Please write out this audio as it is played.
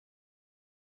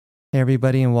Hey,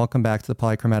 everybody, and welcome back to the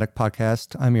Polychromatic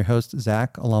Podcast. I'm your host,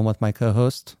 Zach, along with my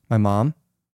co-host, my mom.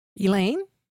 Elaine?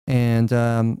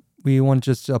 And we want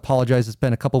to just apologize. It's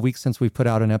been a couple weeks since we put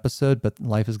out an episode, but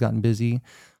life has gotten busy.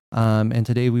 And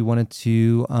today we wanted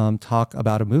to talk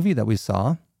about a movie that we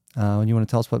saw. You want to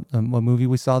tell us what movie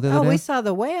we saw the other day? We saw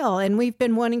The Whale, and we've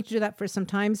been wanting to do that for some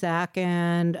time, Zach.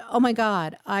 And oh my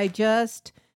God,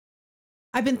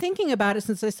 I've been thinking about it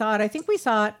since I saw it. I think we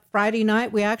saw it Friday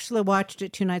night. We actually watched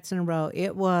it 2 nights in a row.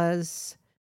 It was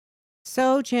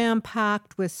so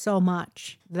jam-packed with so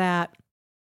much that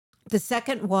the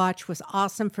second watch was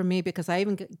awesome for me because I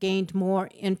even gained more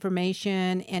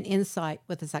information and insight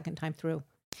with the second time through.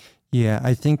 Yeah,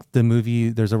 I think the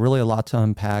movie, there's really a lot to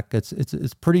unpack.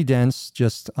 It's pretty dense,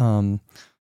 just from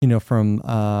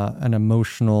an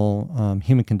emotional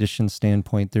human condition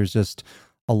standpoint. There's just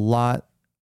a lot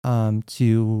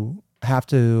to have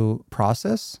to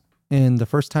process. And the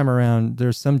first time around,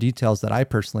 there's some details that I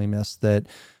personally missed that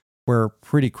were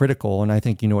pretty critical. And I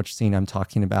think you know which scene I'm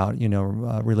talking about,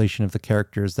 relation of the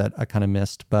characters that I kind of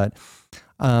missed. But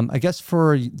I guess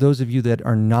for those of you that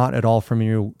are not at all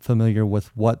familiar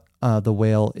with what The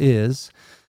Whale is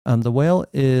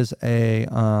a,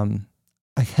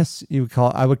 I guess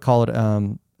I would call it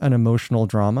an emotional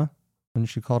drama.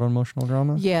 Wouldn't you call it an emotional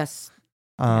drama? Yes.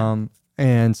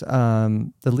 And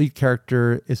the lead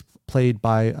character is played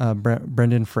by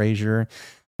Brendan Fraser.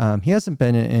 He hasn't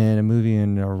been in a movie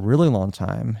in a really long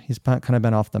time. He's kind of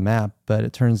been off the map, but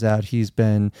it turns out he's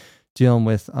been dealing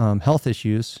with health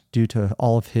issues due to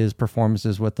all of his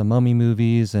performances with the Mummy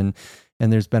movies. And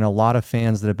there's been a lot of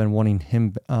fans that have been wanting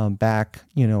him back,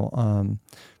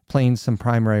 playing some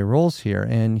primary roles here.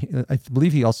 And I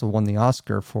believe he also won the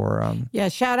Oscar for...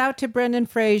 shout out to Brendan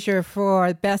Fraser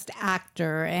for Best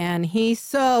Actor. And he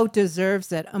so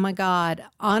deserves it. Oh my God.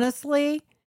 Honestly,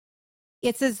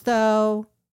 it's as though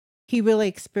he really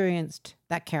experienced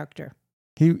that character.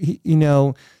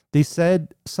 Someone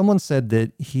said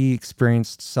that he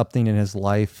experienced something in his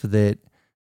life that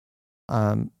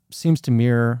seems to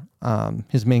mirror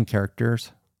his main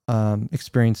character's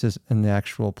experiences in the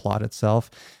actual plot itself.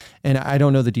 And I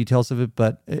don't know the details of it,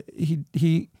 but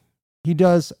he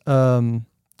does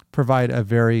provide a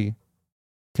very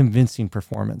convincing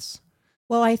performance.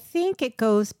 Well, I think it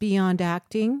goes beyond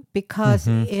acting because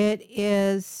it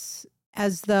is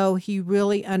as though he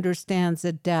really understands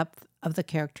the depth of the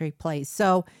character he plays.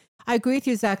 So I agree with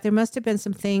you, Zach. There must have been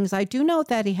some things. I do know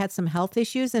that he had some health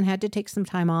issues and had to take some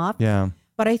time off. Yeah.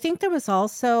 But I think there was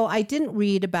also, I didn't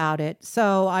read about it,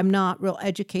 so I'm not real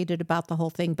educated about the whole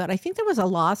thing. But I think there was a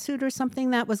lawsuit or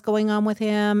something that was going on with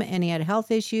him, and he had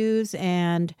health issues.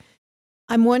 And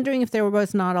I'm wondering if there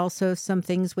was not also some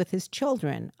things with his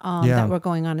children that were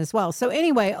going on as well. So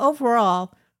anyway,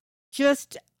 overall,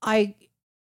 I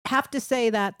have to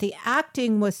say that the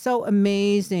acting was so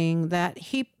amazing that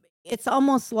it's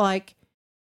almost like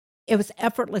it was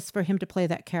effortless for him to play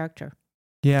that character.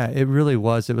 Yeah, it really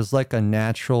was. It was like a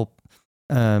natural,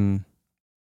 I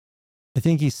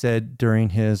think he said during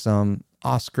his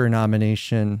Oscar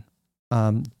nomination,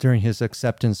 during his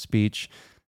acceptance speech,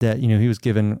 that, he was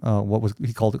given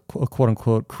he called a quote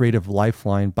unquote creative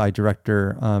lifeline by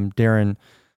director Darren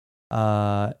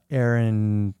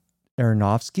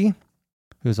Aronofsky,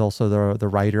 who's also the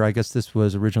writer. I guess this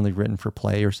was originally written for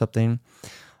play or something.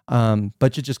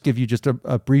 But to just give you just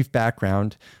a brief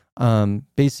background,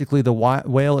 basically the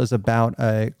Whale is about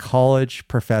a college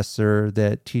professor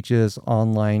that teaches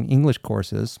online English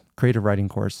courses, creative writing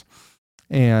course.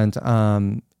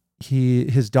 And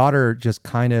his daughter just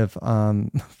kind of,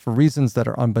 for reasons that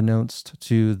are unbeknownst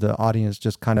to the audience,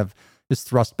 just kind of is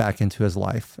thrust back into his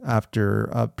life after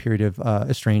a period of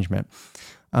estrangement.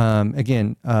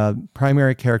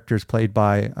 Primary characters played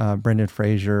by Brendan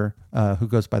Fraser, who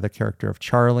goes by the character of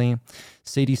Charlie.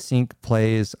 Sadie Sink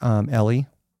plays Ellie.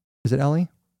 Is it Ellie?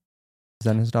 Is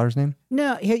that his daughter's name?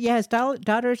 No, his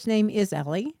daughter's name is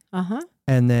Ellie.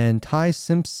 And then Ty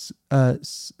Simpkins, I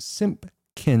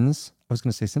was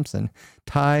going to say Simpson.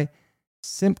 Ty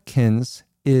Simpkins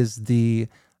is the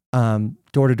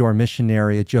door-to-door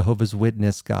missionary, a Jehovah's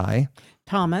Witness guy.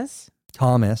 Thomas.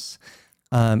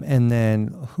 And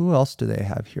then who else do they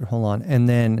have here? Hold on. And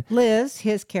then Liz,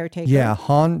 his caretaker. Yeah,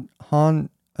 Han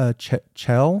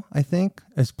Chell, I think,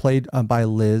 is played by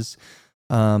Liz.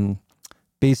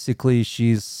 Basically,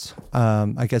 she's,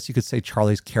 I guess you could say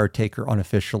Charlie's caretaker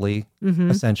unofficially,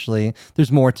 essentially.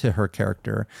 There's more to her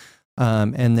character.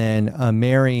 And then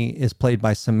Mary is played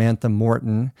by Samantha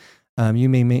Morton. You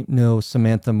may know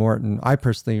Samantha Morton. I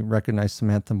personally recognize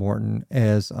Samantha Morton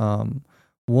as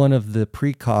one of the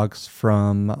precogs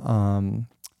from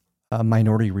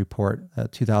Minority Report,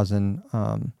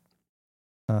 2000.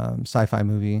 sci-fi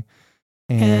movie.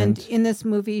 And in this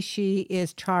movie, she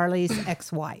is Charlie's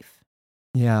ex-wife.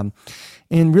 Yeah.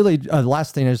 And really, the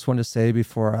last thing I just wanted to say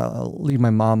before I'll leave my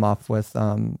mom off with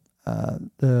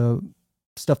the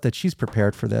stuff that she's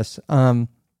prepared for this.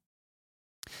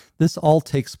 This all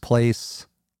takes place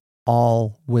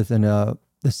all within the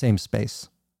same space,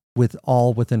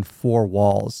 within four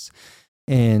walls.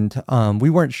 And we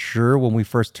weren't sure when we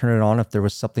first turned it on if there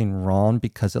was something wrong,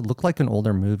 because it looked like an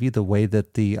older movie. The way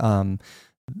that the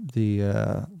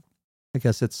I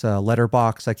guess it's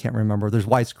letterbox. I can't remember. There's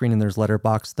widescreen and there's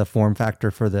letterbox. The form factor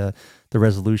for the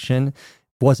resolution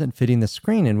wasn't fitting the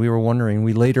screen, and we were wondering.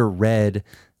 We later read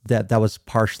that was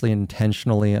partially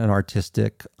intentionally an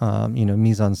artistic,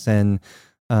 mise en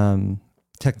scène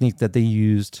technique that they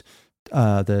used.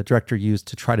 The director used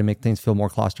to try to make things feel more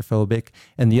claustrophobic.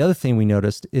 And the other thing we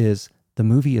noticed is the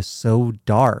movie is so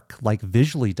dark, like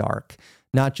visually dark,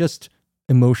 not just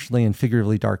emotionally and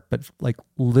figuratively dark, but like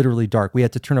literally dark. We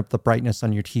had to turn up the brightness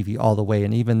on your TV all the way.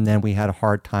 And even then we had a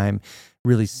hard time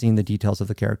really seeing the details of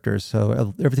the characters.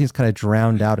 So everything's kind of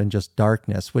drowned out in just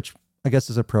darkness, which I guess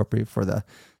is appropriate for the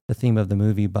theme of the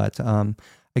movie. But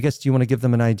I guess, do you want to give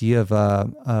them an idea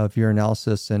of your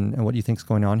analysis and what you think's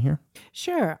going on here?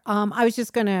 Sure. I was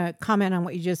just going to comment on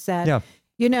what you just said. Yeah.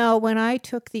 You know, when I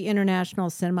took the international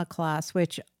cinema class,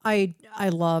 which I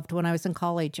loved when I was in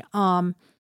college, I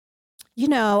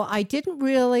didn't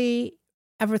really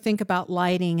ever think about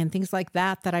lighting and things like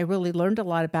that I really learned a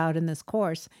lot about in this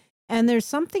course. And there's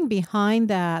something behind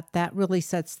that really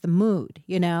sets the mood,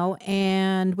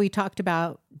 and we talked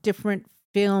about different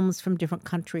films from different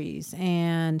countries,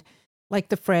 and like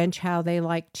the French, how they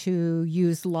like to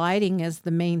use lighting as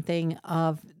the main thing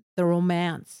of the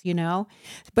romance,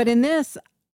 But in this,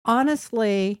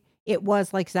 honestly, it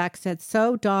was, like Zach said,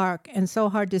 so dark and so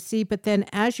hard to see. But then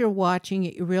as you're watching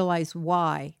it, you realize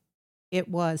why it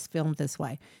was filmed this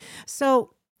way.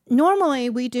 So normally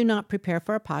we do not prepare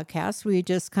for a podcast. We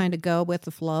just kind of go with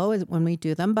the flow when we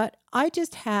do them. But I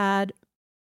just had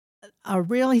a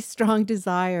really strong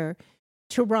desire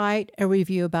to write a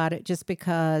review about it just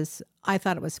because I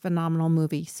thought it was a phenomenal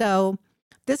movie. So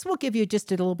this will give you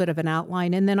just a little bit of an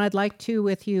outline. And then I'd like to,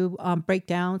 with you, break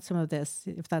down some of this,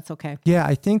 if that's okay. Yeah,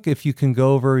 I think if you can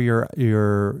go over your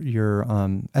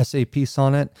essay piece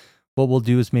on it, what we'll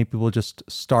do is maybe we'll just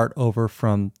start over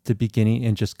from the beginning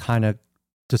and just kind of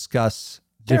discuss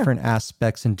different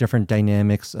aspects and different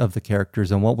dynamics of the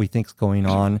characters and what we think's going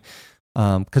on.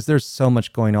 Because there's so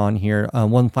much going on here.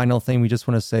 One final thing we just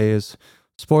want to say is,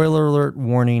 spoiler alert,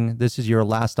 warning, this is your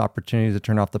last opportunity to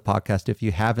turn off the podcast if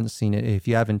you haven't seen it, if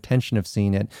you have intention of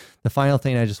seeing it. The final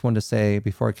thing I just wanted to say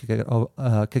before I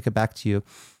kick it back to you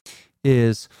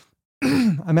is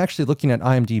I'm actually looking at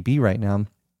IMDb right now.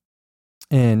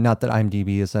 And not that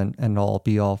IMDb is an end-all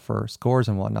be-all for scores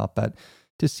and whatnot, but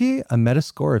to see a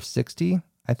Metascore of 60,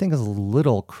 I think is a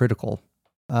little critical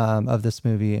of this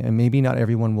movie. And maybe not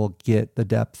everyone will get the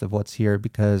depth of what's here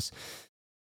because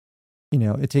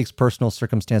it takes personal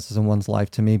circumstances in one's life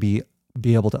to maybe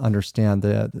be able to understand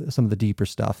some of the deeper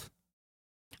stuff.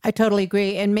 I totally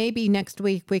agree. And maybe next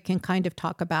week we can kind of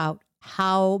talk about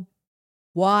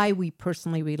why we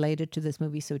personally related to this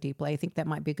movie so deeply. I think that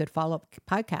might be a good follow-up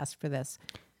podcast for this.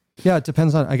 Yeah, it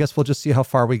depends on, I guess we'll just see how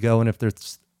far we go. And if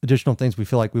there's additional things we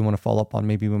feel like we want to follow up on,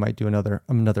 maybe we might do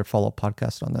another follow-up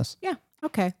podcast on this. Yeah.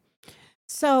 Okay.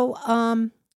 So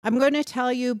I'm going to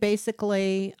tell you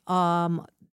basically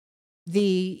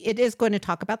it is going to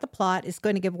talk about the plot. It's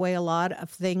going to give away a lot of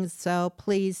things. So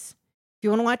please, if you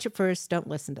want to watch it first, don't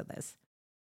listen to this.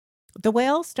 The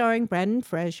Whale, starring Brendan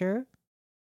Fraser,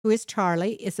 who is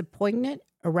Charlie, is a poignant,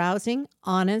 arousing,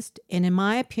 honest, and in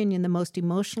my opinion, the most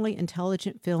emotionally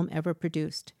intelligent film ever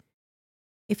produced.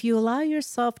 If you allow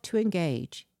yourself to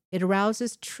engage, it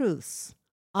arouses truths,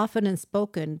 often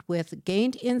unspoken, with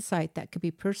gained insight that could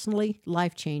be personally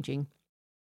life-changing.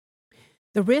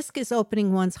 The risk is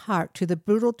opening one's heart to the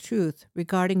brutal truth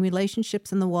regarding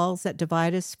relationships and the walls that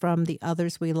divide us from the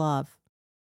others we love.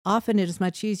 Often it is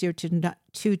much easier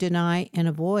to deny and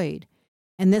avoid,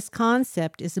 and this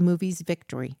concept is the movie's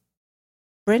victory.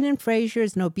 Brendan Fraser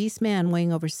is an obese man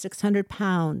weighing over 600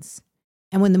 pounds,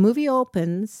 and when the movie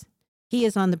opens, he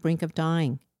is on the brink of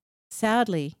dying.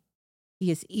 Sadly,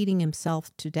 he is eating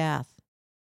himself to death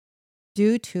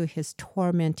due to his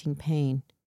tormenting pain.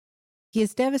 He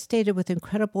is devastated with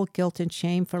incredible guilt and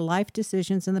shame for life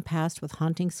decisions in the past with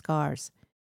haunting scars.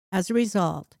 As a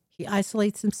result, he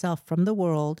isolates himself from the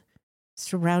world,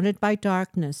 surrounded by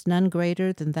darkness, none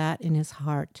greater than that in his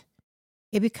heart.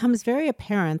 It becomes very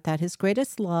apparent that his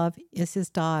greatest love is his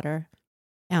daughter,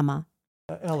 Emma.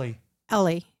 Ellie.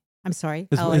 I'm sorry,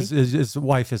 Ellie. His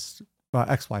wife is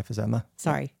Ex-wife is Emma.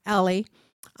 Sorry, Ellie,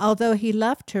 although he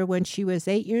left her when she was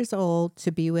 8 years old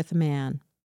to be with a man.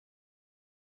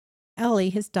 Ellie,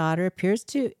 his daughter, appears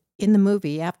in the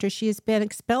movie after she has been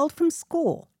expelled from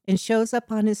school and shows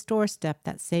up on his doorstep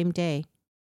that same day.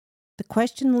 The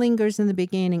question lingers in the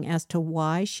beginning as to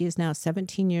why she is now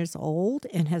 17 years old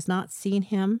and has not seen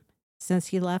him since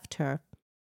he left her.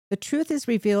 The truth is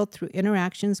revealed through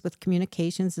interactions with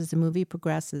communications as the movie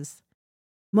progresses.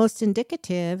 Most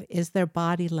indicative is their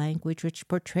body language, which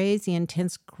portrays the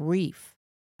intense grief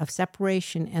of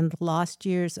separation and the lost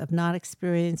years of not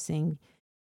experiencing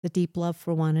the deep love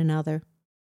for one another.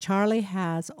 Charlie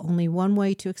has only one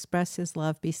way to express his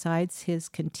love besides his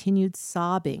continued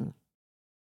sobbing,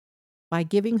 by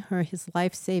giving her his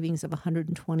life savings of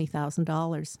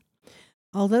 $120,000.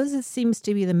 Although this seems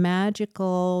to be the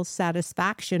magical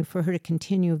satisfaction for her to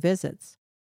continue visits,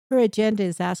 her agenda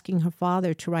is asking her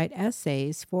father to write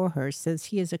essays for her since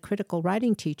he is a critical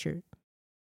writing teacher.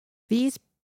 These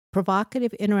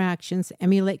provocative interactions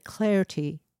emulate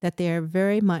clarity that they are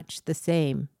very much the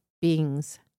same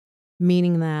beings,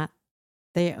 meaning that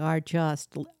they are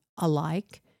just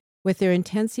alike, with their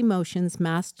intense emotions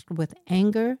masked with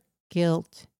anger,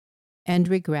 guilt, and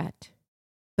regret,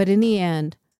 but in the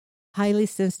end, highly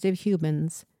sensitive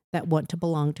humans that want to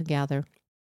belong together.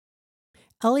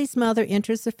 Ellie's mother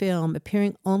enters the film,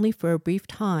 appearing only for a brief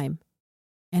time,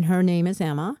 and her name is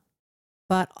Emma,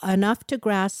 but enough to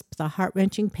grasp the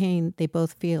heart-wrenching pain they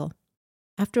both feel.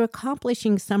 After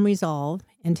accomplishing some resolve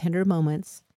and tender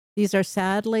moments, these are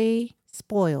sadly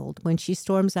spoiled when she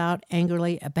storms out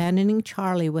angrily, abandoning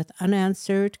Charlie with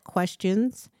unanswered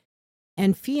questions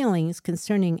and feelings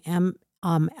concerning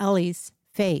Ellie's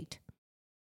fate.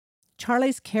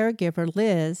 Charlie's caregiver,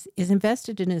 Liz, is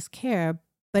invested in his care,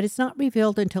 but it's not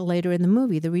revealed until later in the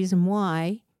movie the reason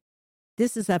why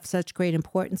this is of such great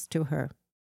importance to her.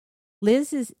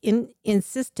 Liz is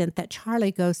insistent that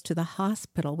Charlie goes to the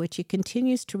hospital, which he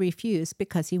continues to refuse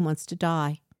because he wants to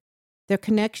die. Their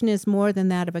connection is more than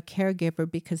that of a caregiver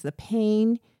because the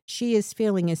pain she is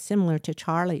feeling is similar to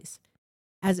Charlie's.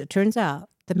 As it turns out,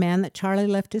 the man that Charlie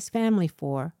left his family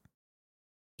for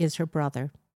is her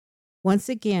brother. Once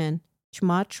again,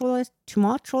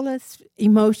 tumultuous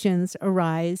emotions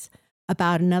arise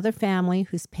about another family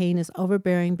whose pain is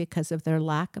overbearing because of their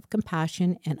lack of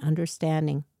compassion and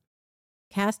understanding.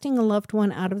 Casting a loved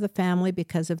one out of the family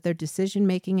because of their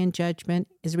decision-making and judgment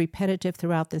is repetitive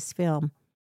throughout this film.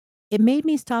 It made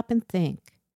me stop and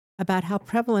think about how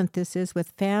prevalent this is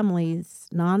with families'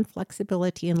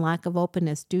 non-flexibility and lack of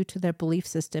openness due to their belief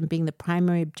system being the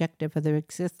primary objective of their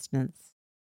existence.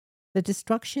 The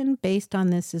destruction based on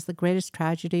this is the greatest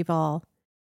tragedy of all,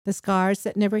 the scars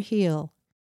that never heal,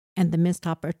 and the missed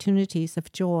opportunities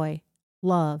of joy,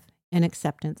 love, and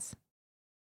acceptance.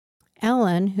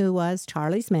 Ellen, who was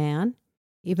Charlie's man,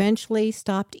 eventually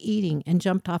stopped eating and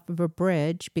jumped off of a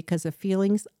bridge because of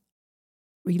feelings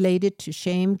related to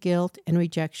shame, guilt, and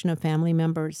rejection of family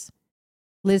members.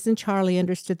 Liz and Charlie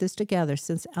understood this together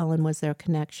since Ellen was their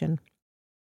connection.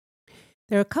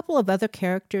 There are a couple of other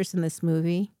characters in this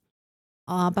movie,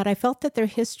 but I felt that their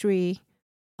history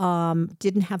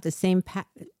didn't have the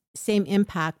same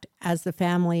impact as the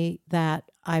family that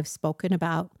I've spoken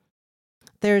about.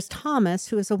 There's Thomas,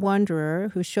 who is a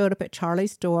wanderer who showed up at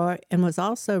Charlie's door and was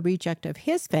also a reject of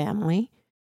his family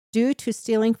due to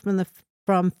stealing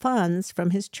from funds from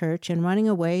his church and running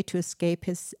away to escape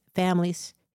his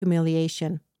family's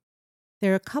humiliation.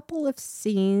 There are a couple of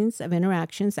scenes of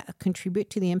interactions that contribute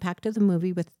to the impact of the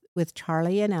movie with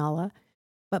Charlie and Ella,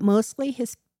 but mostly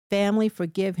his family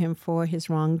forgive him for his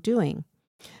wrongdoing.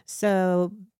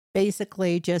 So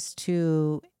basically, just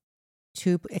to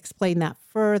explain that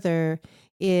further,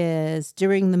 is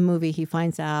during the movie he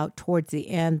finds out towards the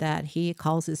end that he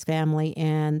calls his family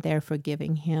and they're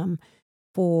forgiving him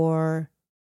for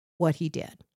what he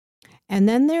did. And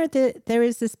then there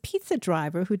is this pizza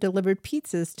driver who delivered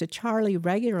pizzas to Charlie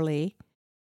regularly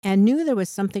and knew there was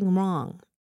something wrong.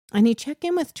 And he checked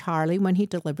in with Charlie when he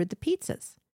delivered the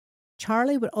pizzas.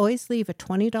 Charlie would always leave a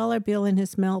 $20 bill in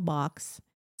his mailbox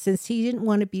since he didn't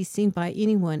want to be seen by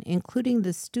anyone, including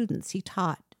the students he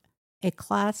taught a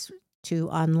class to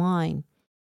online.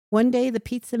 One day, the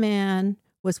pizza man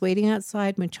was waiting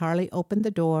outside when Charlie opened the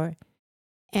door,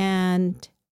 and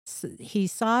he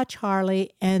saw Charlie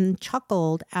and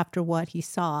chuckled after what he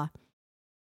saw.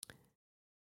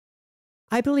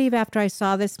 I believe after I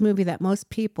saw this movie that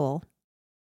most people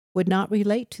would not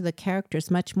relate to the characters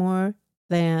much more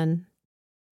than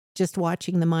just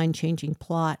watching the mind-changing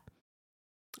plot.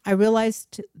 I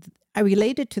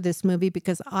related to this movie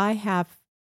because I have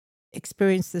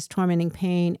experienced this tormenting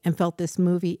pain and felt this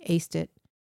movie aced it.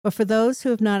 But for those who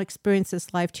have not experienced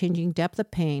this life-changing depth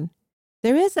of pain,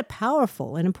 there is a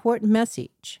powerful and important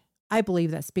message, I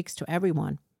believe, that speaks to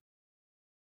everyone.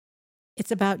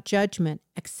 It's about judgment,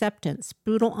 acceptance,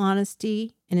 brutal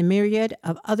honesty, and a myriad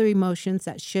of other emotions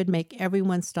that should make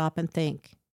everyone stop and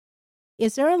think.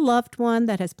 Is there a loved one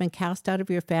that has been cast out of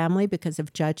your family because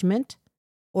of judgment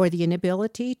or the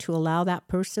inability to allow that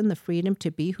person the freedom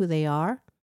to be who they are?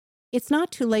 It's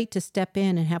not too late to step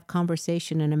in and have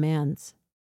conversation and amends.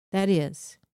 That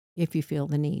is, if you feel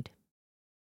the need.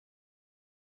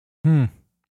 Well,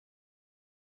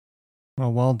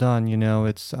 well done.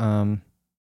 It's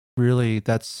really,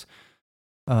 that's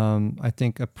I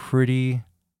think a pretty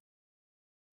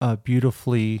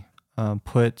beautifully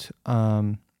put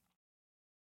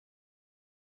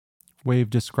way of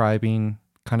describing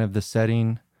kind of the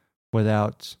setting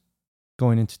without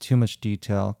going into too much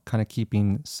detail, kind of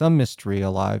keeping some mystery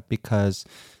alive, because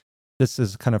this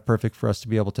is kind of perfect for us to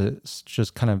be able to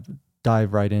just kind of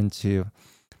dive right into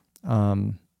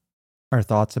our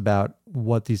thoughts about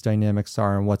what these dynamics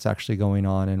are and what's actually going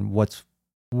on, and what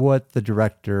the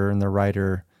director and the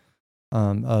writer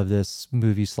of this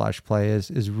movie / play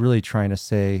is really trying to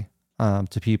say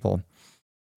to people.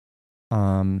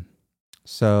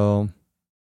 So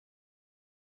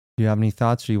do you have any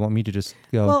thoughts, or do you want me to just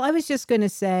go? Well, I was just going to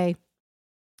say,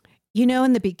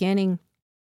 in the beginning,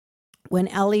 when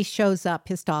Ellie shows up,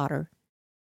 his daughter,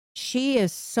 she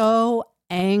is so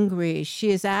angry. She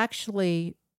is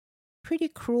actually pretty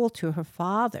cruel to her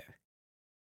father.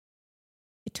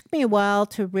 It took me a while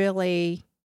to really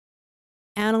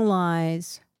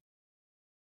analyze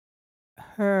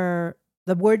the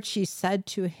words she said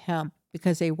to him,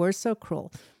 because they were so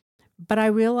cruel. But I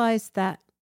realized that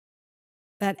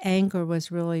anger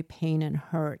was really pain and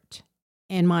hurt,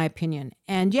 in my opinion.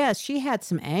 And yes, she had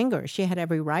some anger. She had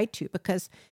every right to, because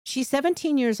she's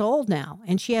 17 years old now,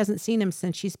 and she hasn't seen him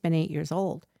since she's been 8 years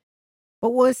old.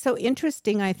 But what was so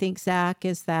interesting, I think, Zach,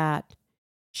 is that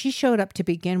she showed up to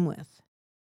begin with.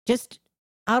 Just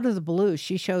out of the blue,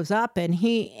 she shows up,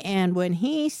 and when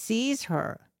he sees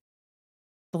her,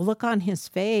 the look on his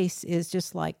face is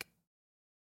just like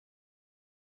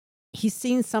he's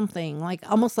seen something, like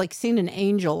almost like seen an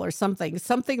angel or something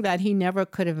that he never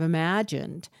could have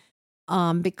imagined,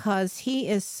 because he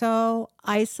is so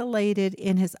isolated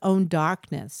in his own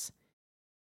darkness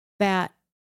that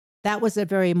was a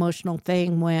very emotional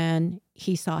thing when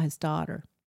he saw his daughter.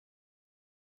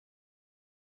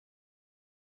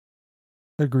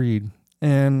 Agreed.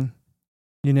 And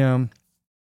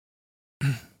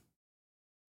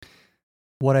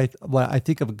what I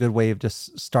think of a good way of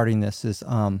just starting this is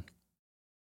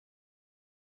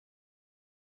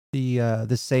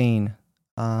the saying,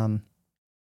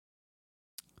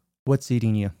 what's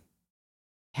eating you?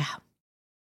 Yeah.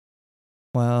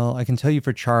 Well, I can tell you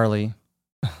for Charlie,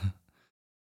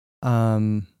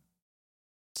 something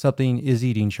is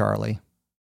eating Charlie,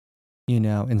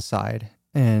 inside.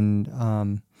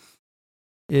 And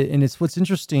it's what's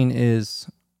interesting is,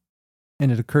 and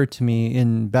it occurred to me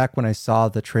back when I saw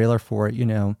the trailer for it,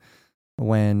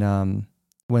 when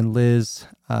Liz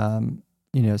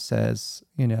says,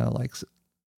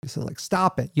 like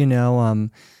stop it,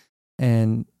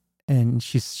 and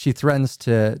she threatens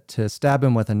to stab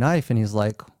him with a knife, and he's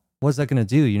like, what's that going to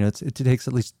do? It takes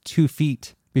at least 2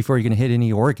 feet before you're going to hit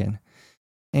any organ.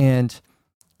 And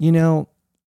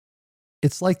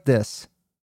it's like this.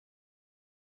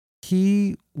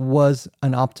 He was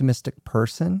an optimistic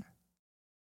person,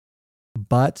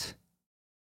 but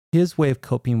his way of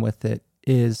coping with it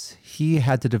is he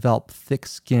had to develop thick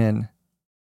skin,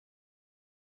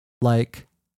 like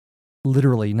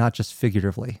literally, not just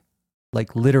figuratively,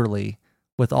 like literally,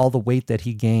 with all the weight that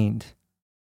he gained.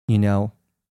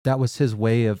 That was his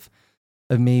way of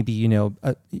maybe,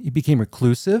 he became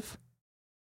reclusive,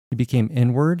 he became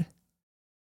inward,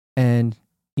 and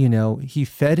he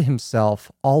fed himself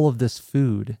all of this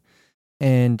food.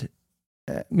 And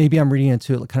maybe I'm reading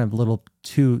into it kind of a little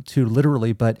too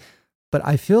literally, but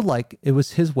I feel like it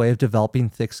was his way of developing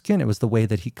thick skin. It was the way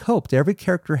that he coped. Every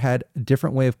character had a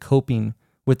different way of coping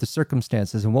with the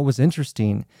circumstances. And what was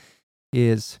interesting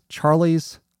is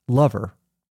Charlie's lover,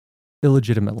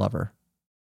 illegitimate lover,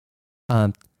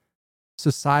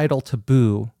 societal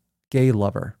taboo, gay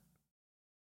lover.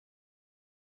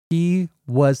 He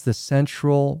was the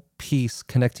central piece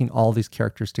connecting all these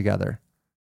characters together.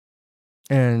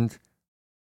 And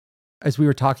as we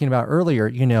were talking about earlier,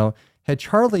 had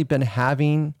Charlie been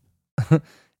having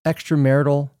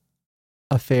extramarital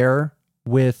affair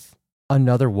with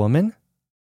another woman,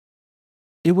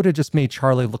 it would have just made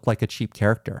Charlie look like a cheap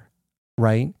character,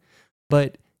 right?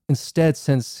 But instead,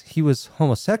 since he was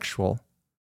homosexual,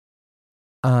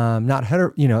 not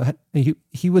hetero,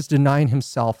 he was denying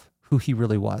himself who he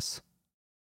really was,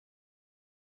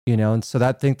 and so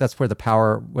I think that's where the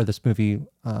power, where this movie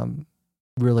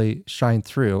really shined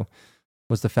through,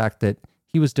 was the fact that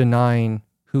he was denying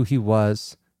who he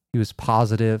was. He was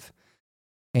positive,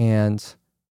 and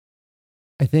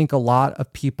I think a lot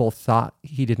of people thought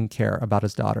he didn't care about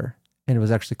his daughter, and it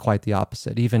was actually quite the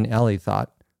opposite. Even Ellie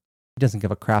thought, he doesn't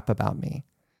give a crap about me.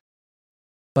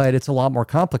 But it's a lot more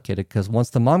complicated because once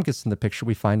the mom gets in the picture,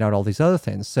 we find out all these other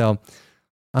things. So,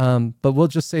 but we'll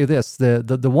just say this: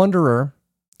 the wanderer,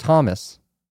 Thomas,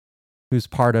 who's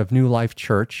part of New Life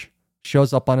Church,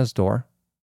 shows up on his door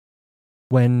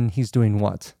when he's doing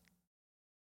what?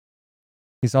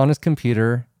 He's on his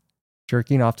computer,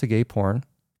 jerking off to gay porn,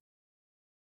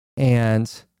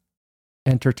 and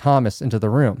enter Thomas into the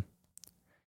room.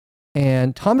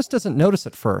 And Thomas doesn't notice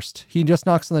at first. He just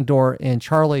knocks on the door, and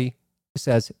Charlie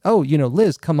says, "Oh,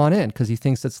 Liz, come on in," because he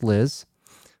thinks it's Liz,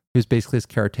 who's basically his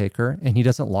caretaker, and he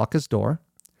doesn't lock his door.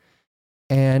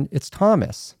 And it's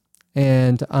Thomas.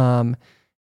 And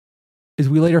as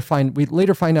we later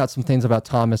find out some things about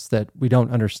Thomas that we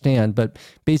don't understand, but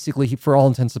basically, for all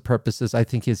intents and purposes, I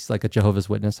think he's like a Jehovah's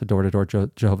Witness, a door-to-door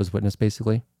Jehovah's Witness,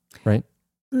 basically, right?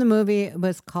 The movie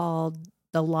was called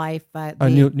The Life.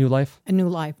 New Life? A New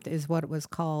Life is what it was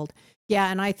called.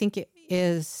 Yeah, and I think it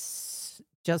is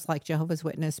just like Jehovah's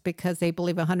Witness because they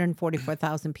believe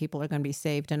 144,000 people are going to be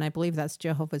saved, and I believe that's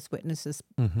Jehovah's Witnesses'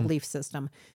 belief system.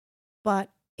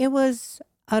 But it was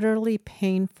utterly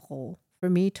painful for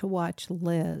me to watch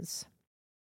Liz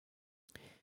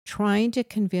trying to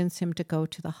convince him to go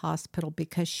to the hospital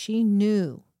because she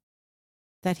knew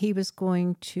that he was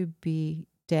going to be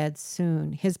dead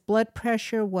soon. His blood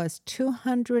pressure was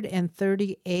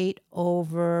 238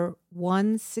 over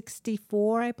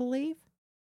 164, I believe.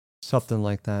 Something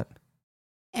like that.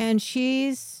 And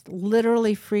she's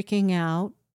literally freaking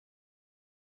out,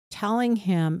 telling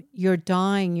him, "You're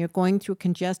dying. You're going through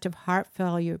congestive heart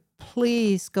failure.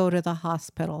 Please go to the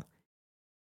hospital."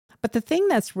 But the thing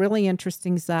that's really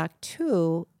interesting, Zach,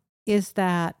 too, is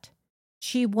that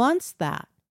she wants that.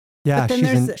 Yeah,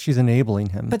 she's enabling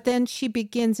him. But then she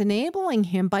begins enabling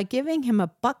him by giving him a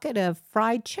bucket of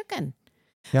fried chicken.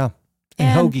 Yeah.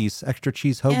 And hoagies, extra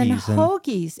cheese hoagies. And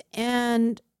hoagies.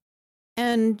 And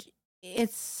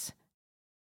it's...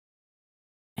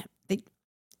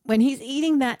 when he's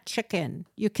eating that chicken,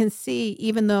 you can see,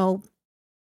 even though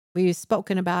we've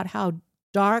spoken about how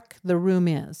dark the room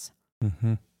is,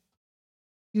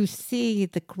 you see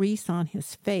the grease on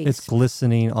his face. It's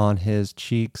glistening on his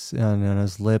cheeks and on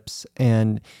his lips.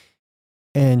 And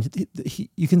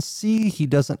you can see he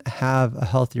doesn't have a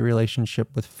healthy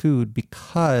relationship with food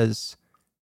because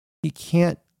he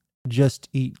can't just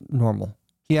eat normal.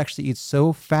 He actually eats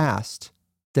so fast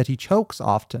that he chokes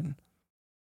often.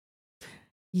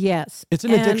 Yes. It's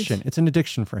an addiction. It's an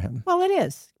addiction for him. Well, it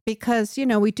is because,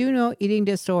 we do know eating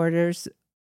disorders,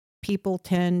 people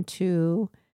tend to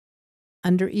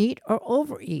undereat or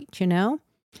overeat,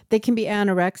 They can be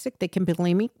anorexic, they can be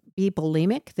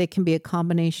bulimic, they can be a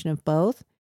combination of both.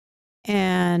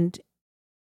 And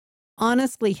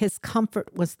honestly, his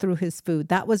comfort was through his food.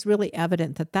 That was really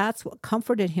evident that that's what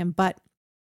comforted him. But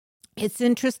it's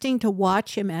interesting to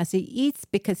watch him as he eats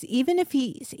because even if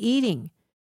he's eating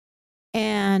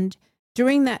and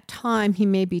during that time he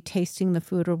may be tasting the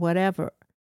food or whatever,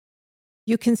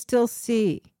 you can still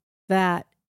see that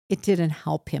it didn't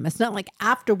help him. It's not like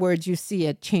afterwards you see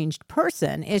a changed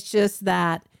person. It's just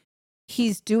that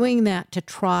he's doing that to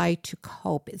try to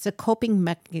cope. It's a coping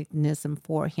mechanism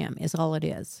for him is all it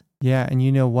is. Yeah. And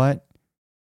you know what?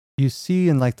 You see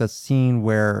in like the scene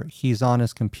where he's on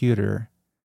his computer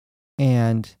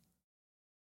and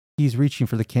he's reaching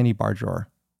for the candy bar drawer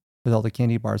with all the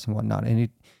candy bars and whatnot. And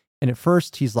at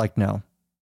first he's like, no.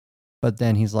 But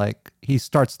then he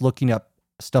starts looking up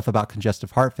stuff about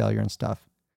congestive heart failure and stuff.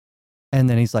 And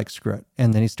then he's like, screw it.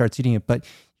 And then he starts eating it. But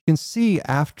you can see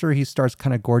after he starts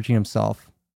kind of gorging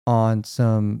himself on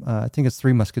some, I think it's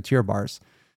 3 Musketeer bars.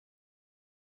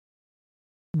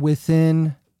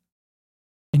 And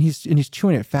he's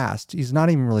chewing it fast. He's not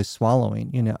even really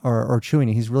swallowing, or chewing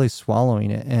it. He's really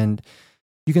swallowing it. And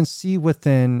you can see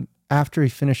after he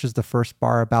finishes the first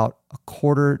bar, about a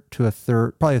quarter to a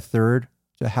third, probably a third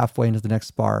to halfway into the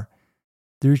next bar,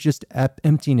 there's just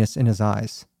emptiness in his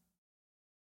eyes.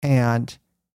 And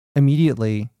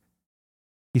immediately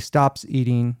he stops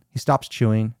eating, he stops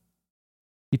chewing,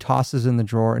 he tosses in the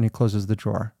drawer and he closes the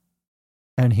drawer.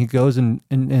 And he goes and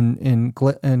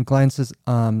glances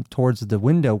towards the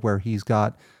window where he's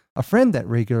got a friend that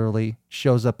regularly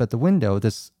shows up at the window.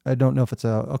 This, I don't know if it's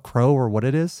a crow or what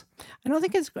it is. I don't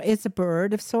think it's a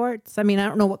bird of sorts. I mean, I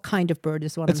don't know what kind of bird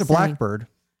is what It's I'm a saying. blackbird.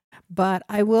 But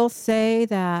I will say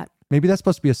that Maybe that's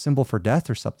supposed to be a symbol for death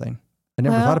or something. I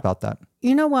never thought about that.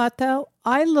 You know what, though?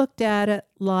 I looked at it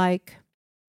like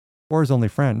Or his only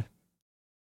friend.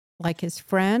 Like his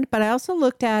friend, but I also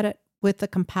looked at it with the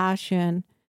compassion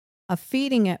of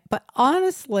feeding it. But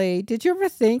honestly, did you ever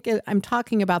think, I'm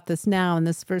talking about this now, and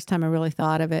this is the first time I really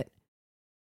thought of it.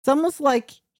 It's almost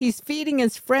like he's feeding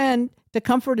his friend to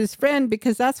comfort his friend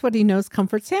because that's what he knows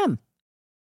comforts him.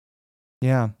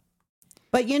 Yeah.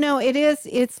 But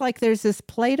it's like there's this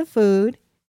plate of food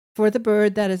for the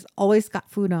bird that has always got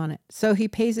food on it. So he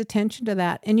pays attention to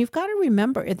that. And you've got to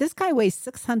remember, this guy weighs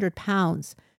 600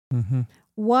 pounds. Mm-hmm.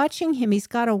 Watching him, he's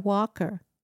got a walker.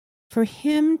 For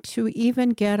him to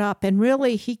even get up, and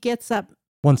really he gets up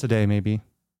once a day, maybe.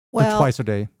 Well, or twice a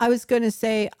day. I was going to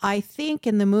say, I think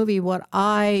in the movie, what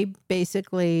I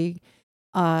basically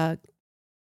came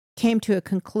to a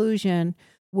conclusion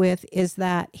with is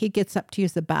that he gets up to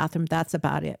use the bathroom. That's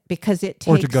about it, because it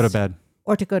takes, or to go to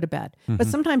bed. Mm-hmm. But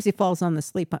sometimes he falls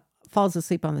asleep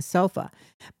on the sofa.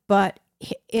 But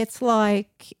it's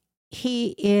like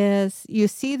you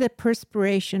see the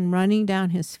perspiration running down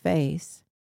his face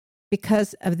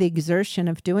because of the exertion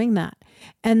of doing that.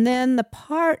 And then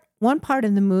one part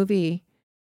in the movie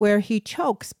where he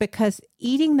chokes because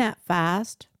eating that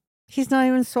fast, he's not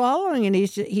even swallowing it.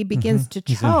 He begins to choke.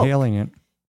 He's inhaling it.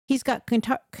 He's got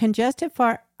congestive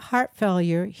heart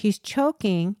failure. He's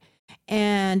choking.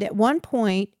 And at one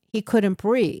point, he couldn't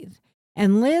breathe.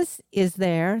 And Liz is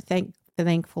there,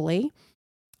 thankfully.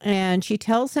 And she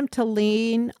tells him to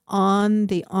lean on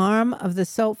the arm of the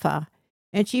sofa.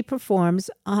 And she performs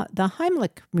the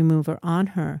Heimlich maneuver on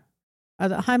her. Or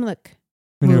the Heimlich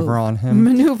maneuver on him.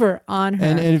 Maneuver on her.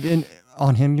 And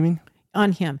on him, you mean?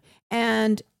 On him.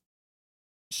 And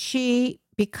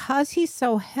because he's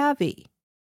so heavy,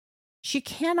 she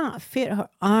cannot fit her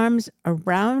arms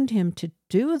around him to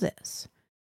do this.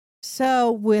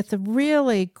 So with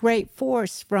really great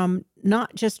force from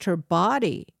not just her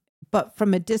body, but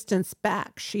from a distance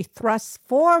back, she thrusts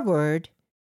forward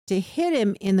to hit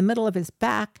him in the middle of his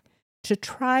back to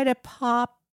try to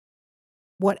pop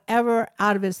whatever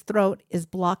out of his throat is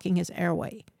blocking his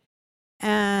airway.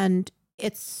 And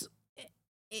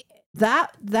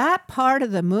that part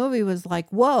of the movie was like,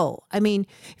 whoa. I mean,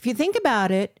 if you think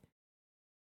about it,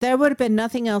 there would have been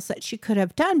nothing else that she could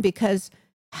have done, because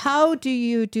how do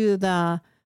you do the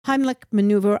Heimlich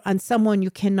maneuver on someone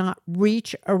you cannot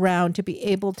reach around to be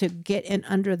able to get in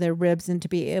under their ribs and to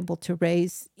be able to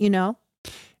raise,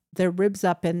 their ribs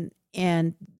up and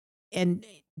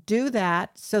do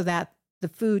that so that the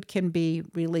food can be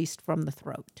released from the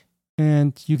throat?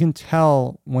 And you can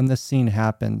tell when this scene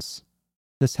happens,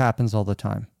 this happens all the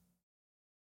time.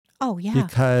 Oh, yeah.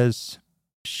 Because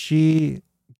she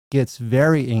gets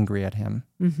very angry at him.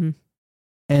 Mm-hmm.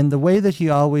 And the way that he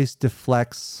always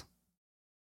deflects,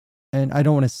 and I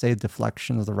don't want to say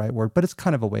deflection is the right word, but it's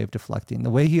kind of a way of deflecting. The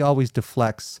way he always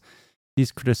deflects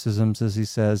these criticisms is he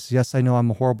says, yes, I know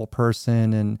I'm a horrible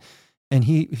person. And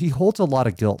he holds a lot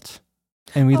of guilt.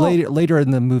 And we later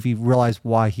in the movie realize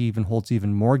why he even holds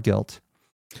even more guilt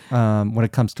when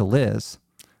it comes to Liz.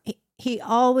 He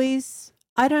always,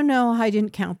 I don't know, I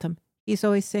didn't count them. He's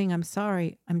always saying, I'm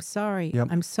sorry, I'm sorry, yep.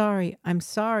 I'm sorry, I'm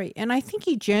sorry. And I think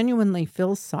he genuinely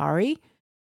feels sorry,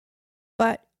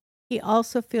 but he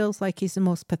also feels like he's the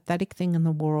most pathetic thing in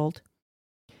the world.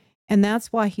 And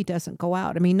that's why he doesn't go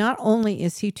out. I mean, not only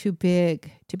is he too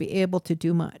big to be able to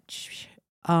do much,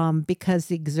 because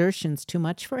the exertion's too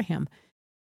much for him,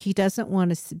 he doesn't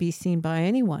want to be seen by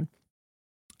anyone.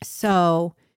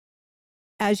 So,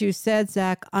 as you said,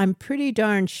 Zach, I'm pretty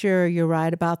darn sure you're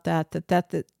right about that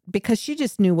because she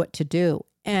just knew what to do.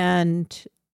 And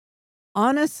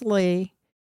honestly,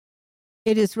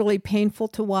 it is really painful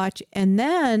to watch. And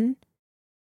then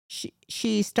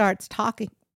she starts talking.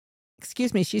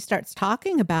 She starts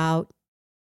talking about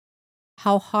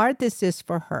how hard this is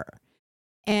for her.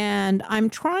 And I'm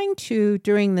trying to,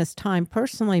 during this time,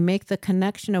 personally make the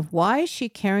connection of why is she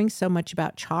caring so much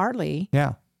about Charlie?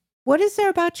 Yeah. What is there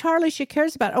about Charlie she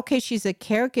cares about? Okay, she's a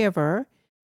caregiver.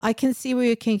 I can see where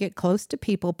you can get close to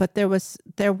people, but there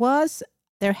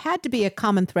had to be a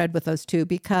common thread with those two,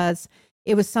 because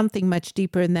it was something much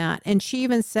deeper than that. And she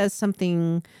even says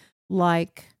something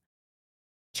like,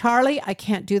 Charlie, I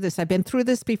can't do this. I've been through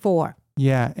this before.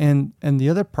 Yeah. And the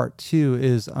other part too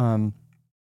is,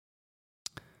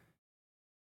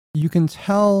 you can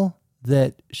tell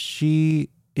that she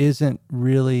isn't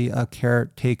really a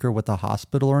caretaker with the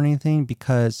hospital or anything,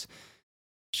 because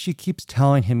she keeps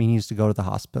telling him he needs to go to the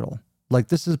hospital. Like,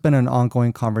 this has been an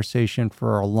ongoing conversation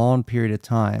for a long period of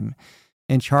time.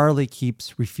 And Charlie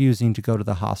keeps refusing to go to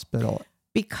the hospital.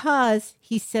 Because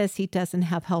he says he doesn't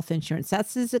have health insurance.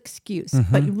 That's his excuse.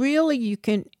 But really,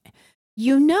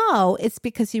 it's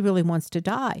because he really wants to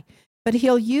die. But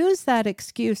he'll use that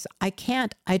excuse, I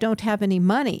don't have any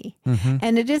money.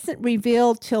 And it isn't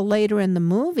revealed till later in the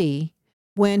movie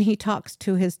when he talks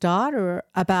to his daughter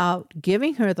about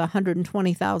giving her the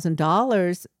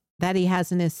 $120,000 that he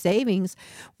has in his savings,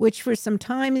 which for some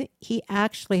time he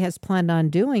actually has planned on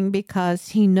doing because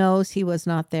he knows he was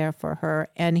not there for her.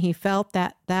 And he felt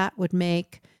that that would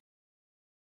make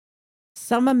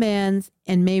some amends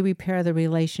and may repair the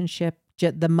relationship,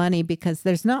 the money, because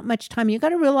there's not much time. You got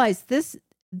to realize this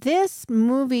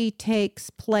movie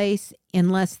takes place in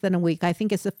less than a week. I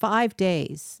think it's 5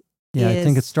 days. Yeah, I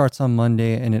think it starts on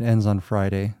Monday and it ends on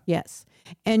Friday. Yes.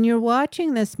 And you're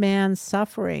watching this man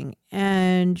suffering,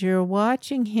 and you're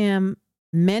watching him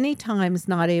many times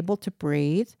not able to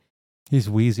breathe. He's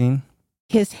wheezing.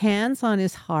 His hands on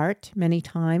his heart many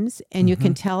times, and you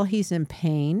can tell he's in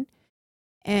pain.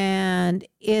 And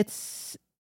it's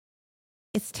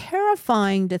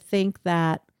terrifying to think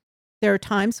that there are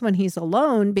times when he's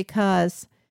alone because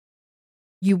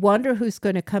you wonder who's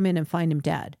going to come in and find him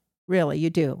dead. Really, you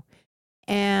do.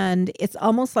 And it's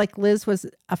almost like Liz was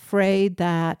afraid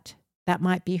that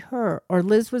might be her, or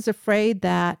Liz was afraid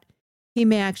that he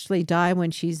may actually die when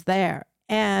she's there.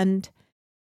 And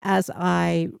as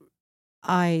I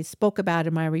spoke about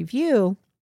in my review,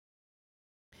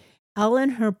 Ellen,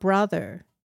 her brother,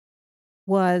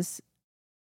 was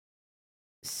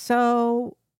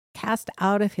so cast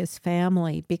out of his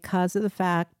family because of the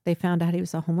fact they found out he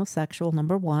was a homosexual,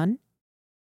 number one.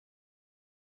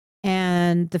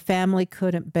 And the family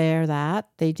couldn't bear that.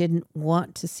 They didn't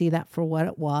want to see that for what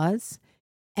it was.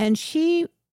 And she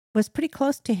was pretty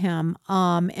close to him.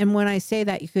 And when I say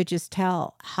that, you could just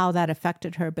tell how that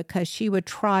affected her, because she would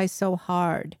try so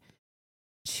hard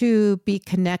to be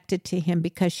connected to him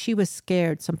because she was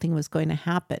scared something was going to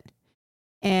happen.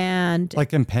 And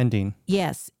like impending.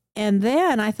 Yes. And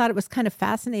then I thought it was kind of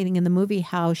fascinating in the movie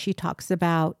how she talks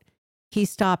about he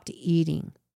stopped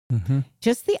eating.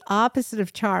 Just the opposite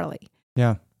of Charlie.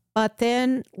 Yeah. But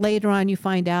then later on, you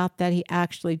find out that he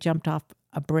actually jumped off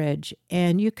a bridge.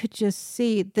 And you could just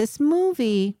see this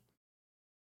movie,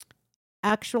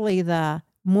 actually, the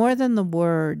more than the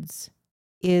words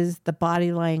is the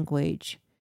body language,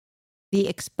 the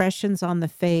expressions on the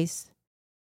face,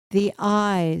 the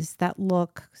eyes that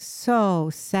look so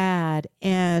sad.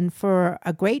 And for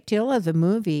a great deal of the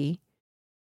movie,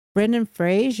 Brendan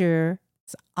Fraser's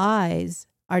eyes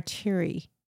are teary.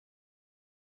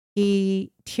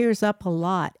 He tears up a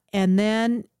lot. And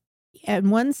then at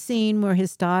one scene where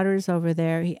his daughter's over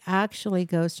there, he actually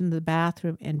goes into the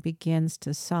bathroom and begins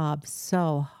to sob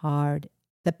so hard.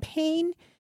 The pain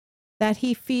that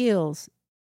he feels,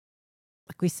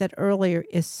 like we said earlier,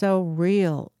 is so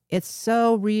real. It's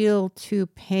so real to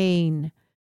pain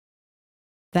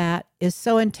that is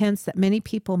so intense that many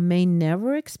people may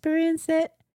never experience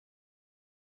it.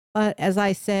 But as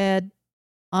I said,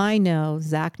 I know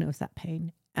Zach knows that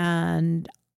pain. And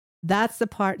that's the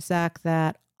part, Zach,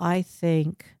 that I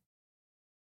think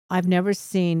I've never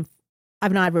seen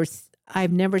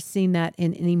that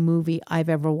in any movie I've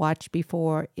ever watched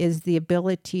before, is the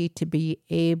ability to be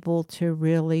able to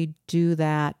really do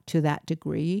that to that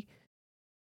degree.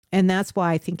 And that's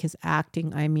why I think his acting,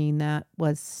 that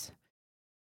was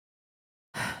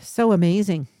so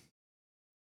amazing.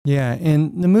 Yeah.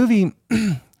 And the movie,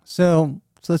 so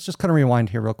let's just kind of rewind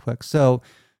here real quick. So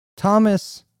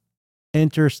Thomas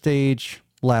enters stage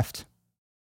left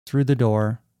through the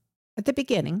door. At the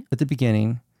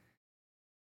beginning.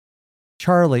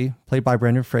 Charlie, played by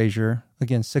Brendan Fraser,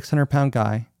 again, 600-pound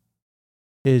guy,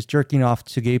 is jerking off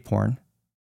to gay porn.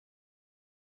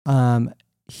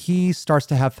 He starts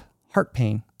to have heart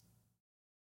pain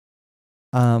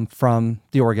from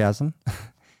the orgasm.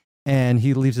 And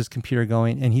he leaves his computer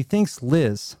going, and he thinks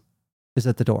Liz is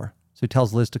at the door. So he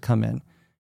tells Liz to come in.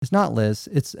 It's not Liz.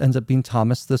 It ends up being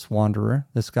Thomas, this wanderer,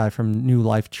 this guy from New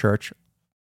Life Church,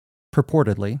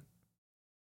 purportedly.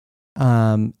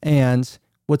 And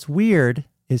what's weird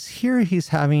is here he's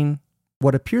having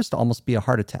what appears to almost be a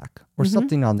heart attack or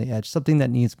something on the edge, something that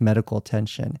needs medical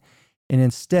attention. And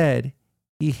instead,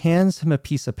 he hands him a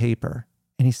piece of paper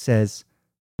and he says,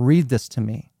 "Read this to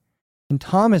me." And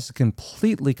Thomas is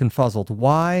completely confuzzled.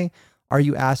 Why are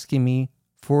you asking me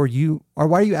why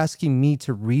are you asking me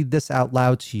to read this out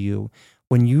loud to you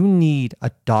when you need a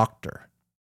doctor?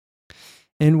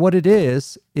 And what it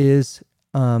is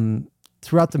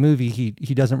throughout the movie, he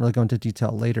doesn't really go into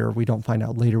detail later. We don't find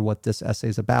out later what this essay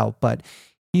is about, but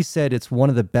he said it's one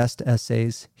of the best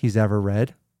essays he's ever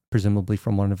read, presumably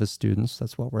from one of his students.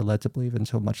 That's what we're led to believe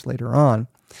until much later on.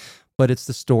 But it's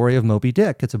the story of Moby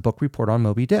Dick. It's a book report on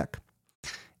Moby Dick.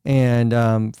 And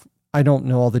I don't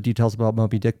know all the details about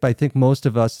Moby Dick, but I think most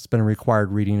of us, it's been a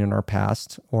required reading in our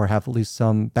past or have at least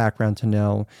some background to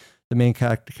know the main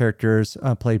characters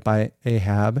played by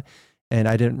Ahab. And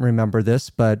I didn't remember this,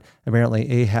 but apparently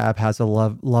Ahab has a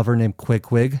lover named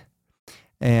Quigwig.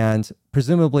 And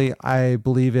presumably, I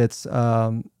believe it's,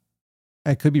 I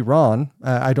could be wrong.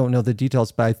 I don't know the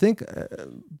details, but I think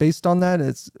based on that,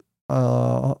 it's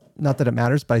not that it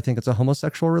matters, but I think it's a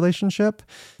homosexual relationship.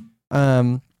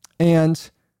 And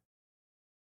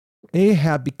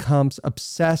Ahab becomes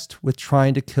obsessed with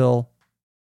trying to kill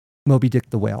Moby Dick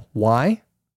the whale. Why?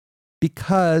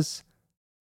 Because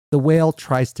the whale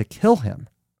tries to kill him,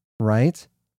 right?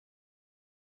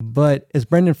 But as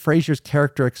Brendan Fraser's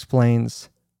character explains,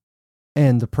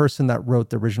 and the person that wrote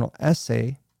the original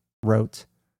essay wrote,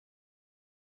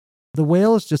 the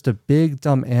whale is just a big,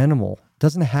 dumb animal,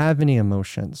 doesn't have any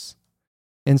emotions.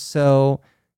 And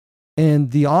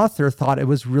the author thought it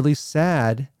was really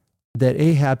sad that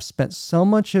Ahab spent so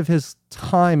much of his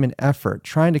time and effort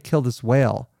trying to kill this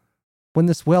whale when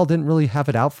this whale didn't really have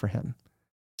it out for him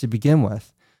to begin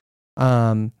with.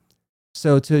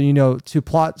 So to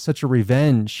plot such a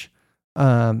revenge,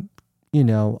 the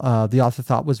author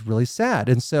thought was really sad.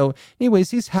 And so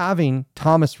anyways, he's having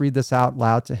Thomas read this out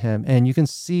loud to him, and you can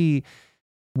see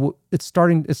its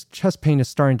chest pain is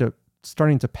starting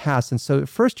to pass. And so at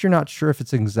first you're not sure if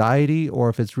it's anxiety or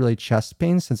if it's really chest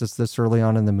pain, since it's this early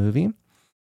on in the movie.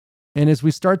 And as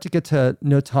we start to get to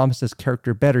know Thomas's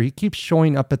character better, he keeps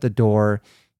showing up at the door,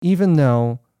 even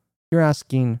though you're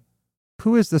asking,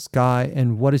 who is this guy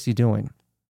and what is he doing?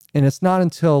 And it's not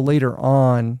until later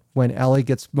on when Ellie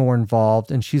gets more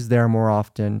involved and she's there more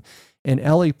often, and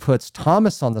Ellie puts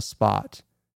Thomas on the spot,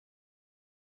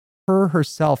 her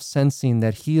herself sensing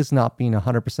that he is not being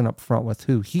 100% upfront with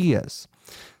who he is.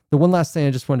 The one last thing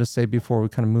I just wanted to say before we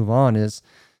kind of move on is,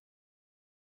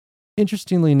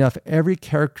 interestingly enough, every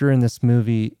character in this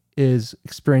movie is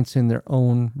experiencing their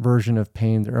own version of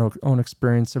pain, their own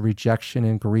experience of rejection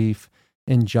and grief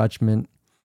and judgment.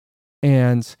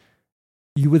 And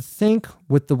you would think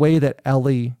with the way that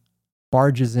Ellie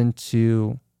barges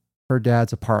into her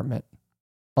dad's apartment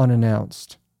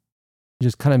unannounced,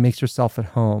 just kind of makes herself at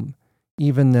home,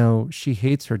 even though she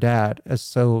hates her dad, as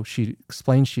so she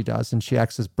explains she does, and she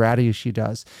acts as bratty as she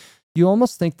does. You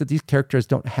almost think that these characters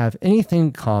don't have anything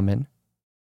in common,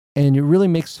 and it really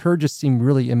makes her just seem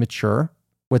really immature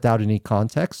without any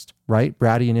context, right?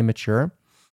 Bratty and immature.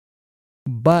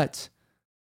 But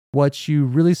what you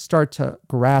really start to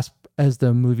grasp as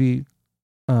the movie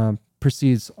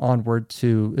proceeds onward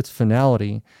to its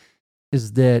finality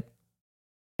is that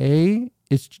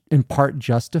it's in part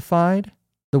justified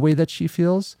the way that she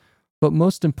feels, but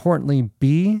most importantly,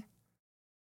 B,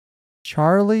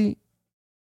 Charlie,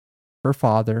 her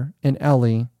father, and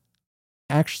Ellie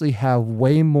actually have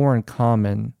way more in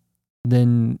common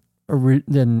than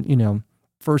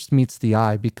first meets the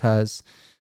eye, because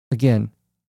again,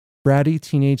 bratty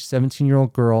teenage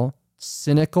 17-year-old girl,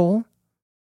 cynical,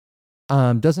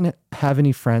 doesn't have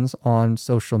any friends on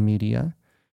social media.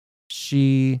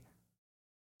 She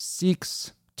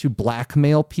seeks to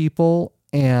blackmail people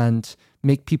and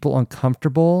make people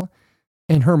uncomfortable.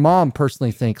 And her mom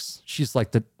personally thinks she's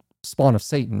like the spawn of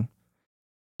Satan.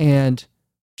 And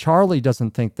Charlie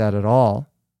doesn't think that at all.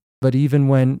 But even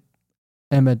when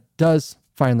Emma does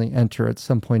finally enter at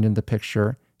some point in the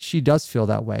picture, she does feel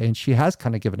that way. And she has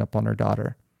kind of given up on her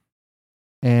daughter.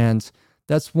 And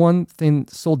that's one thing,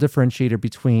 sole differentiator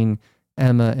between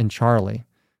Emma and Charlie,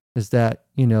 is that,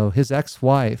 his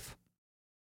ex-wife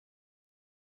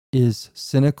is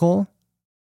cynical,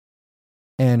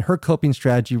 and her coping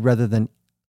strategy, rather than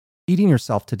eating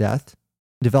herself to death,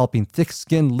 developing thick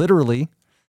skin literally,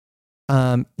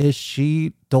 is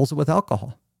she dulls it with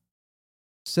alcohol.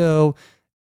 So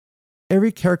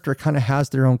every character kind of has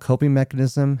their own coping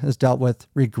mechanism, has dealt with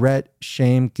regret,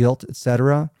 shame, guilt,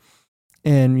 etc.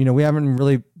 And, we haven't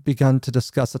really begun to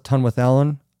discuss a ton with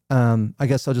Ellen. I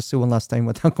guess I'll just say one last thing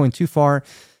without going too far.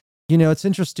 It's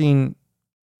interesting,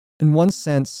 in one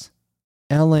sense,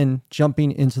 Ellen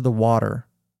jumping into the water,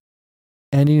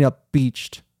 ending up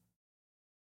beached,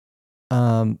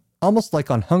 almost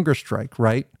like on hunger strike,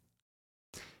 right?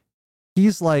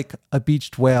 He's like a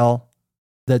beached whale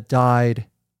that died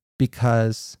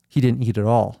because he didn't eat at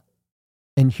all.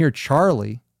 And here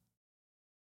Charlie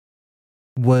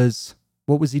was,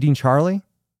 what was eating Charlie?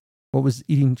 What was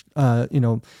eating,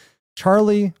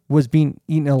 Charlie was being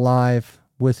eaten alive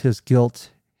with his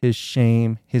guilt, his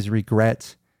shame, his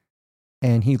regret,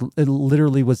 and it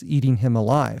literally was eating him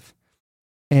alive.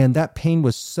 And that pain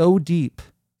was so deep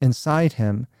inside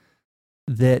him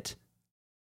that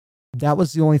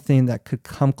was the only thing that could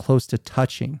come close to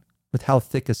touching with how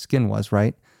thick his skin was,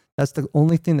 right? That's the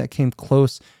only thing that came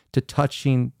close to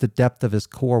touching the depth of his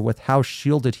core with how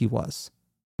shielded he was,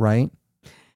 right?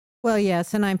 Well,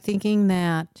 yes, and I'm thinking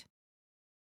that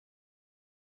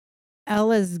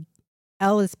Ella's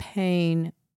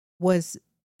pain was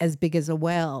as big as a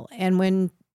well. And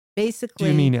when basically...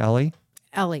 Do you mean Ellie?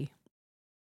 Ellie's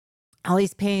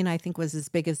pain, I think, was as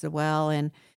big as a well.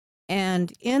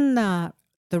 And in the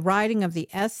writing of the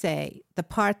essay, the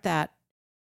part that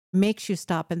makes you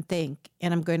stop and think,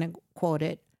 and I'm going to quote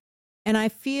it, "And I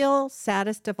feel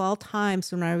saddest of all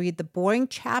times when I read the boring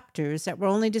chapters that were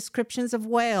only descriptions of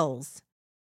whales,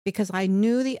 because I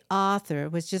knew the author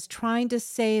was just trying to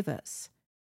save us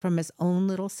from his own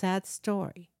little sad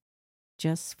story,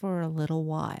 just for a little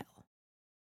while."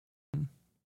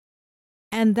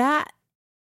 And that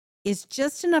is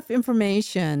just enough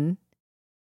information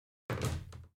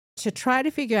to try to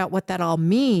figure out what that all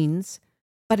means,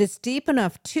 but it's deep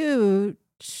enough too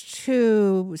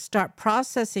to start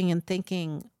processing and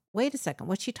thinking, wait a second,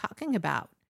 what's she talking about?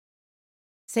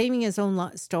 Saving his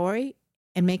own story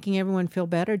and making everyone feel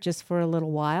better just for a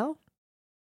little while?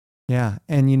 Yeah.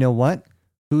 And you know what?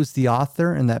 Who's the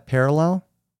author in that parallel?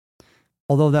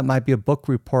 Although that might be a book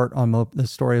report on the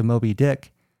story of Moby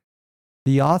Dick,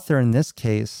 the author in this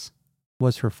case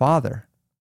was her father.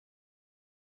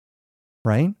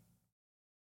 Right?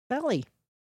 Belly.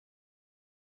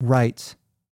 Right.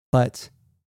 But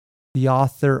the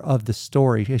author of the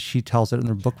story, as she tells it in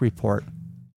her book report,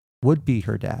 would be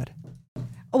her dad.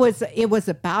 Oh, it was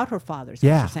about her father.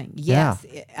 Yeah. What you're saying. Yes.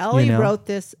 Yeah. Ellie wrote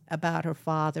this about her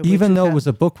father. Even though it was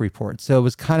a book report. So it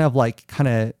was kind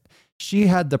of, she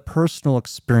had the personal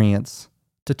experience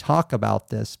to talk about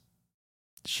this.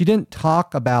 She didn't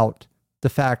talk about the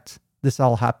fact this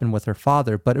all happened with her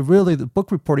father, but the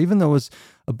book report, even though it was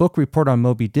a book report on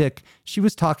Moby Dick, she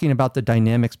was talking about the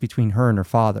dynamics between her and her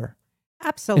father.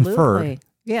 Absolutely. Inferred.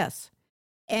 Yes.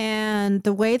 And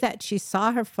the way that she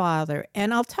saw her father.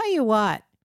 And I'll tell you what,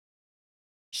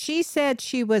 she said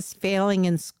she was failing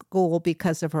in school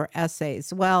because of her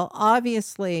essays. Well,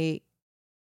 obviously,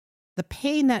 the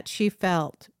pain that she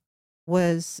felt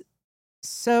was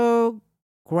so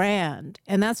grand.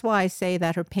 And that's why I say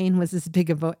that her pain was as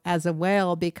big as a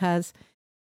whale, because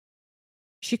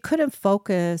she couldn't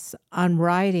focus on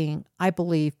writing, I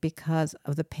believe, because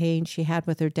of the pain she had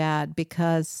with her dad,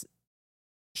 because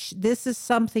this is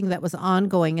something that was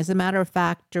ongoing. As a matter of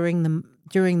fact, during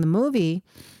the movie,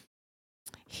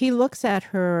 he looks at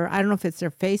her, I don't know if it's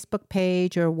her Facebook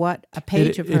page or what, a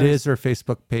page of hers. It is her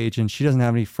Facebook page, and she doesn't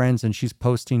have any friends, and she's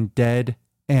posting dead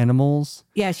animals.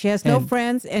 Yeah, she has no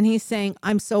friends, and he's saying,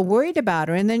 I'm so worried about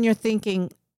her. And then you're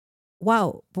thinking,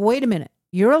 wow, but wait a minute,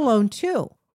 you're alone too.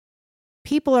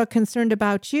 People are concerned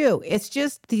about you. It's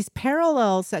just these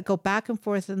parallels that go back and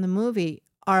forth in the movie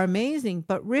are amazing.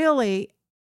 But really,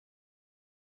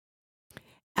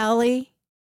 Ellie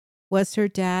was her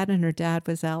dad, and her dad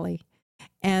was Ellie.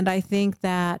 And I think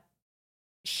that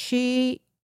she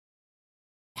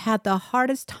had the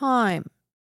hardest time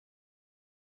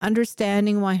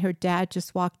understanding why her dad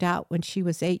just walked out when she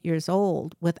was 8 years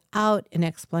old without an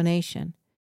explanation.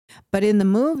 But in the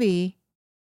movie,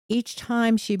 each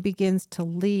time she begins to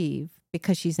leave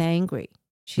because she's angry,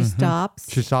 she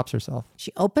stops. She stops herself.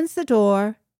 She opens the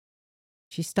door,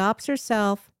 she stops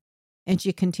herself, and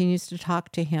she continues to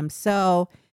talk to him. So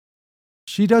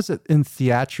she does it in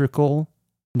theatrical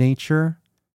nature.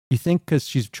 You think because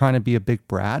she's trying to be a big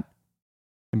brat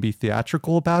and be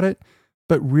theatrical about it,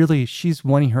 but really she's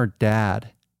wanting her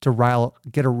dad to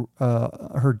get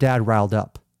her dad riled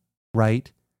up, right?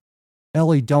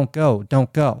 Ellie, don't go.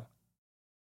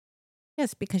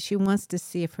 Yes, because she wants to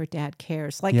see if her dad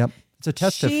cares. Like, yep. It's a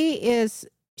test.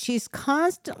 She's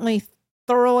constantly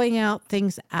throwing out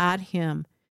things at him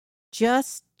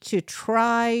just to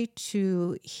try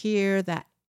to hear that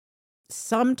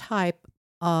some type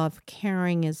of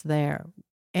caring is there.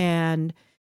 And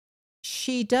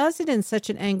she does it in such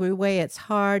an angry way, it's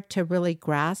hard to really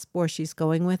grasp where she's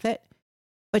going with it.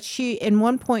 But in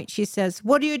one point, she says,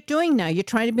 "What are you doing now? You're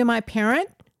trying to be my parent?"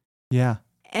 Yeah.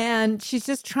 And she's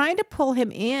just trying to pull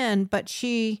him in, but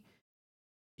she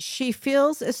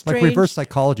feels estranged. Like reverse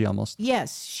psychology almost.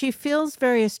 Yes, she feels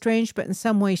very estranged, but in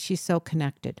some ways she's so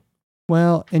connected.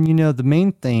 Well, and the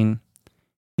main thing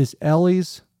is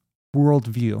Ellie's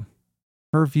worldview,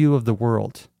 her view of the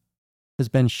world. has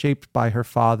been shaped by her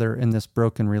father in this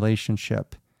broken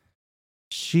relationship.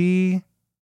 She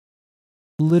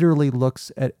literally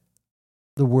looks at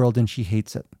the world and she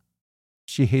hates it.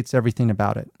 She hates everything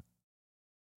about it.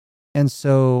 And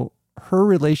so her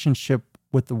relationship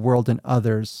with the world and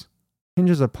others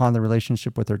hinges upon the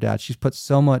relationship with her dad. She's put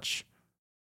so much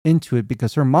into it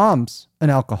because her mom's an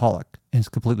alcoholic and is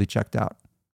completely checked out.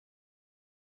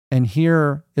 And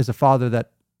here is a father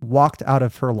that walked out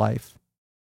of her life.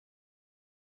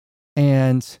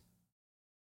 And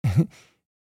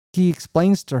he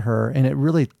explains to her, and it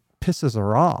really pisses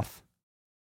her off.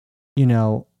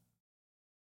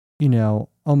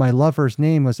 Oh, my lover's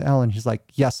name was Ellen. She's like,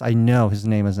 yes, I know his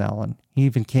name is Ellen. He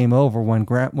even came over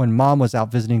when mom was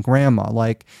out visiting grandma,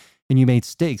 and you made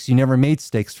steaks. You never made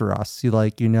steaks for us.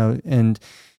 And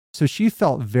so she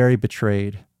felt very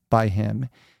betrayed by him.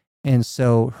 And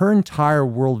so her entire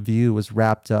worldview was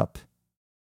wrapped up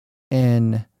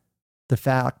in the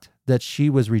fact that she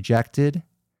was rejected.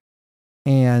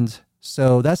 And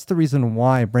so that's the reason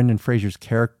why Brendan Fraser's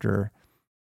character,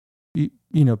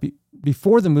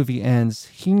 before the movie ends,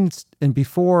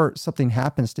 before something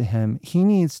happens to him, he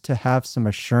needs to have some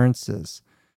assurances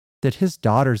that his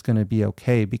daughter's going to be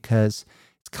okay, because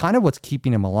it's kind of what's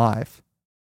keeping him alive,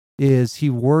 is he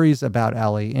worries about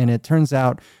Ellie. And it turns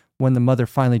out when the mother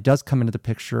finally does come into the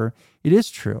picture, it is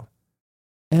true.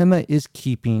 Emma is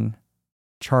keeping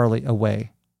Charlie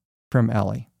away from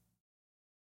Ellie.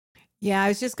 Yeah, I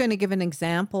was just going to give an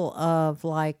example of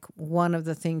one of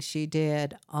the things she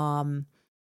did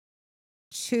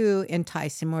to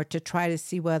entice him or to try to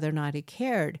see whether or not he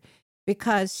cared,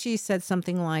 because she said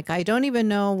something like, I don't even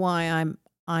know why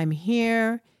I'm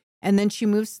here. And then she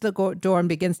moves to the door and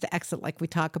begins to exit, like we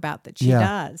talk about that she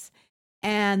does.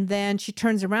 And then she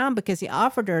turns around because he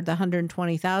offered her the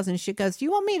 $120,000. She goes, you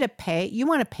want to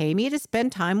pay me to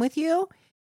spend time with you?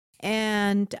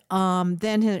 And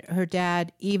then her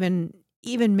dad even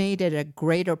made it a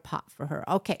greater pot for her.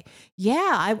 Okay,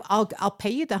 yeah, I'll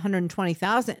pay you the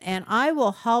 $120,000, and I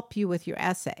will help you with your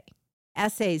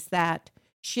essays that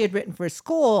she had written for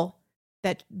school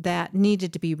that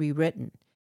needed to be rewritten.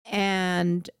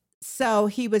 And so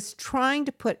he was trying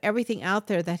to put everything out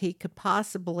there that he could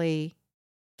possibly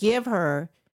give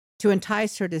her to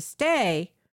entice her to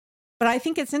stay. But I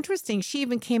think it's interesting. She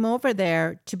even came over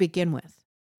there to begin with.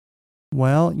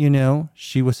 Well,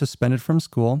 she was suspended from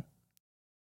school.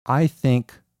 I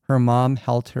think her mom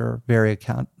held her very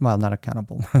not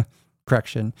accountable.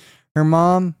 Correction. Her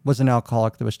mom was an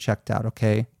alcoholic that was checked out,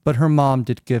 okay? But her mom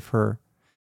did give her...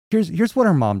 Here's what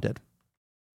her mom did.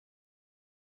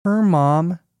 Her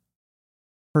mom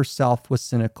herself was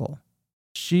cynical.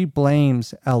 She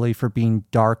blames Ellie for being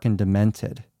dark and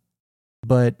demented.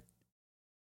 But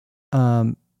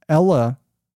Emma,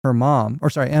 her mom,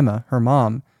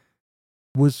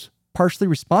 was partially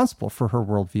responsible for her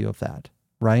worldview of that,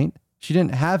 right? She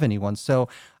didn't have anyone. So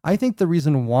I think the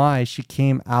reason why she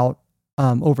came out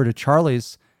over to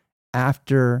Charlie's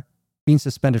after being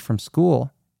suspended from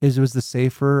school is it was the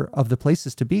safer of the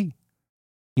places to be.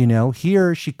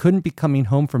 Here she couldn't be coming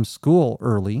home from school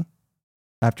early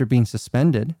after being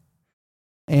suspended,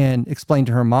 and explained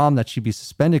to her mom that she'd be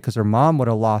suspended because her mom would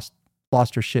have lost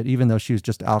her shit, even though she was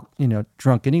just out,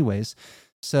 drunk anyways.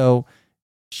 So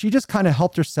she just kind of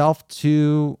helped herself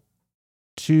to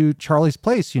Charlie's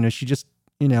place. She just,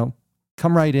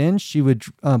 come right in. She would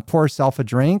pour herself a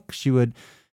drink. She would,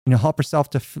 help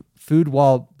herself to food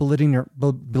while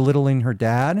belittling her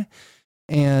dad.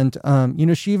 And,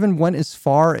 she even went as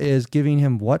far as giving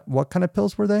him what kind of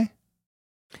pills were they?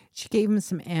 She gave him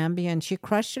some Ambien. She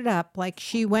crushed it up.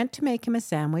 She went to make him a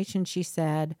sandwich, and she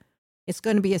said, it's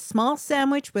going to be a small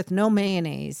sandwich with no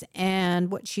mayonnaise.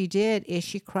 And what she did is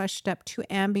she crushed up 2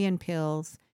 Ambien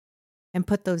pills and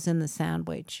put those in the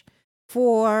sandwich.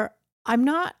 I'm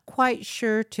not quite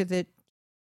sure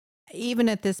even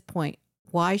at this point,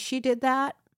 why she did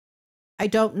that. I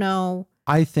don't know.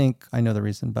 I think I know the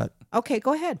reason, but... Okay,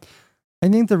 go ahead. I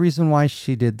think the reason why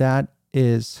she did that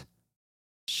is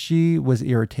she was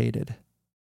irritated.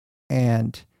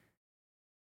 And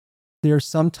there's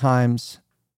sometimes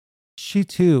she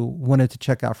too wanted to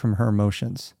check out from her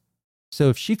emotions. So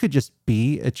if she could just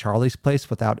be at Charlie's place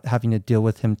without having to deal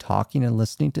with him talking and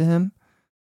listening to him,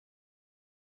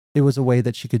 it was a way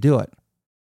that she could do it.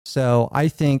 So I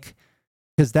think,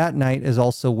 because that night is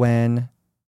also when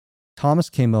Thomas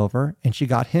came over and she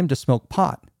got him to smoke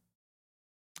pot.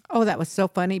 Oh, that was so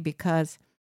funny because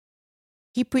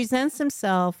he presents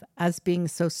himself as being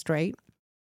so straight.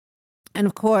 And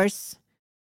of course,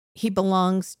 he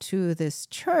belongs to this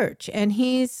church, and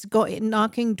he's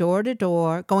knocking door to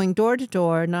door,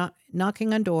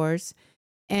 knocking on doors.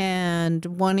 and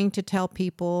wanting to tell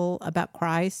people about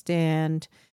Christ. And,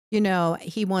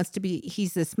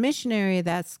 he's this missionary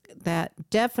that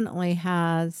definitely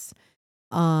has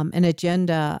an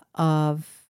agenda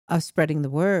of spreading the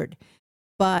word.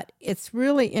 But it's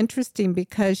really interesting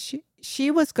because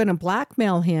she was going to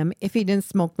blackmail him if he didn't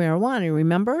smoke marijuana,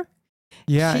 remember?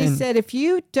 Yeah. She said, if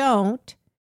you don't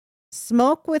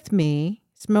smoke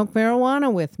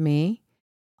marijuana with me,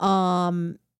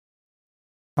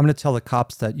 I'm going to tell the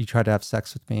cops that you tried to have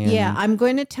sex with me. Yeah, I'm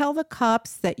going to tell the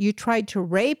cops that you tried to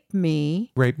rape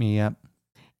me. Rape me, yeah.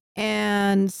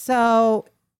 And so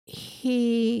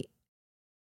he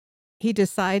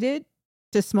decided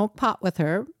to smoke pot with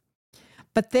her.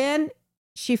 But then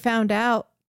she found out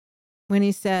when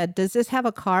he said, does this have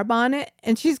a carb on it?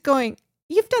 And she's going,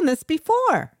 you've done this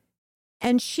before.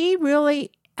 And she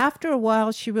really, after a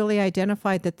while, she really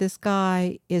identified that this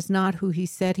guy is not who he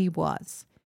said he was.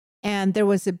 And there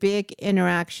was a big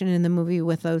interaction in the movie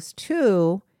with those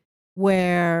two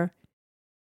where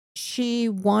she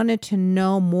wanted to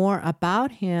know more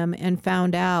about him and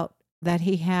found out that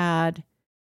he had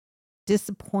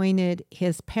disappointed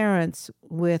his parents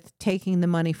with taking the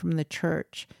money from the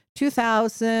church.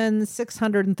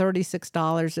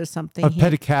 $2,636 or something. Of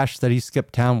petty cash that he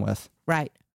skipped town with.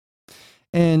 Right.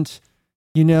 And,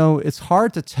 it's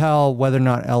hard to tell whether or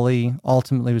not Ellie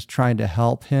ultimately was trying to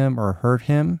help him or hurt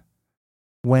him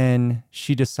when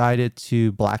she decided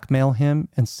to blackmail him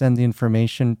and send the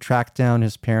information, track down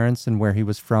his parents and where he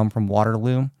was from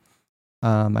Waterloo.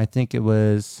 I think it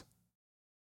was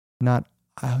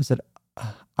was it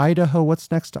Idaho? What's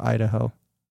next to Idaho?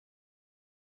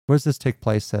 Where does this take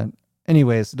place at?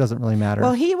 Anyways, it doesn't really matter.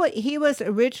 Well, he was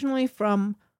originally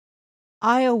from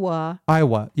Iowa.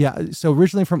 Iowa, yeah. So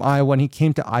originally from Iowa, and he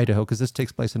came to Idaho because this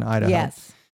takes place in Idaho.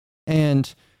 Yes.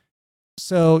 And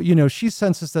so, she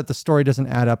senses that the story doesn't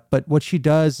add up. But what she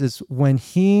does is when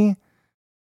she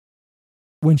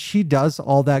does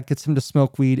all that, gets him to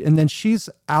smoke weed, and then she's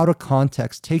out of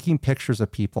context taking pictures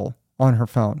of people on her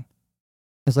phone.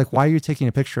 It's like, why are you taking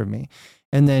a picture of me?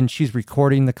 And then she's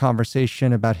recording the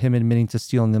conversation about him admitting to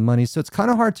stealing the money. So it's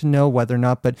kind of hard to know whether or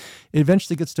not, but it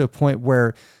eventually gets to a point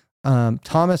where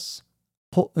Thomas,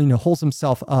 holds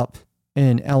himself up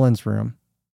in Ellen's room.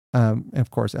 And of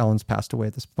course, Ellen's passed away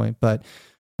at this point, but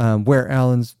where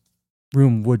Ellen's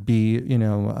room would be,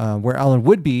 where Ellen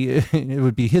would be, it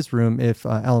would be his room if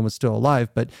Ellen was still alive.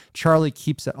 But Charlie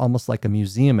keeps it almost like a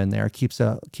museum in there, keeps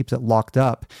it locked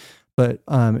up. But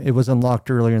it was unlocked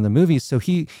earlier in the movie. So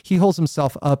he holds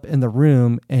himself up in the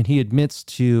room and he admits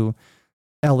to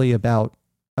Ellie about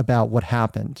what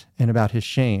happened and about his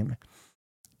shame.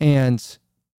 And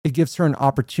it gives her an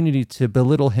opportunity to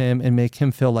belittle him and make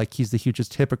him feel like he's the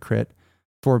hugest hypocrite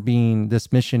for being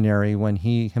this missionary when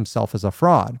he himself is a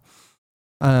fraud.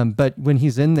 But when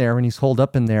he's in there, when he's holed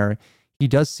up in there, he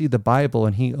does see the Bible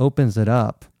and he opens it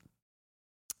up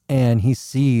and he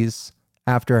sees,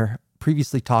 after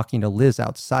previously talking to Liz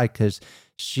outside, because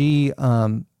she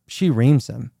reams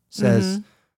him, says,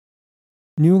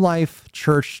 New Life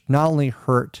Church not only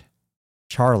hurt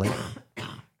Charlie,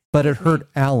 but it hurt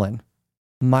Alan,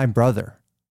 my brother.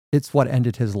 It's what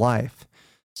ended his life.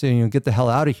 So, get the hell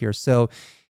out of here. So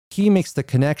he makes the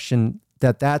connection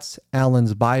that that's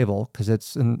Alan's Bible, because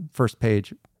it's in first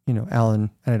page, Alan,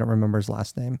 and I don't remember his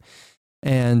last name.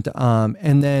 And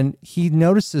then he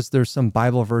notices there's some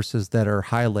Bible verses that are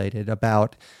highlighted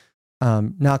about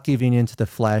not giving into the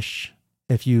flesh.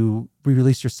 If you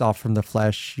release yourself from the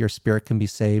flesh, your spirit can be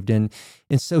saved. And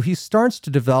so he starts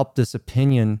to develop this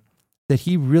opinion that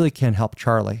he really can help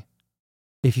Charlie.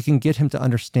 If you can get him to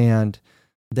understand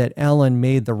that Ellen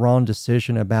made the wrong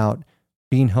decision about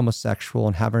being homosexual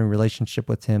and having a relationship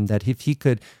with him, that if he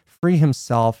could free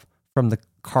himself from the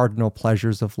cardinal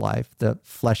pleasures of life, the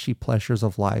fleshy pleasures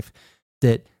of life,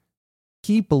 that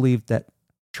he believed that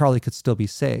Charlie could still be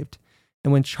saved.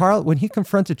 And when he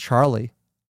confronted Charlie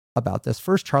about this,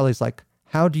 first Charlie's like,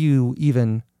 how do you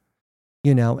even,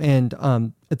 and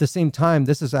at the same time,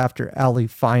 this is after Allie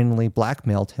finally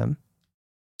blackmailed him.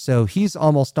 So he's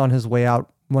almost on his way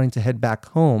out, wanting to head back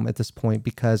home at this point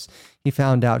because he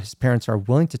found out his parents are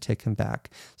willing to take him back.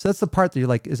 So that's the part that you're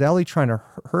like, is Allie trying to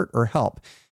hurt or help?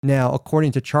 Now,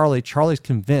 according to Charlie, Charlie's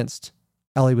convinced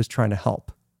Ellie was trying to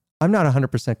help. I'm not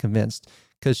 100% convinced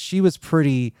because she's a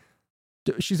pretty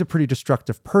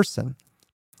destructive person.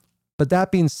 But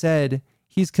that being said,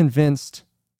 he's convinced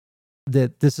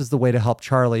that this is the way to help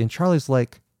Charlie. And Charlie's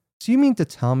like, so you mean to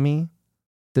tell me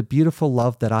the beautiful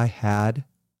love that I had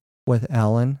with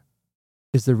Alan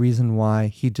is the reason why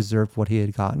he deserved what he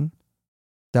had gotten?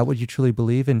 Is that what you truly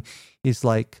believe? And he's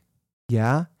like,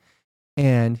 yeah.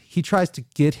 And he tries to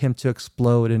get him to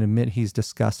explode and admit he's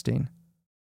disgusting,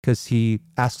 because he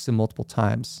asks him multiple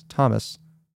times, Thomas,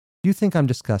 do you think I'm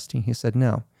disgusting? He said,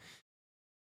 no.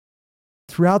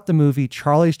 Throughout the movie,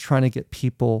 Charlie's trying to get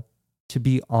people to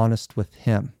be honest with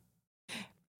him.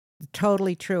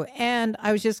 Totally true. And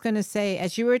I was just going to say,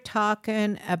 as you were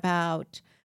talking about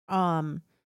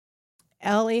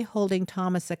Ellie holding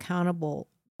Thomas accountable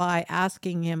by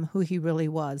asking him who he really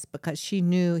was, because she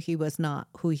knew he was not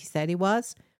who he said he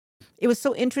was. It was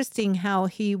so interesting how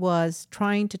he was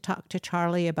trying to talk to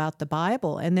Charlie about the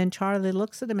Bible. And then Charlie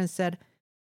looks at him and said,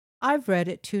 I've read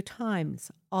it 2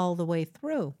 times all the way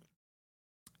through.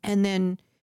 And then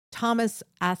Thomas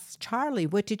asks Charlie,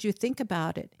 what did you think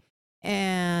about it?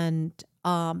 And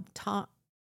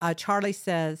Charlie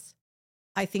says,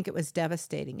 I think it was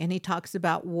devastating. And he talks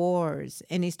about wars.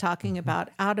 And he's talking about,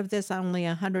 out of this, only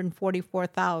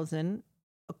 144,000,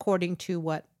 according to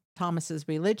what Thomas's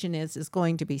religion is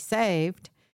going to be saved.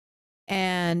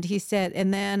 And he said,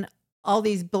 and then all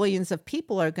these billions of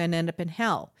people are going to end up in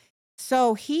hell.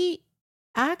 So he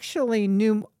actually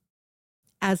knew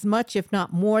as much, if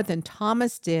not more, than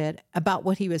Thomas did about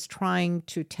what he was trying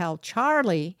to tell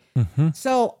Charlie. Mm-hmm.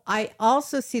 So I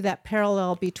also see that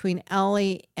parallel between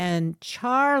Ellie and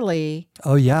Charlie.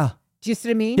 Oh, yeah. Do you see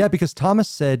what I mean? Yeah, because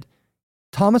Thomas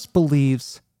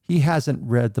believes he hasn't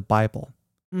read the Bible.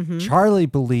 Mm-hmm. Charlie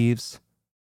believes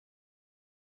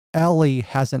Ellie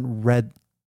hasn't read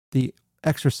the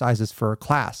exercises for her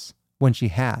class when she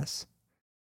has.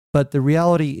 But the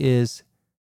reality is,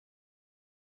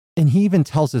 and he even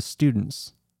tells his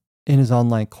students in his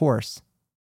online course,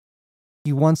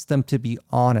 he wants them to be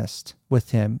honest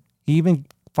with him. He even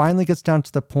finally gets down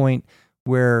to the point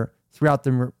where throughout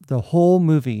the whole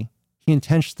movie, he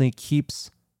intentionally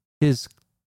keeps his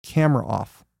camera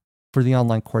off for the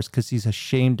online course because he's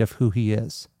ashamed of who he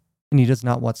is. And he does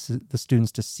not want the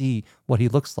students to see what he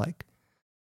looks like.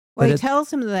 Well, he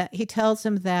tells him that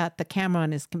the camera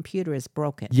on his computer is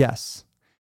broken. Yes.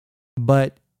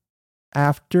 But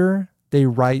after they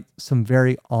write some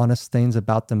very honest things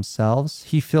about themselves,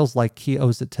 he feels like he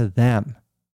owes it to them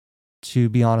to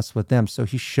be honest with them. So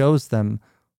he shows them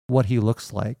what he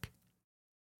looks like.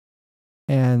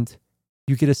 And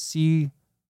you get to see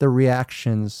the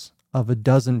reactions of a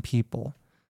dozen people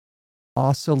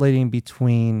oscillating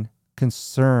between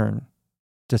concern,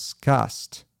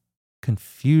 disgust,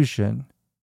 confusion,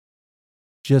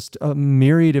 just a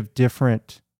myriad of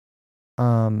different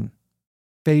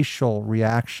facial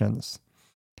reactions.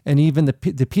 And even the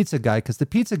pizza guy, because the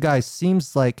pizza guy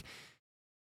seems like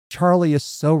Charlie is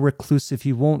so reclusive,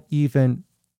 he won't even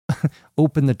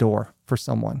open the door for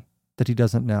someone that he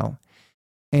doesn't know.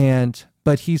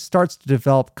 But he starts to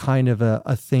develop kind of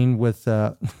a thing with,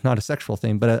 not a sexual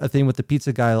thing, but a thing with the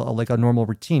pizza guy, like a normal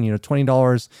routine,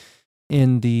 $20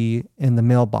 in the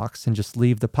mailbox and just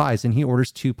leave the pies. And he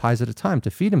orders 2 pies at a time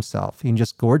to feed himself. He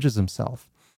just gorges himself.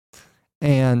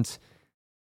 And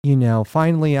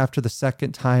finally, after the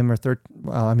second time or third,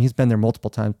 he's been there multiple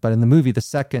times, but in the movie, the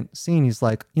second scene, he's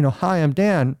like, hi, I'm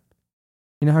Dan.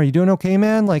 How are you doing? Okay,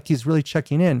 man? Like, he's really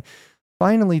checking in.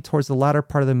 Finally, towards the latter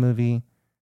part of the movie,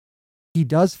 he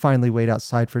does finally wait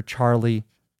outside for Charlie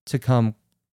to come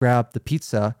grab the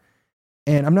pizza.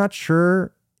 And I'm not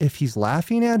sure if he's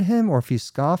laughing at him or if he's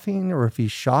scoffing or if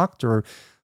he's shocked or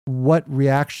what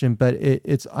reaction, but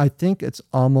I think it's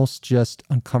almost just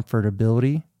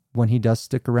uncomfortability when he does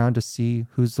stick around to see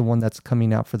who's the one that's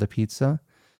coming out for the pizza.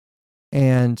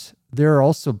 And there are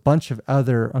also a bunch of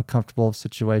other uncomfortable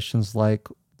situations, like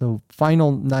the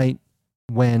final night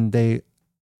when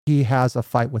he has a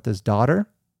fight with his daughter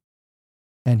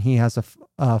and he has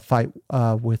a fight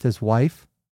with his wife.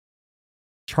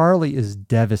 Charlie is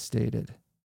devastated.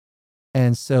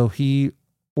 And so he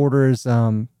orders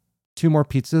 2 more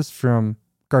pizzas from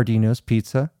Gardino's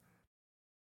Pizza.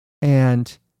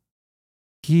 And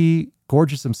he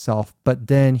gorges himself, but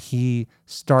then he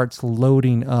starts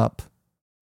loading up,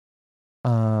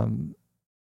 God,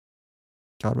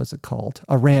 what's it called?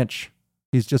 A ranch.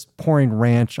 He's just pouring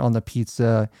ranch on the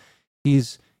pizza.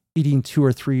 He's eating 2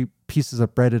 or 3 pieces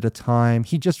of bread at a time.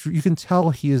 You can tell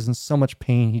he is in so much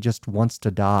pain. He just wants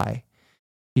to die.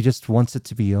 He just wants it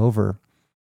to be over.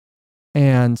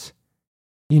 And,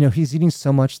 he's eating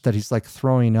so much that he's like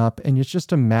throwing up, and it's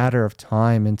just a matter of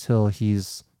time until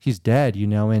he's dead,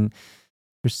 and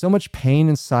there's so much pain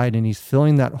inside, and he's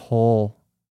filling that hole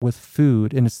with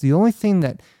food. And it's the only thing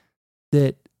that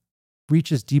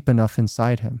reaches deep enough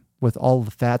inside him with all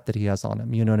the fat that he has on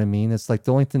him. You know what I mean? It's like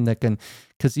the only thing that can,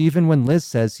 because even when Liz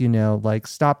says, like,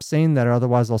 stop saying that or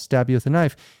otherwise I'll stab you with a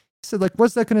knife. He said, like,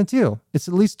 what's that going to do? It's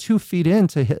at least 2 feet in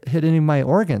to hit any of my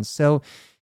organs. So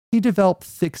he developed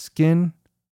thick skin,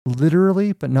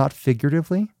 literally, but not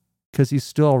figuratively, because he's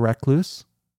still a recluse.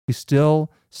 He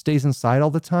still stays inside all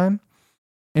the time.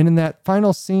 And in that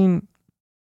final scene,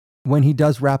 when he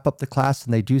does wrap up the class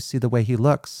and they do see the way he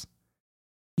looks,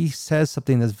 he says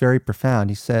something that's very profound.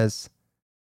 He says,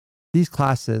 these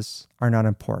classes are not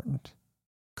important.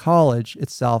 College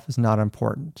itself is not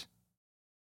important.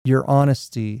 Your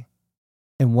honesty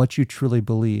and what you truly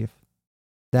believe,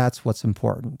 that's what's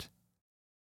important.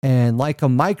 And like a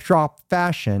mic drop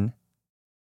fashion,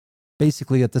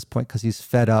 basically at this point, because he's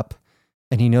fed up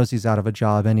and he knows he's out of a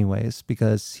job anyways,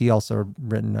 because he also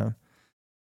written a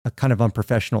kind of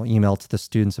unprofessional email to the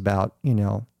students about, be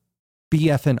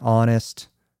effing honest,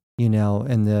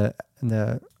 and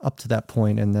the up to that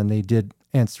point, and then they did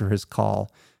answer his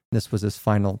call. This was his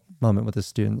final moment with the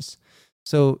students.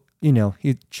 So,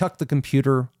 he chucked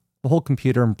the whole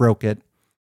computer and broke it,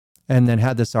 and then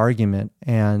had this argument.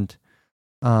 And,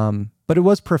 but it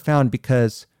was profound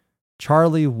because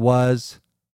Charlie was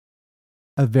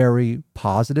a very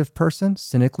positive person,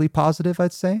 cynically positive,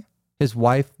 I'd say. His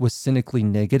wife was cynically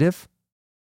negative.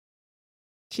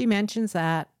 She mentions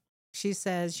that. She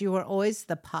says, you were always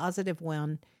the positive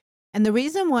one. And the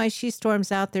reason why she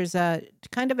storms out, there's a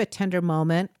kind of a tender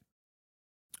moment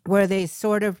where they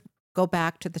sort of go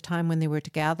back to the time when they were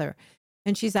together.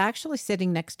 And she's actually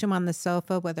sitting next to him on the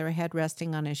sofa with her head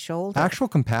resting on his shoulder. Actual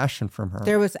compassion from her.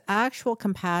 There was actual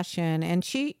compassion. And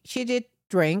she did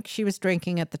drink. She was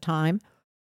drinking at the time.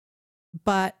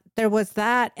 But there was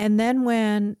that. And then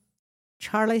when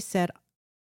Charlie said,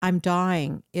 I'm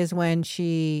dying, is when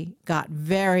she got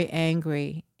very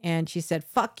angry. And she said,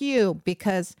 fuck you,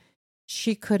 because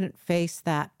she couldn't face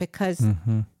that. Because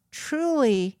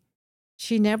truly,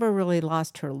 she never really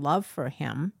lost her love for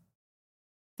him.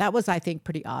 That was, I think,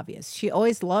 pretty obvious. She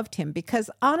always loved him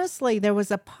because honestly, there was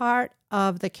a part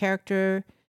of the character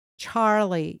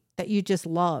Charlie that you just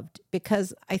loved,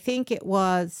 because I think it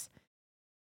was,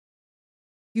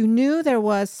 you knew there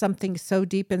was something so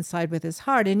deep inside with his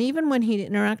heart. And even when he'd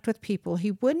interact with people,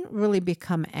 he wouldn't really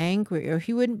become angry, or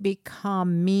he wouldn't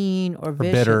become mean or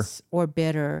vicious or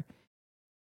bitter.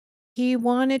 He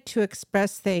wanted to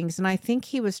express things. And I think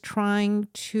he was trying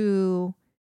to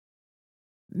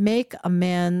make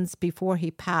amends before he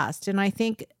passed. And I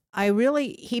think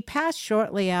he passed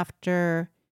shortly after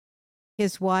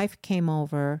his wife came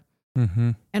over.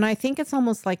 And I think it's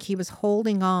almost like he was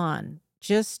holding on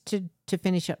just to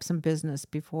finish up some business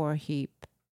before he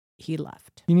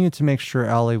left. He needed to make sure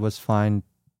Allie was fine,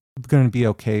 going to be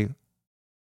okay,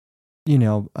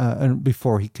 and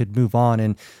before he could move on.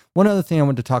 And one other thing I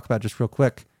wanted to talk about just real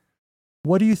quick.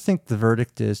 What do you think the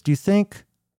verdict is? Do you think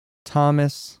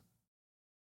Thomas,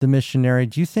 the missionary,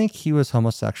 do you think he was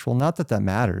homosexual? Not that that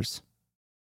matters,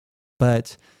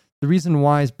 but the reason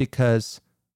why is because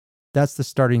that's the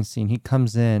starting scene. He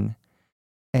comes in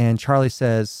and Charlie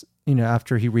says,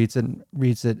 after he reads it,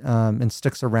 and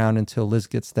sticks around until Liz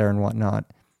gets there and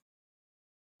whatnot.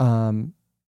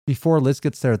 Before Liz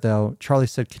gets there, though, Charlie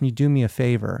said, can you do me a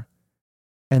favor?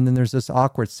 And then there's this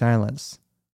awkward silence.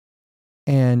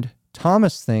 And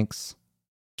Thomas thinks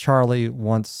Charlie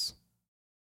wants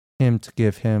him to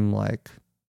give him like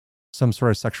some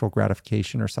sort of sexual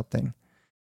gratification or something.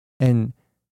 Or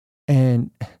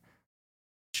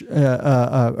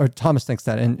Thomas thinks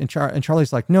that, and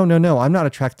Charlie's like, no, I'm not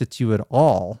attracted to you at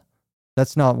all.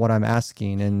 That's not what I'm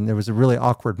asking. And there was a really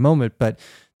awkward moment, but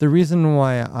the reason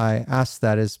why I asked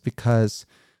that is because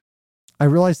I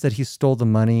realized that he stole the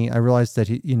money. I realized that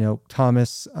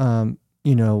Thomas,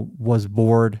 was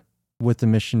bored with the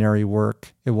missionary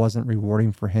work. It wasn't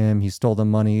rewarding for him. He stole the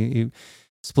money. He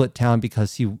split town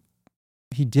because he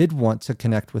did want to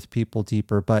connect with people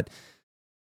deeper, but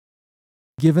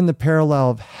given the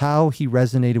parallel of how he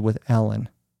resonated with Ellen's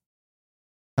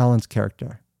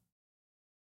character.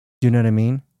 Do you know what I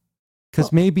mean?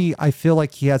 Because maybe I feel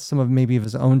like he had some of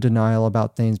his own denial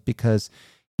about things, because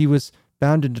he was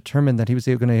bound and determined that he was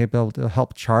going to be able to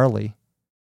help Charlie.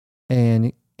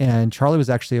 And Charlie was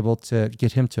actually able to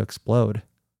get him to explode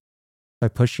by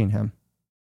pushing him.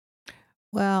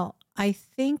 Well, I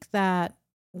think that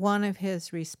one of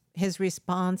his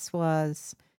response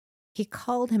was, he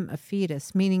called him a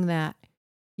fetus, meaning that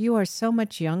you are so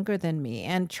much younger than me.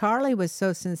 And Charlie was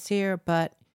so sincere,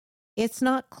 but it's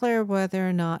not clear whether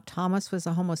or not Thomas was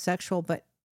a homosexual. But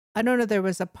I don't know, there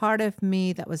was a part of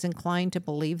me that was inclined to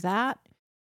believe that,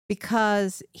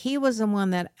 because he was the one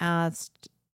that asked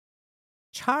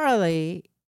Charlie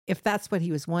if that's what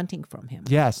he was wanting from him.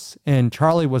 Yes, and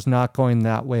Charlie was not going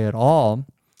that way at all.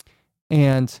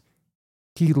 And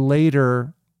he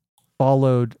later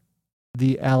followed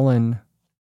the Ellen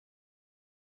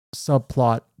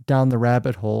subplot down the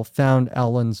rabbit hole, found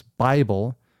Ellen's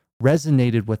Bible,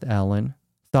 resonated with Ellen,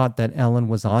 thought that Ellen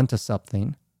was onto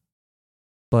something,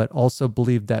 but also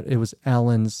believed that it was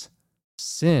Ellen's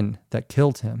sin that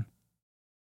killed him.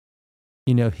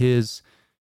 You know, his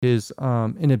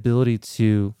inability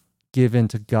to give in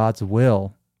to God's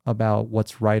will about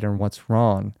what's right and what's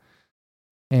wrong.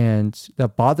 And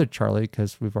that bothered Charlie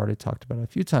because we've already talked about it a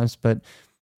few times, but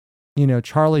you know,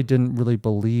 Charlie didn't really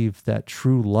believe that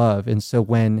true love. And so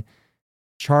when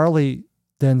Charlie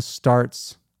then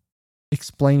starts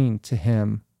explaining to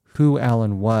him who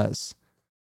Alan was,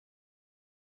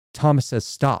 Thomas says,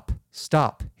 stop.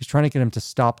 He's trying to get him to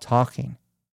stop talking.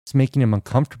 It's making him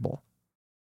uncomfortable.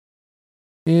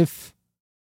 If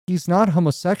he's not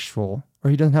homosexual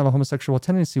or he doesn't have a homosexual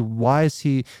tendency, why is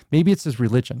he, maybe it's his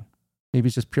religion. Maybe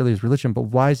it's just purely his religion, but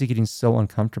why is he getting so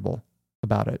uncomfortable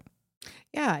about it?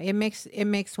 Yeah, it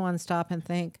makes one stop and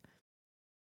think.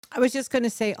 I was just going to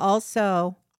say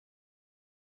also,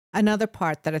 another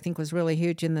part that I think was really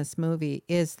huge in this movie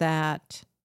is that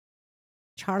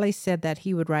Charlie said that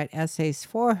he would write essays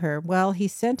for her. Well, he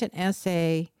sent an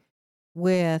essay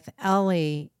with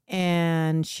Ellie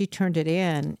and she turned it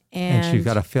in. And she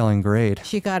got a failing grade.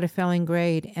 She got a failing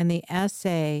grade. And the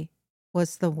essay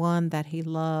was the one that he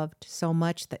loved so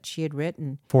much that she had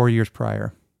written 4 years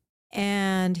prior.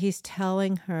 And he's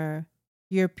telling her,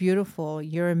 you're beautiful,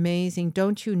 you're amazing.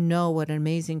 Don't you know what an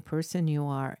amazing person you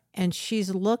are? And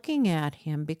she's looking at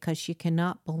him because she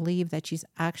cannot believe that she's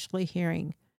actually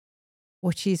hearing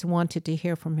what she's wanted to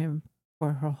hear from him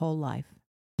for her whole life.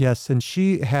 Yes, and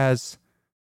she has,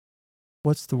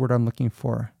 what's the word I'm looking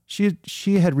for? She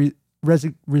had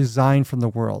resigned from the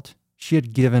world. She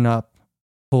had given up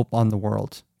hope on the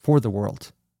world, for the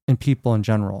world, and people in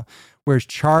general. Whereas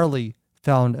Charlie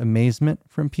found amazement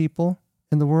from people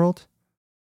in the world.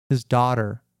 His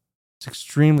daughter is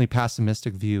extremely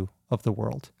pessimistic view of the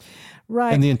world.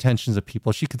 Right. And the intentions of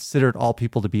people. She considered all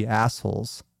people to be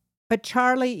assholes. But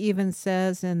Charlie even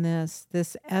says in this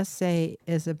essay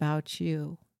is about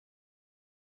you.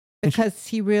 Because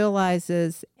he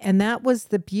realizes, and that was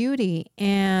the beauty.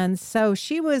 And so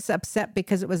she was upset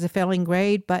because it was a failing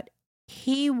grade, but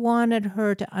he wanted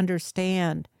her to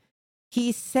understand.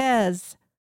 He says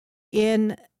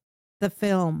in the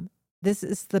film, this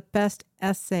is the best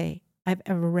essay I've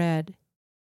ever read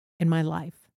in my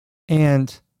life.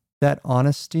 And that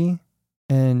honesty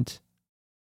and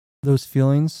those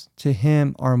feelings to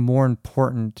him are more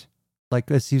important,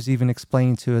 like as he was even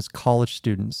explaining to his college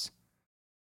students.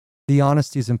 The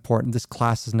honesty is important. This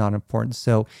class is not important.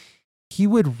 So he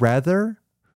would rather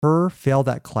her fail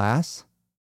that class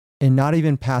and not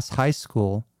even pass high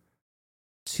school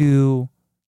to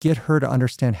get her to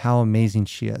understand how amazing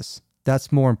she is.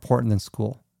 That's more important than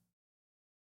school.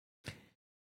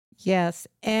 Yes.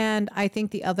 And I think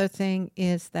the other thing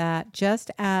is that just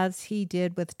as he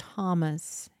did with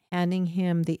Thomas, handing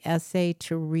him the essay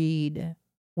to read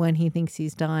when he thinks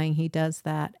he's dying, he does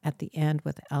that at the end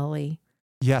with Ellie.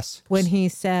 Yes. When he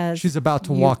says, she's about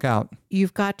to walk out.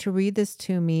 You've got to read this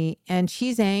to me. And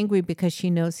she's angry because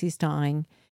she knows he's dying.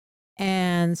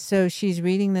 And so she's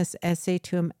reading this essay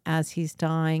to him as he's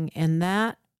dying. And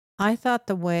that, I thought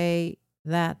the way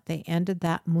that they ended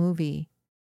that movie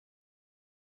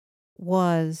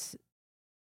was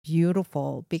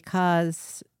beautiful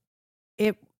because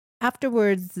it,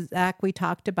 afterwards, Zach, we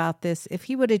talked about this. If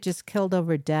he would have just killed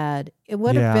over dead, it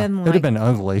would have been like, it would have been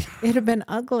ugly. It would have been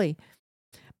ugly.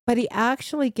 But he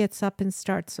actually gets up and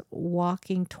starts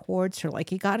walking towards her. Like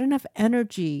he got enough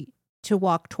energy to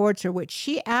walk towards her, which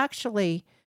she actually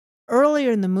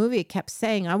earlier in the movie kept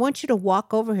saying, I want you to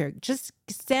walk over here. Just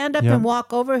stand up and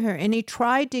walk over here. And he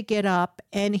tried to get up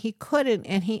and he couldn't.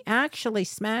 And he actually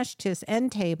smashed his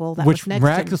end table that was next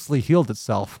miraculously to him. Healed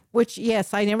itself. Which,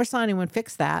 yes, I never saw anyone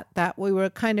fix that. That we were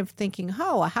kind of thinking,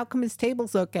 oh, how come his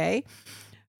table's okay?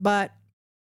 But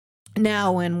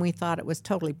now when we thought it was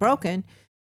totally broken.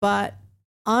 But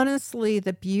honestly,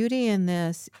 the beauty in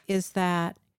this is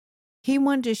that he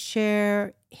wanted to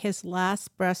share his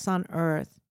last breaths on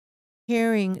earth,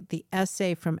 hearing the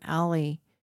essay from Ellie,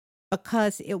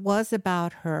 because it was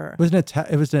about her.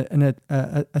 It was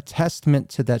a testament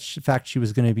to that fact she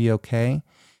was going to be okay.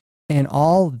 And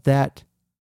all that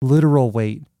literal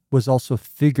weight was also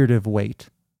figurative weight,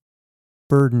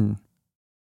 burden,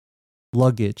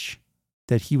 luggage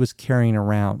that he was carrying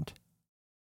around.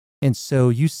 And so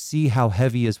you see how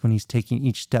heavy he is when he's taking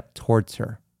each step towards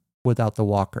her without the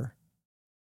walker.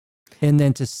 And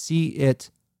then to see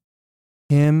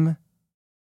him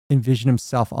envision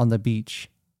himself on the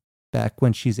beach back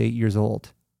when she's 8 years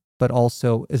old, but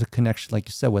also as a connection, like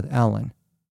you said, with Alan.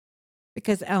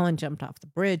 because Ellen jumped off the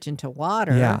bridge into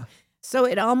water. Yeah. So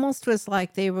it almost was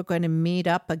like they were going to meet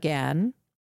up again.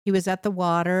 He was at the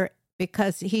water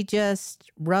because he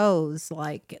just rose,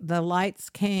 like the lights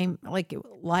came, like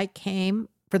light came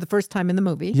for the first time in the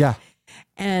movie. Yeah.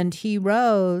 And he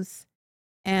rose,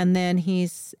 and then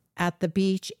he's at the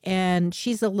beach, and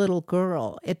she's a little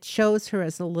girl. It shows her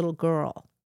as a little girl.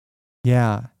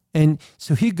 Yeah. And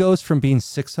so he goes from being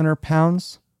 600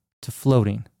 pounds to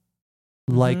floating,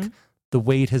 like the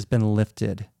weight has been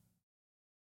lifted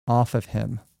off of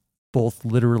him, both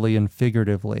literally and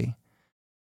figuratively.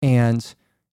 And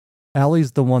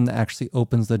Allie's the one that actually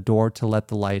opens the door to let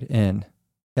the light in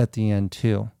at the end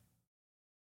too.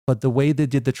 But the way they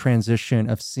did the transition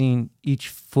of seeing each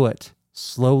foot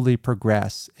slowly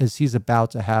progress as he's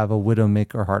about to have a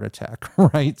widowmaker heart attack,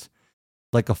 right?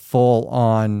 Like a full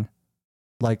on,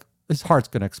 like his heart's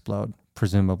going to explode,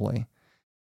 presumably.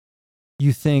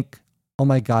 You think, oh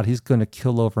my God, he's going to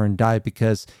kill over and die,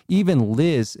 because even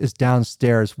Liz is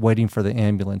downstairs waiting for the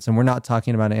ambulance. And we're not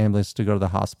talking about an ambulance to go to the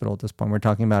hospital at this point. We're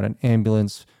talking about an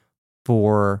ambulance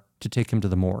to take him to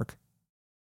the morgue.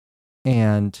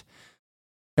 And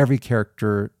every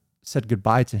character said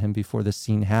goodbye to him before the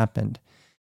scene happened.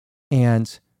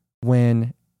 And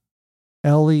when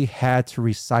Ellie had to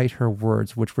recite her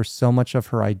words, which were so much of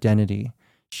her identity,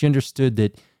 she understood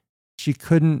that she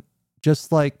couldn't,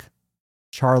 just like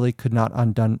Charlie could not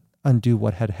undo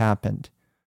what had happened.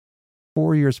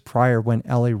 4 years prior, when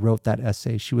Ellie wrote that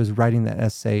essay, she was writing that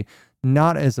essay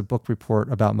not as a book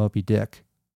report about Moby Dick,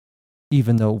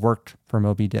 even though it worked for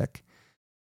Moby Dick.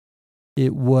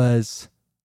 There was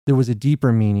a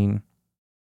deeper meaning,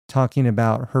 talking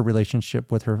about her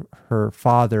relationship with her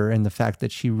father and the fact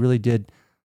that she really did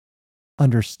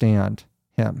understand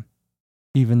him,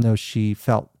 even though she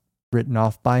felt written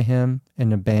off by him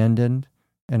and abandoned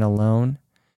and alone.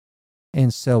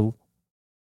 And so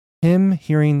him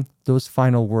hearing those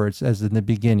final words, as in the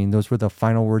beginning, those were the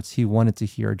final words he wanted to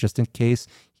hear, just in case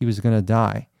he was going to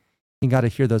die. He got to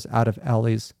hear those out of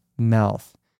Ellie's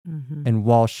mouth. Mm-hmm. And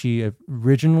while she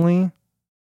originally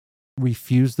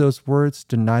refused those words,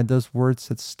 denied those words,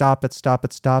 said, stop it, stop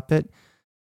it, stop it.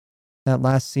 That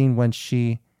last scene when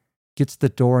she gets to the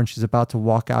door and she's about to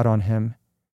walk out on him,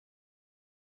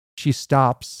 she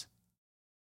stops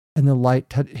and the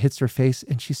light hits her face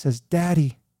and she says,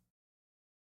 Daddy.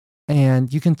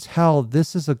 And you can tell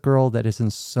this is a girl that is in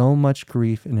so much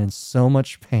grief and in so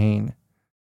much pain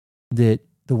that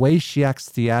the way she acts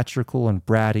theatrical and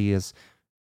bratty is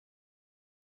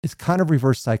kind of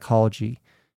reverse psychology.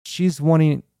 She's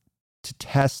wanting to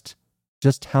test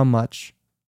just how much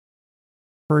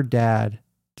her dad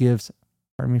gives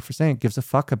a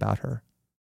fuck about her.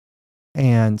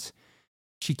 And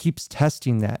she keeps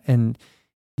testing that. And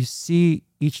you see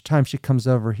each time she comes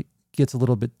over, he gets a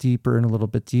little bit deeper and a little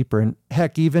bit deeper. And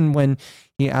heck, even when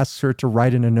he asks her to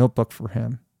write in a notebook for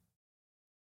him,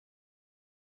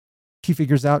 he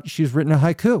figures out she's written a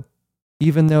haiku,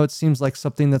 even though it seems like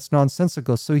something that's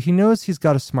nonsensical. So he knows he's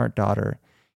got a smart daughter.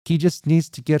 He just needs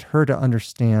to get her to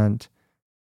understand,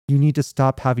 you need to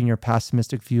stop having your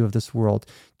pessimistic view of this world.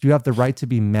 Do you have the right to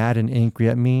be mad and angry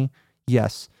at me?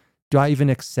 Yes. Do I even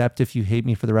accept if you hate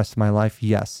me for the rest of my life?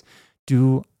 Yes.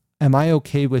 Am I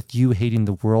okay with you hating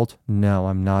the world? No,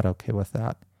 I'm not okay with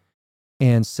that.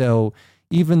 And so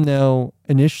even though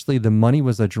initially the money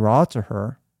was a draw to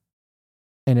her,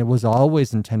 and it was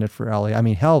always intended for Ellie, I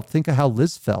mean, hell, think of how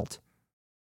Liz felt.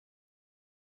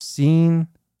 Seeing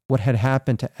what had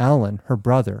happened to Alan, her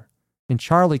brother, and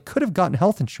Charlie could have gotten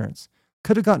health insurance,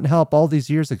 could have gotten help all these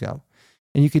years ago.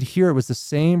 And you could hear it was the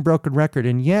same broken record.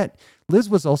 And yet Liz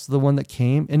was also the one that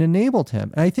came and enabled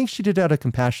him. And I think she did it out of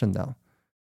compassion, though.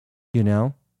 You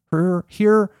know, her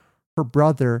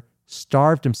brother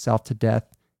starved himself to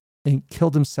death and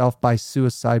killed himself by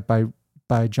suicide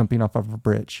by jumping off of a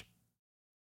bridge.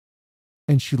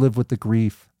 And she lived with the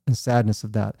grief and sadness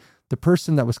of that. The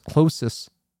person that was closest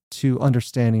to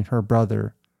understanding her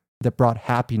brother, that brought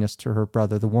happiness to her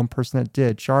brother, the one person that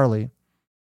did, Charlie,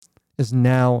 is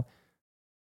now,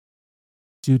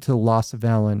 due to the loss of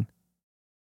Alan,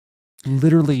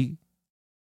 literally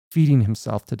feeding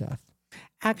himself to death.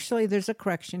 Actually, there's a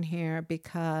correction here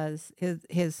because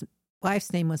his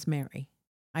wife's name was Mary.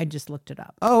 I just looked it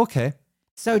up. Oh, okay.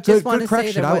 So just want good to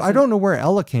correction. say I don't know where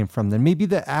Ella came from then. Maybe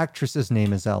the actress's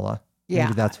name is Ella. Yeah,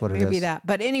 maybe that's what it is. Maybe that.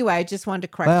 But anyway, I just wanted to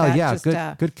correct that. Well, yeah,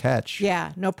 just, good catch.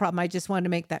 Yeah, no problem. I just wanted to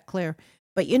make that clear.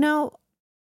 But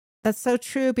that's so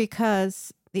true,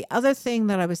 because the other thing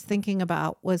that I was thinking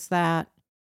about was that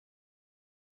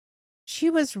she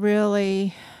was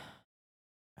really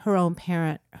her own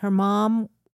parent. Her mom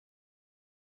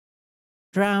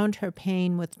drowned her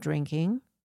pain with drinking.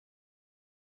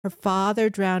 Her father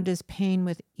drowned his pain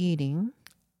with eating.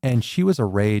 And she was a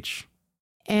rage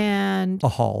And,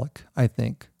 aholic, I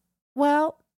think.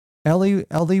 well,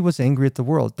 Ellie was angry at the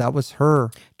world. That was her.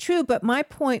 true, but my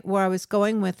point where I was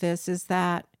going with this is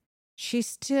that she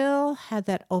still had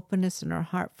that openness in her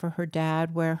heart for her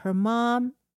dad, where her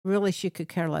mom, really, she could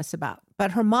care less about.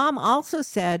 But her mom also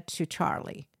said to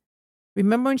Charlie,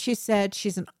 remember when she said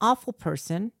she's an awful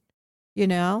person, you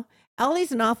know?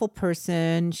 Ellie's an awful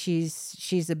person.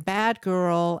 She's a bad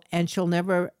girl, and she'll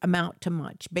never amount to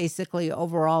much. Basically,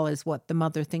 overall, is what the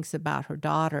mother thinks about her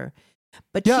daughter.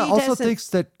 But Yeah, she also doesn't, thinks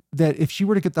that if she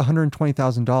were to get the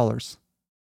 $120,000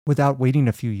 without waiting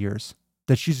a few years,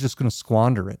 that she's just going to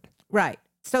squander it. right.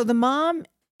 So the mom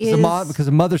is Because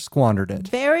the mother squandered it.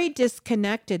 very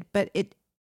disconnected, but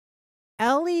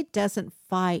Ellie doesn't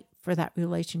fight for that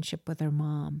relationship with her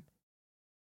mom.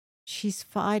 She's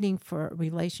fighting for a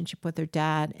relationship with her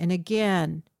dad. And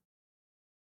again,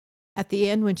 at the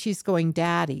end when she's going,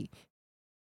 Daddy,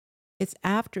 it's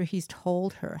after he's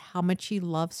told her how much he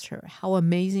loves her, how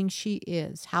amazing she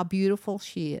is, how beautiful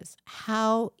she is,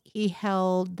 how he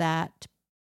held that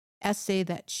essay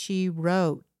that she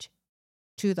wrote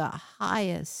to the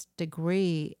highest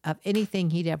degree of anything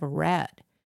he'd ever read.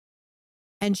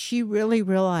 And she really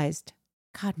realized,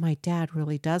 God, my dad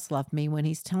really does love me when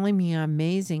he's telling me I'm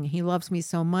amazing. He loves me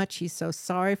so much. He's so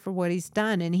sorry for what he's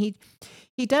done. And he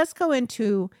does go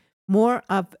into more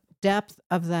of depth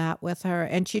of that with her.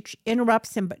 And she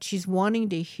interrupts him, but she's wanting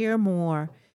to hear more.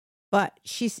 But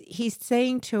he's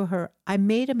saying to her, I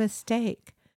made a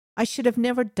mistake. I should have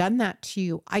never done that to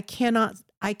you. I cannot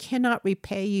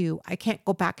repay you. I can't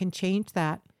go back and change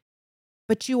that.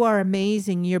 But you are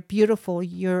amazing. You're beautiful.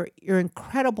 You're an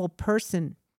incredible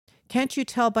person. Can't you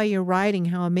tell by your writing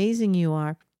how amazing you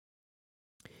are?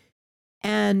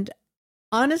 And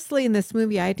honestly, in this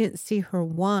movie, I didn't see her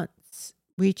once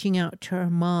reaching out to her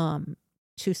mom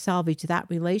to salvage that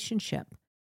relationship,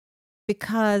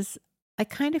 because I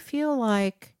kind of feel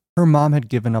like Her mom had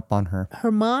given up on her.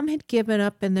 her mom had given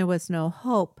up and there was no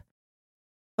hope.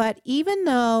 But even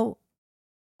though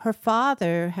her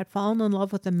father had fallen in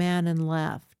love with a man and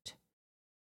left,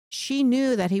 she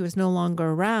knew that he was no longer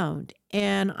around.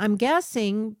 And I'm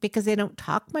guessing, because they don't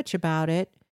talk much about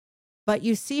it, but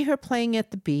you see her playing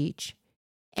at the beach.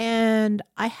 And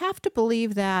I have to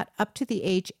believe that up to the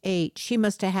age 8, she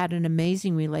must have had an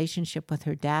amazing relationship with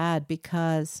her dad,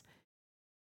 because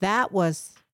that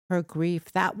was her grief.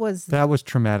 That was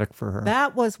traumatic for her.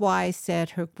 That was why I said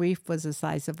her grief was the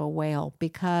size of a whale,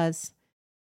 because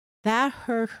that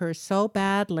hurt her so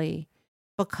badly,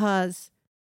 because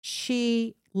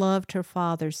she loved her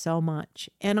father so much.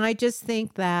 And I just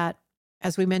think that,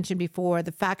 as we mentioned before,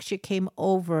 the fact she came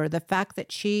over, the fact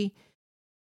that she,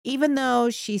 even though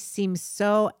she seems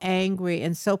so angry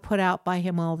and so put out by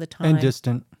him all the time.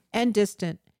 And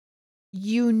distant,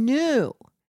 you knew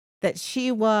that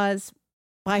she was,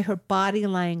 by her body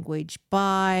language,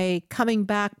 by coming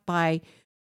back, by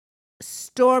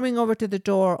storming over to the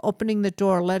door, opening the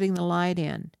door, letting the light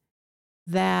in,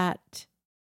 that,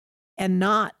 and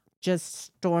not just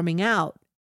storming out,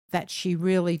 that she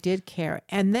really did care.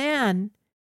 And then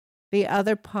the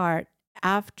other part,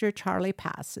 after Charlie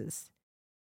passes,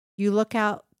 you look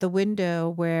out the window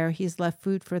where he's left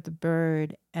food for the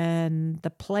bird, and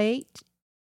the plate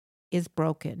is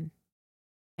broken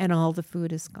and all the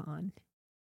food is gone.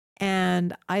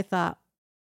 And I thought,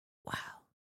 wow,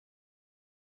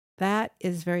 that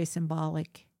is very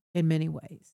symbolic in many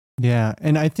ways. Yeah.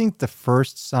 And I think the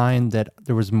first sign that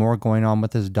there was more going on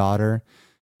with his daughter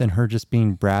than her just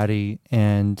being bratty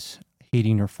and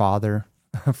hating her father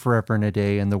forever and a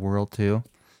day in the world too,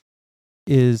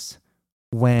 is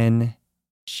when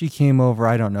she came over,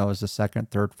 I don't know, it was the second,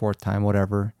 third, fourth time,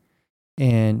 whatever.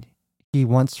 And he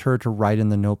wants her to write in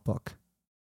the notebook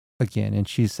again. And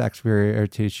she's actually very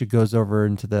irritated. She goes over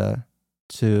into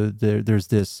there's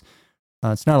this,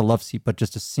 it's not a love seat, but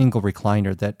just a single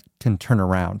recliner that can turn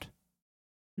around.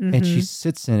 Mm-hmm. And she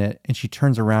sits in it and she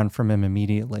turns around from him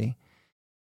immediately.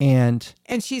 And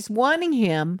she's wanting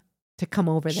him to come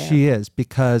over there. She is,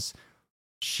 because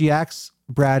she acts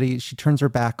bratty. She turns her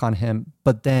back on him,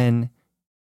 but then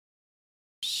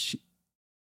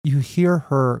you hear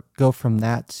her go from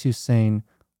that to saying,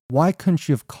 why couldn't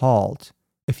you have called?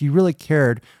 If you really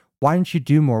cared, why didn't you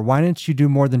do more? Why didn't you do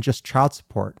more than just child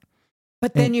support?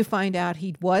 But then you find out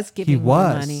he was giving more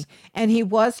money, and he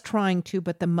was trying to,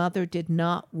 but the mother did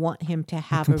not want him to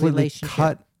have a relationship.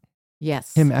 Cut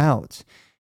him out.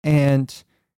 And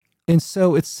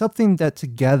so it's something that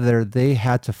together they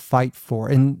had to fight for.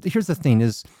 And here's the thing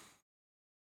is,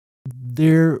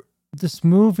 this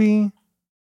movie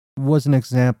was an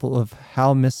example of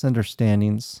how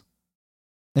misunderstandings,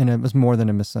 and it was more than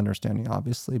a misunderstanding,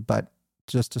 obviously, but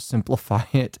just to simplify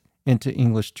it into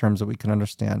English terms that we can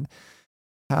understand,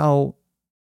 how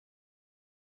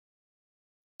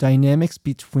dynamics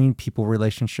between people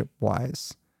relationship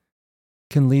wise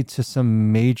can lead to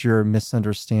some major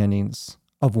misunderstandings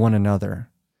of one another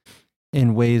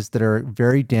in ways that are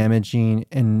very damaging.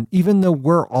 And even though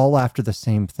we're all after the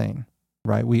same thing,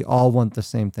 right? We all want the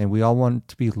same thing. We all want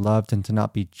to be loved and to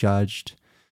not be judged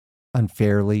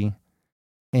unfairly.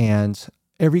 And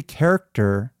every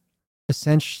character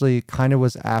essentially kind of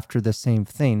was after the same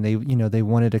thing. They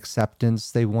wanted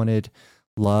acceptance, they wanted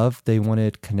love, they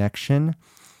wanted connection,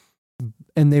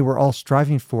 and they were all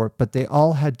striving for it, but they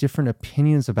all had different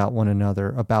opinions about one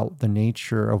another, about the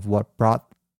nature of what brought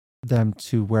them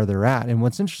to where they're at. And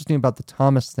what's interesting about the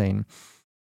Thomas thing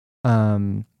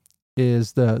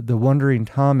is the wandering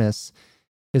Thomas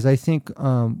is, I think,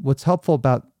 what's helpful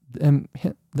about them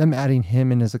adding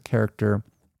him in as a character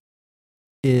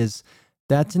is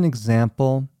that's an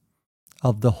example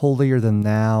of the holier than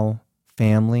thou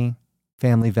family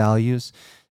values.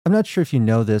 I'm not sure if you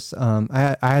know this.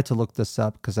 I had to look this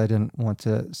up because I didn't want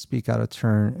to speak out of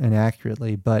turn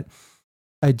inaccurately, but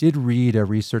I did read a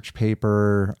research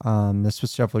paper. This was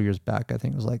several years back. I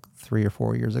think it was like 3 or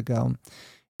 4 years ago.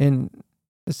 And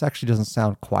this actually doesn't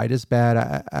sound quite as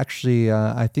bad.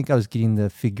 I think I was getting the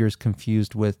figures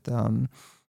confused with the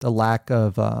lack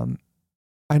of,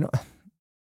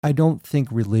 I don't think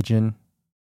religion,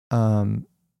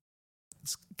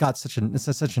 it's got such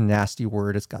a nasty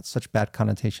word. It's got such bad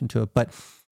connotation to it. But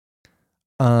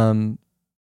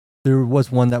there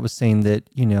was one that was saying that,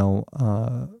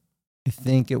 I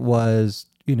think it was,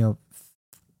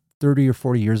 30 or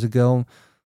 40 years ago,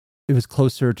 it was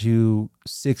closer to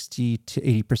 60 to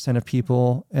 80% of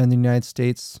people in the United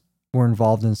States were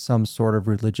involved in some sort of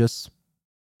religious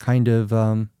kind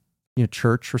of,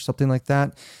 church or something like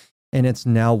that. And it's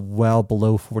now well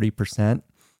below 40%.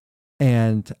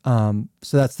 And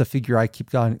so that's the figure I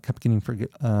kept getting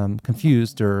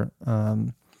confused or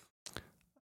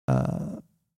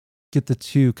get the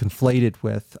two conflated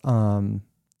with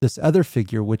this other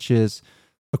figure, which is,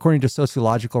 according to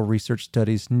sociological research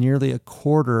studies, nearly a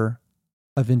quarter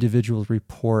of individuals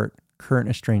report current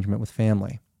estrangement with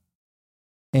family.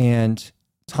 And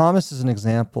Thomas is an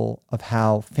example of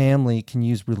how family can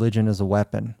use religion as a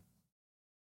weapon,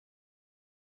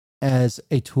 as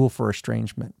a tool for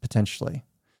estrangement, potentially.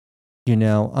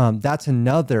 That's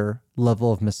another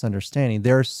level of misunderstanding.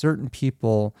 There are certain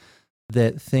people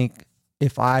that think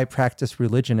if I practice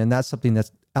religion, and that's something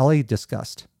that Ellie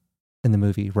discussed in the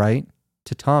movie, right?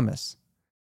 To Thomas.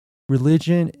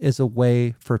 Religion is a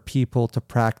way for people to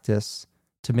practice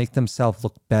to make themselves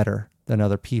look better than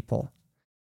other people.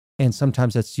 And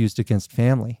sometimes that's used against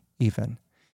family, even.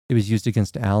 It was used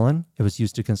against Alan. It was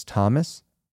used against Thomas.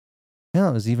 Yeah,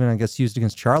 it was even, I guess, used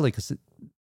against Charlie because,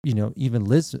 even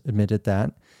Liz admitted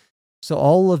that. So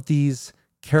all of these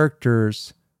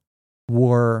characters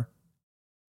were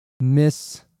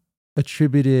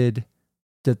misattributed,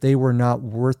 that they were not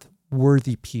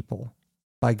worthy people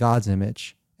by God's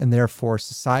image, and therefore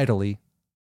societally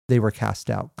they were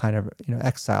cast out, kind of,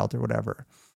 exiled or whatever.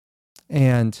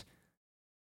 And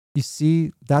you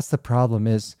see, that's the problem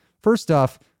is, first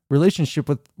off, relationship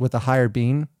with a higher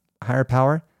being, higher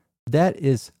power, that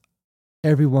is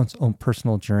everyone's own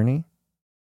personal journey.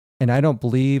 And I don't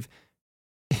believe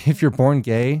if you're born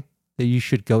gay that you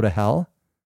should go to hell.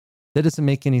 That doesn't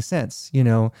make any sense.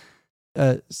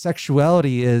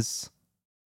 Sexuality is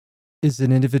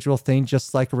an individual thing,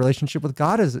 just like a relationship with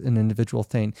God is an individual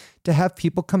thing. To have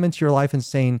people come into your life and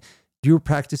saying, you're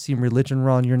practicing religion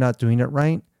wrong, you're not doing it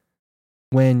right,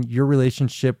 when your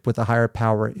relationship with a higher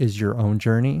power is your own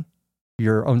journey,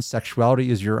 your own sexuality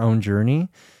is your own journey.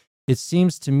 It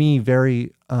seems to me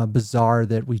very bizarre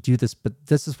that we do this, but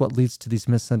this is what leads to these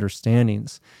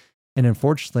misunderstandings. And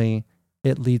unfortunately,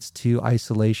 it leads to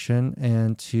isolation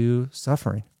and to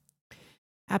suffering.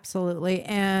 Absolutely.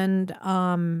 And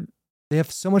they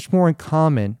have so much more in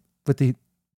common with the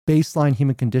baseline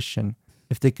human condition.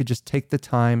 If they could just take the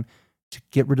time to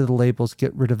get rid of the labels,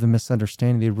 get rid of the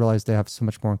misunderstanding, they'd realize they have so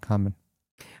much more in common.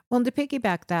 Well, to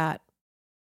piggyback that,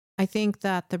 I think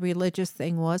that the religious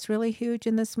thing was really huge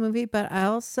in this movie, but I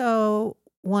also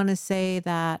want to say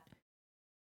that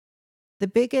the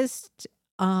biggest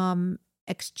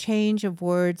exchange of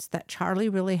words that Charlie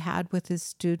really had with his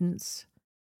students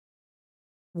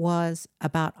was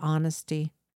about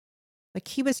honesty. Like,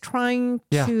 he was trying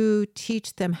to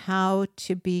teach them how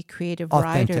to be creative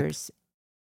Authentic writers.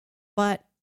 But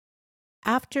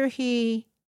after he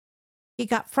he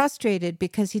got frustrated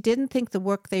because he didn't think the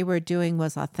work they were doing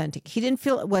was authentic. He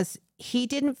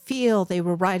didn't feel they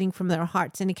were writing from their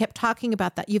hearts. And he kept talking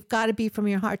about that. You've got to be from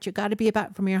your heart. You've got to be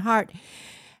about from your heart.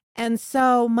 And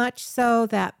so much so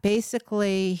that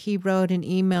basically he wrote an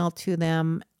email to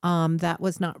them that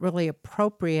was not really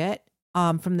appropriate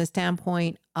from the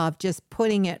standpoint of just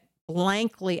putting it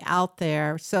blankly out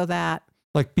there so that...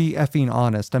 Like, be effing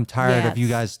honest. I'm tired of you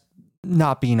guys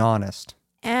not being honest.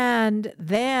 And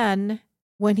then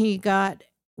when he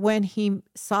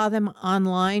saw them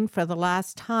online for the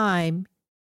last time,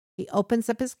 he opens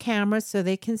up his camera so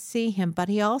they can see him. But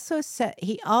he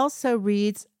also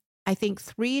reads, I think,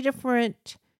 3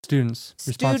 different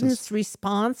students'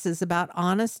 responses about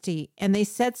honesty. And they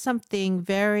said something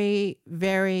very,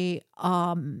 very...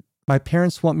 my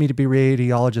parents want me to be a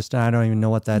radiologist, and I don't even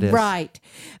know what that is. Right.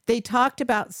 They talked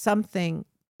about something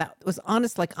that was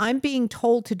honest, like, I'm being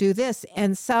told to do this.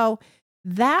 And so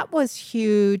that was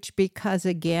huge because,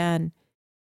 again,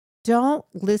 don't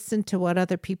listen to what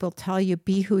other people tell you.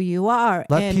 Be who you are.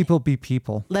 Let people be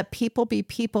people. Let people be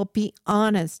people. Be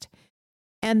honest.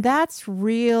 And that's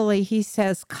really, he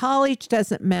says, college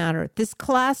doesn't matter. This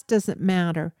class doesn't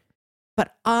matter.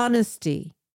 But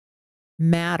honesty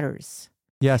matters.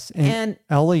 Yes. And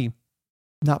Ellie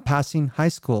not passing high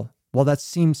school. Well, that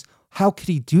seems, how could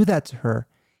he do that to her?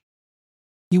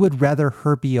 He would rather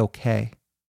her be okay.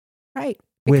 Right.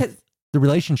 With the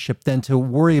relationship than to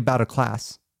worry about a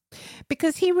class.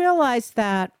 Because he realized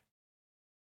that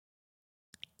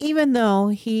even though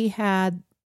he had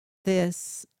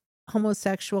this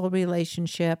homosexual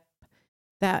relationship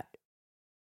that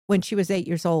when she was 8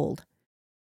 years old,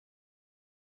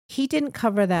 he didn't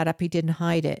cover that up. He didn't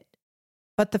hide it.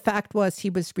 But the fact was he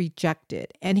was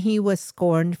rejected and he was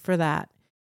scorned for that.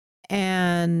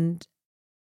 And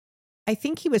I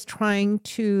think he was trying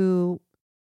to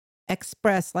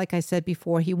express, like I said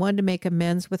before, he wanted to make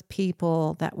amends with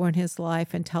people that were in his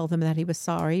life and tell them that he was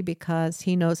sorry because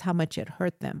he knows how much it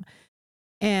hurt them.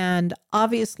 And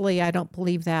obviously, I don't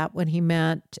believe that when he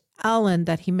met Ellen,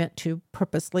 that he meant to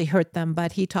purposely hurt them,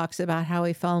 but he talks about how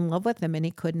he fell in love with them and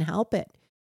he couldn't help it.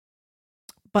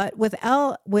 But with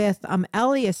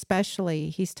Ellie especially,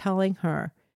 he's telling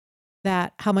her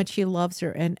that how much he loves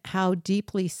her and how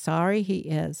deeply sorry he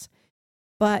is.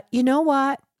 But you know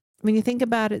what? When you think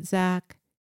about it, Zach,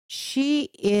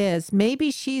 maybe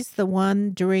she's the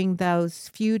one during those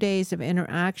few days of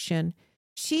interaction,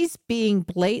 she's being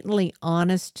blatantly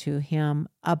honest to him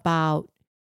about,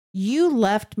 you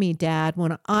left me, Dad,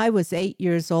 when I was 8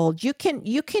 years old. You can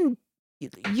sugarcoat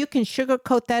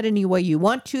that any way you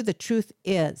want to. The truth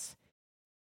is.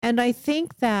 And I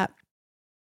think that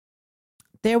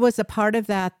there was a part of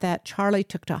that Charlie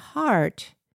took to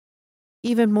heart,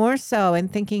 even more so, in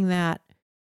thinking that,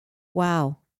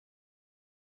 wow,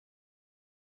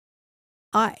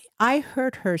 I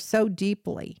hurt her so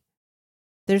deeply.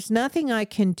 There's nothing I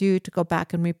can do to go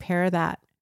back and repair that.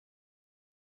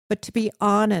 But to be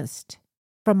honest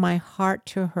from my heart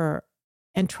to her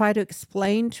and try to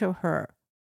explain to her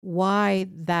why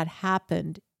that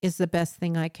happened is the best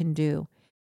thing I can do.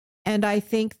 And I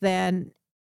think then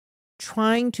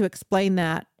trying to explain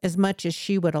that as much as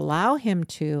she would allow him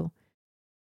to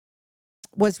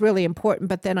was really important.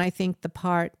 But then I think the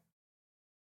part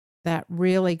that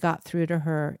really got through to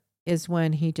her is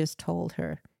when he just told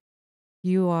her,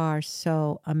 you are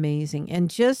so amazing.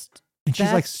 And she's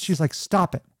like,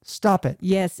 stop it.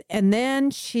 Yes. And then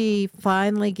she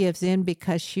finally gives in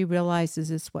because she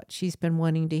realizes it's what she's been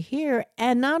wanting to hear.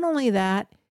 And not only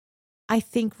that, I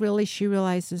think really she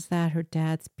realizes that her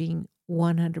dad's being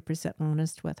 100%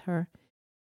 honest with her.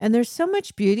 And there's so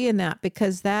much beauty in that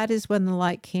because that is when the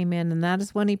light came in and that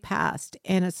is when he passed.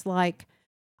 And it's like,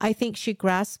 I think she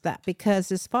grasped that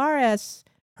because as far as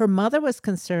her mother was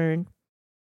concerned,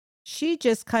 she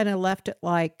just kind of left it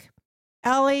like,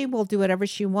 Ellie will do whatever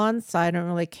she wants. I don't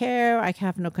really care. I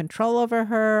have no control over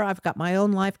her. I've got my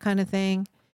own life kind of thing.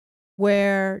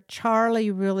 Where Charlie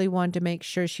really wanted to make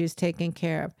sure she was taken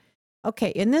care of. Okay,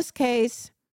 in this case,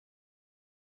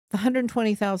 the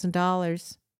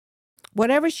 $120,000,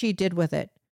 whatever she did with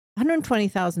it,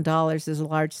 $120,000 is a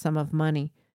large sum of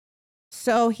money.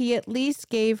 So he at least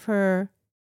gave her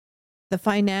the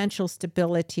financial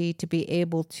stability to be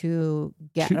able to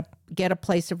get a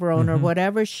place of her own or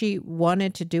whatever she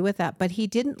wanted to do with that. But he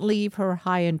didn't leave her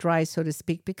high and dry, so to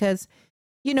speak, because,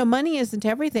 you know, money isn't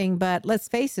everything. But let's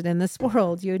face it, in this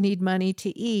world, you need money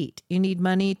to eat. You need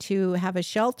money to have a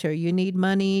shelter. You need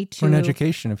money to... For an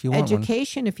education, if you want one.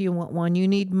 Education, if you want one. You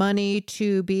need money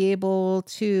to be able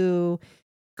to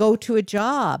go to a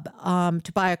job,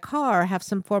 to buy a car, have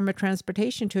some form of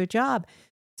transportation to a job.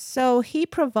 So he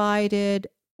provided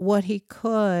what he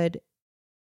could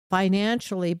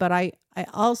financially, but I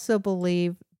also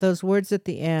believe those words at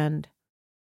the end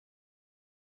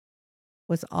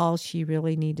was all she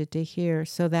really needed to hear,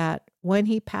 so that when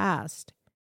he passed,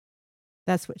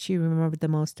 that's what she remembered the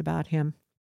most about him.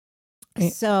 Eh,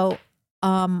 So,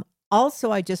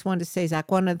 also, I just wanted to say, Zach,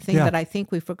 one other thing yeah. that I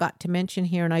think we forgot to mention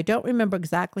here, and I don't remember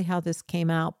exactly how this came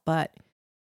out, but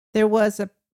there was a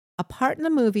part in the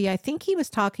movie, I think he was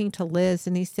talking to Liz,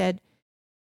 and he said,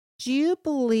 "Do you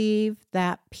believe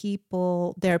that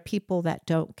there are people that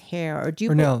don't care? Or do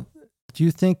you, Or no, do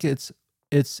you think it's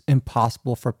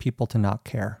impossible for people to not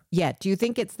care? yeah, do you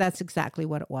think that's exactly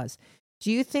what it was.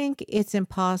 Do you think it's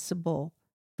impossible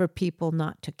for people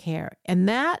not to care?" And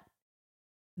that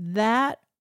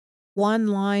one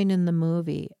line in the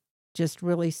movie just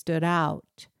really stood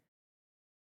out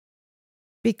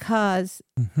because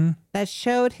Mm-hmm. that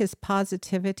showed his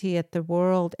positivity at the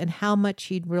world and how much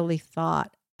he'd really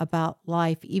thought about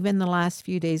life, even the last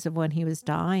few days of when he was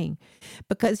dying.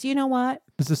 Because you know what?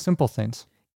 It's the simple things.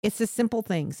 It's the simple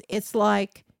things. It's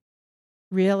like,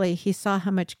 really, he saw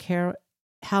how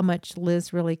much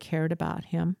Liz really cared about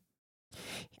him.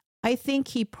 I think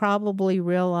he probably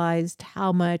realized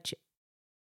how much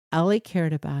Ellie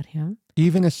cared about him.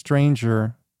 Even a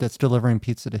stranger that's delivering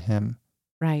pizza to him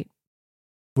Right.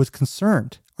 was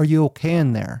concerned. Are you okay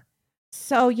in there?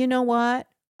 So, you know what?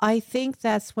 I think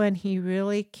that's when he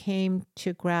really came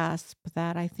to grasp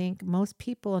that I think most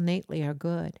people innately are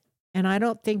good. And I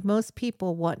don't think most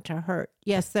people want to hurt.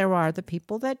 Yes, there are the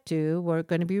people that do. We're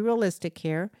going to be realistic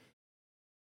here.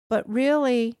 But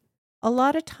really, a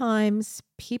lot of times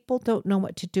people don't know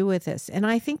what to do with this. And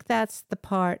I think that's the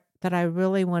part that I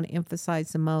really want to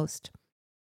emphasize the most.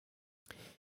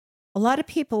 A lot of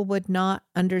people would not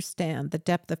understand the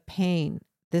depth of pain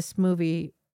this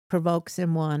movie provokes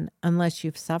in one unless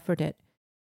you've suffered it.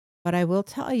 But I will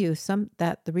tell you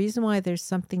that the reason why there's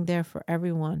something there for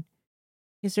everyone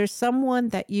is there's someone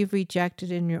that you've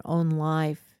rejected in your own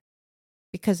life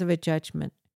because of a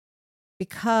judgment,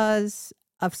 because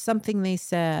of something they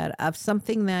said, of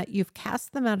something that you've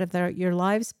cast them out of your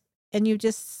lives, and you've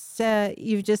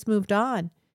just moved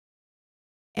on.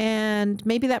 And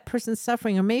maybe that person's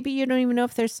suffering, or maybe you don't even know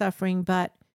if they're suffering,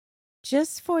 but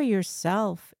just for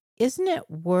yourself, isn't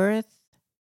it worth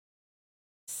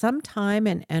some time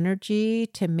and energy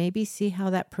to maybe see how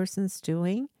that person's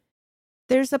doing?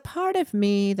 There's a part of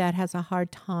me that has a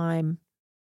hard time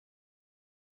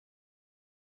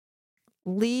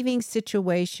leaving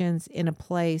situations in a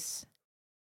place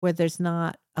where there's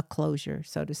not a closure,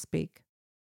 so to speak.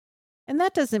 And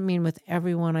that doesn't mean with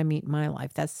everyone I meet in my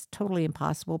life. That's totally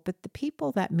impossible. But the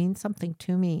people that mean something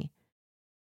to me,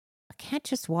 I can't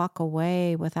just walk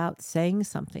away without saying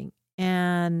something.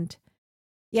 And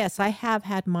yes, I have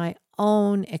had my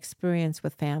own experience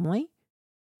with family,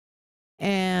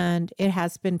 and it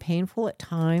has been painful at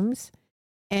times.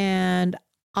 And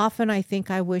often I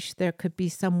think I wish there could be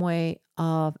some way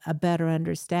of a better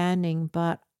understanding.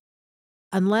 But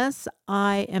unless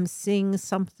I am seeing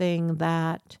something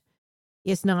that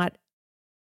is not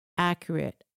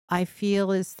accurate, I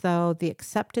feel as though the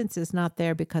acceptance is not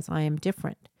there because I am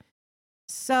different.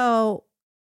 So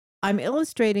I'm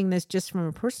illustrating this just from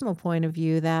a personal point of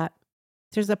view that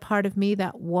there's a part of me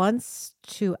that wants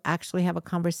to actually have a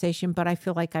conversation, but I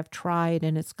feel like I've tried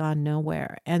and it's gone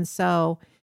nowhere. And so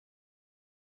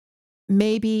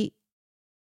maybe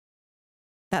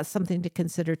that's something to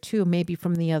consider too, maybe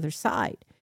from the other side.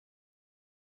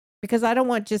 Because I don't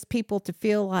want just people to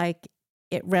feel like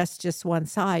it rests just one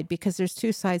side, because there's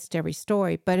two sides to every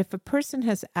story. But if a person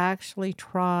has actually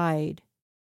tried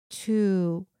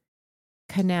to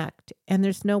connect and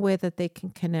there's no way that they can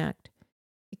connect,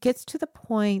 it gets to the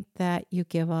point that you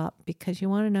give up. Because you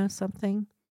want to know something?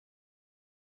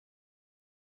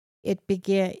 It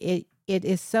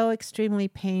is so extremely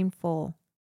painful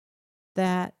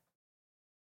that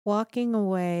walking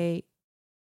away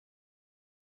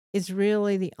is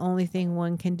really the only thing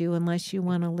one can do unless you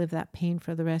want to live that pain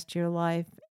for the rest of your life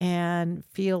and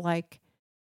feel like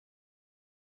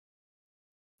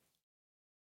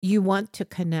you want to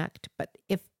connect. But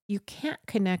if you can't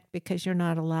connect because you're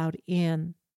not allowed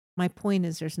in, my point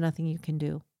is there's nothing you can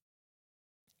do.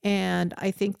 And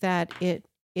I think that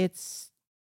it's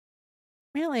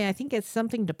really, I think it's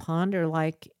something to ponder,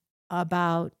 like,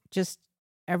 about just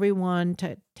everyone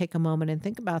to take a moment and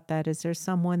think about that. Is there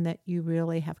someone that you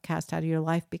really have cast out of your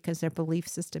life because their belief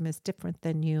system is different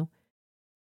than you?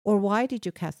 Or why did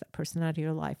you cast that person out of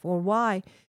your life? Or why?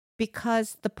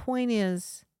 Because the point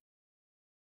is,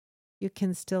 you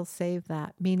can still save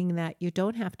that, meaning that you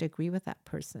don't have to agree with that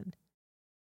person.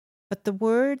 But the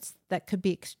words that could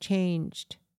be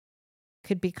exchanged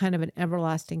could be kind of an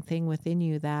everlasting thing within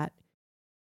you that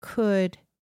could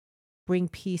bring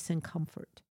peace and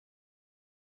comfort.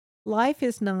 Life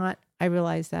is not, I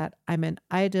realize that I'm an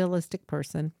idealistic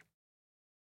person,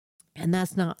 and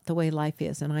that's not the way life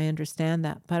is, and I understand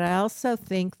that. But I also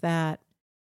think that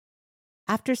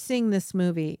after seeing this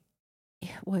movie,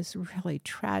 it was really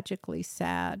tragically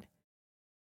sad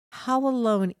how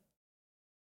alone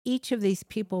each of these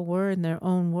people were in their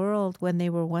own world when they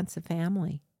were once a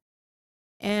family,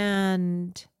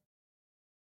 and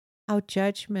how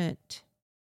judgment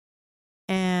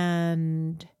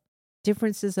and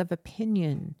differences of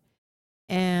opinion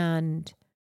and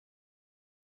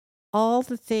all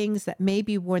the things that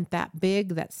maybe weren't that big,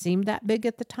 that seemed that big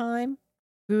at the time,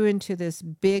 grew into this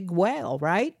big whale,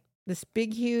 right? This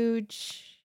big,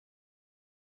 huge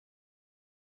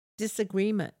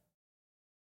disagreement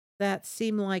that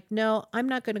seemed like, no, I'm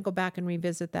not going to go back and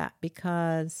revisit that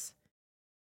because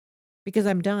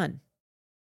I'm done.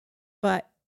 But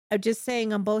I'm just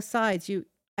saying on both sides,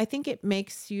 I think it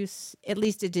makes you, at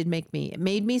least it did make me, it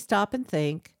made me stop and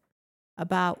think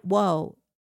about, whoa,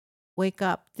 wake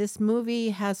up. This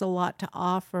movie has a lot to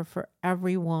offer for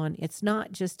everyone. It's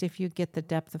not just if you get the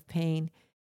depth of pain.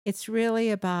 It's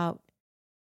really about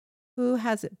who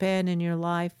has it been in your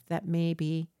life that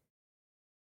maybe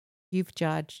you've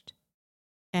judged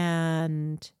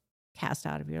and cast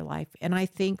out of your life. And I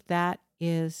think that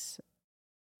is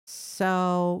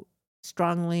so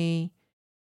strongly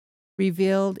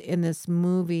revealed in this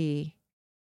movie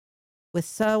with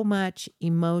so much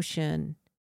emotion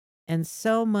and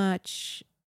so much.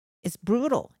 It's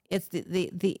brutal. It's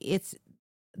it's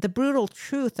the brutal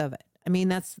truth of it. I mean,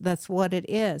 that's what it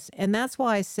is. And that's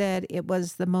why I said it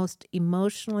was the most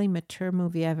emotionally mature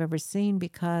movie I've ever seen,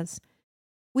 because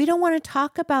we don't want to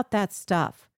talk about that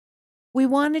stuff. We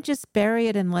want to just bury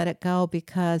it and let it go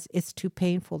because it's too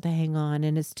painful to hang on,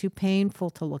 and it's too painful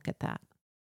to look at that.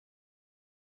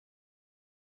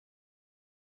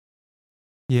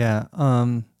 Yeah.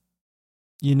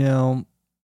 You know,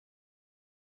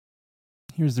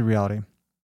 here's the reality.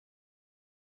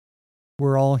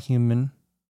 We're all human.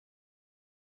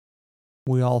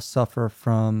 We all suffer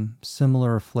from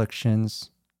similar afflictions.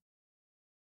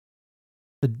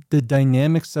 The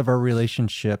dynamics of our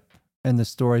relationship and the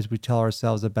stories we tell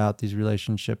ourselves about these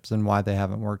relationships and why they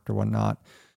haven't worked or whatnot.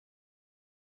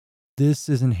 This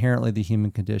is inherently the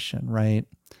human condition, right?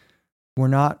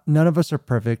 None of us are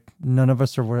perfect. None of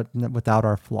us are without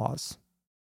our flaws.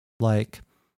 Like,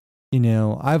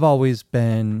 I've always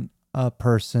been a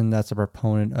person that's a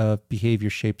proponent of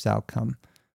behavior shapes outcome.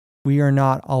 We are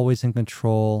not always in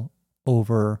control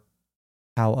over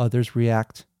how others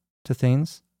react to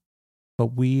things,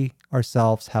 but we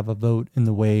ourselves have a vote in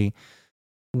the way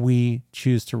we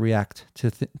choose to react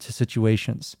to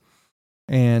situations.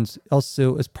 And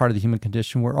also, as part of the human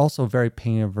condition, we're also very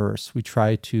pain averse. We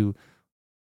try to,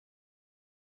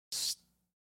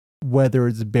 whether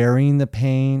it's burying the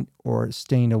pain or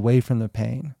staying away from the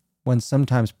pain, when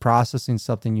sometimes processing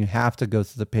something, you have to go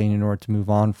through the pain in order to move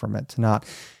on from it, to not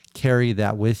carry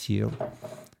that with you.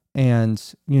 And,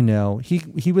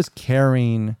 he was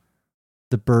carrying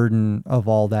the burden of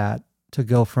all that to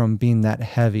go from being that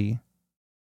heavy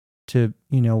to,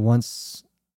 once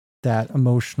that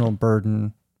emotional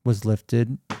burden was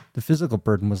lifted, the physical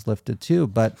burden was lifted too.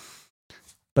 But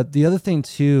the other thing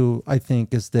too, I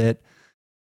think, is that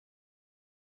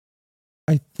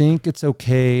I think it's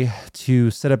okay to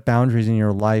set up boundaries in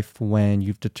your life when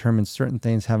you've determined certain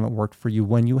things haven't worked for you,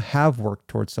 when you have worked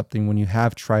towards something, when you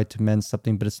have tried to mend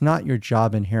something, but it's not your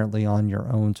job inherently on your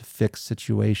own to fix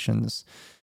situations.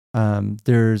 I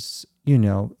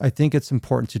think it's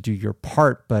important to do your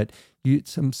part, but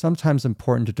it's sometimes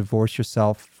important to divorce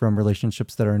yourself from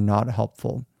relationships that are not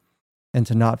helpful and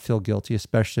to not feel guilty,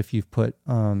 especially if you've put,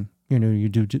 you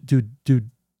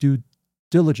do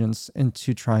diligence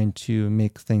into trying to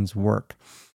make things work.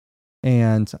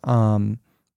 And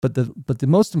but the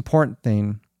most important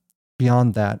thing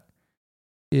beyond that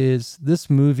is this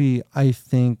movie, I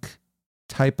think,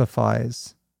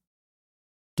 typifies,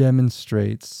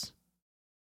 demonstrates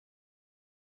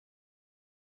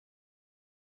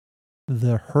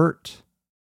the hurt,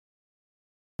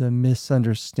 the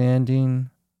misunderstanding,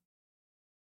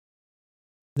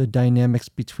 the dynamics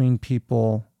between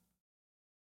people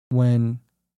when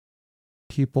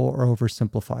people are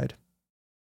oversimplified.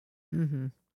 Mm-hmm.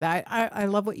 I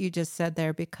love what you just said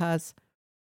there, because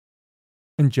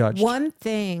and judged. One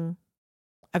thing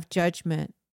of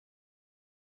judgment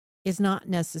is not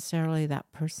necessarily that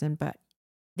person, but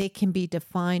they can be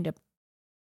defined. A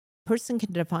person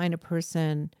can define a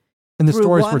person And the through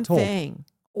stories were one told. thing,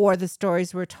 or the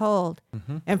stories were told.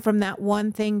 And from that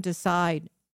one thing decide,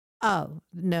 oh,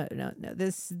 no,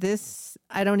 this,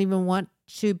 I don't even want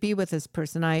to be with this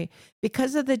person.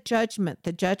 Because of the judgment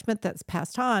that's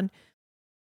passed on,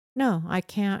 no, I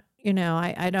can't,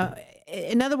 I don't,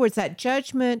 in other words, that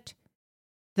judgment,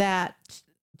 that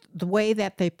the way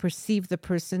that they perceive the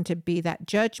person to be, that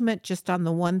judgment just on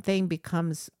the one thing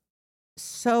becomes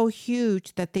so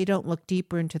huge that they don't look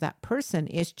deeper into that person.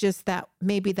 It's just that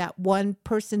maybe that one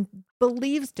person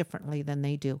believes differently than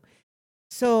they do.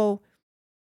 So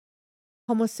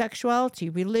homosexuality,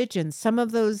 religion, some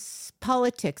of those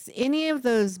politics, any of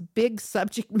those big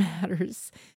subject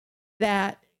matters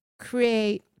that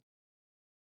create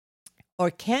or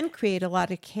can create a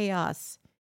lot of chaos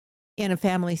in a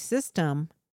family system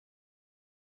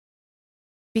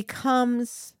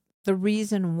becomes the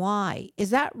reason why.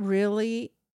 Is that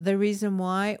really the reason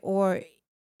why? Or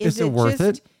Is it worth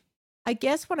it? I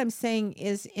guess what I'm saying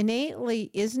is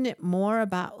innately, isn't it more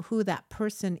about who that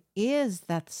person is?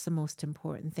 That's the most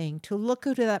important thing. To look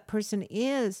who that person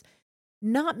is,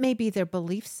 not maybe their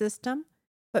belief system,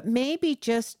 but maybe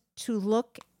just to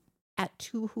look at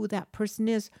who that person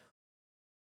is.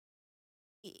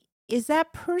 Is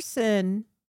that person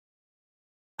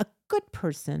a good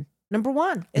person? Number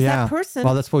one, is that person?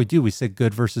 Well, that's what we do. We say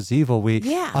good versus evil.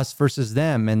 Us versus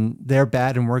them, and they're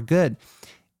bad and we're good.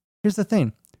 Here's the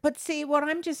thing. But see, what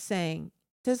I'm just saying,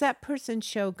 does that person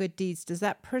show good deeds? Is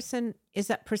that person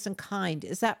kind?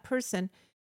 Is that person,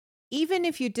 even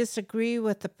if you disagree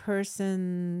with the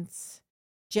person's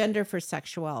gender for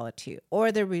sexuality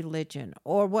or their religion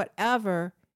or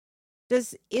whatever,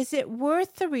 is it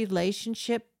worth the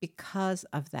relationship because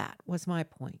of that? Was my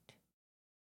point.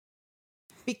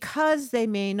 Because they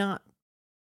might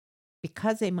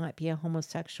be a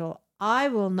homosexual, I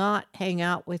will not hang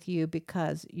out with you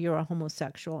because you're a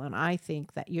homosexual and I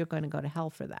think that you're going to go to hell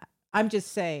for that. I'm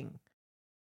just saying,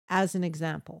 as an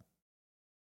example.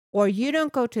 Or you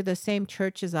don't go to the same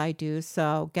church as I do,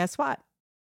 so guess what?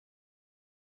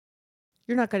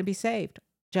 You're not going to be saved.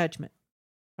 Judgment,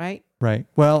 right? Right.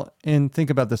 Well, and think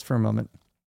about this for a moment.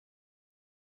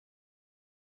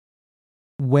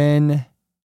 When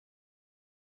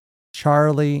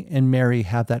Charlie and Mary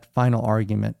have that final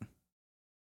argument,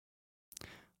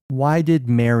 why did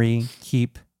Mary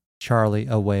keep Charlie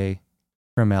away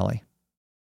from Ellie?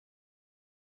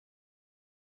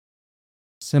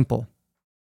 Simple.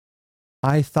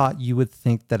 I thought you would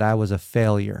think that I was a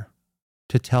failure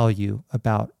to tell you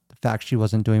about the fact she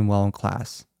wasn't doing well in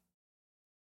class.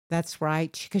 That's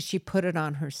right, because she put it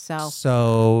on herself.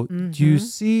 So do you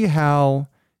see how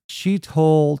she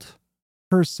told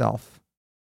herself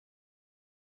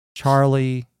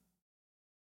Charlie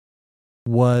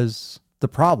was the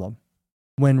problem,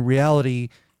 when in reality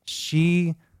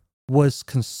she was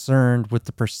concerned with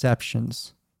the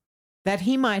perceptions that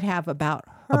he might have about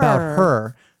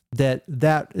her,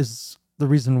 that is the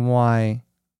reason why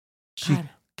she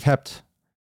kept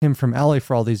him from Ellie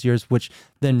for all these years, which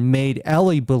then made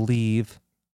Ellie build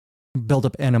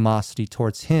up animosity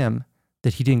towards him,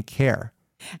 that he didn't care.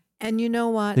 And you know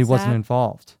what? He wasn't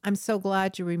involved. I'm so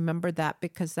glad you remembered that,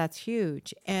 because that's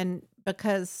huge. And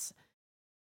because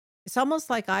it's almost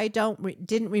like I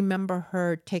didn't remember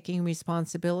her taking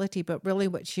responsibility, but really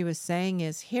what she was saying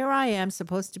is, here I am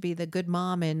supposed to be the good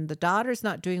mom and the daughter's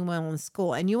not doing well in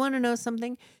school. And you want to know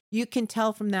something? You can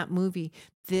tell from that movie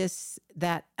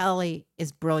that Ellie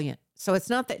is brilliant. So it's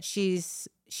not that she's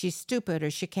stupid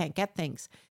or she can't get things.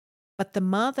 But the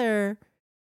mother,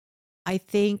 I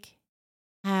think,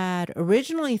 had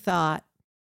originally thought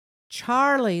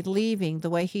Charlie leaving the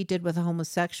way he did with a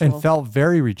homosexual. And felt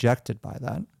very rejected by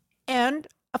that. And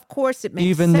of course it makes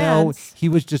Even sense. though he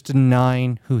was just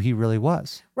denying who he really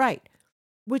was. Right.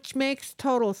 Which makes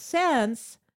total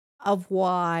sense of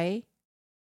why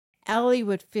Ellie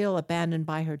would feel abandoned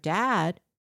by her dad.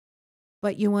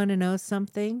 But you want to know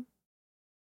something?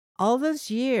 All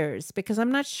those years, because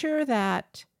I'm not sure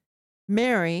that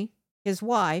Mary, his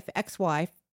wife, ex-wife,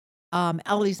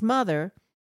 Ellie's mother,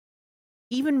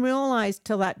 even realized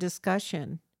till that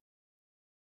discussion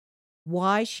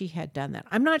why she had done that.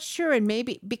 I'm not sure. And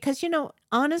maybe because,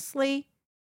 honestly,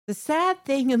 the sad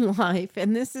thing in life,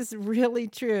 and this is really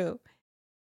true,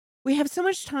 we have so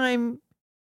much time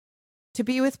to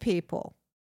be with people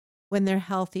when they're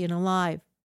healthy and alive.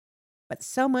 But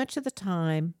so much of the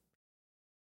time,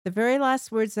 the very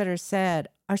last words that are said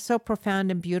are so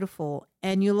profound and beautiful.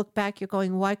 And you look back, you're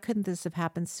going, why couldn't this have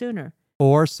happened sooner?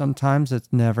 Or sometimes it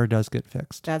never does get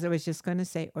fixed. As I was just going to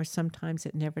say, or sometimes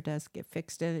it never does get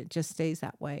fixed and it just stays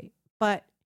that way.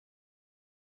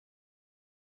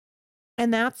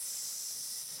 And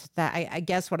that's that I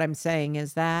guess what I'm saying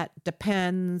is that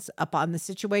depends upon the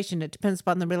situation. It depends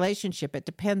upon the relationship. It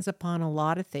depends upon a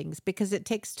lot of things because it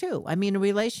takes two. I mean, a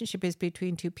relationship is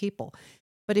between two people.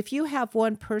 But if you have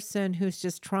one person who's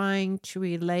just trying to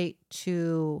relate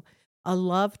to a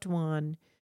loved one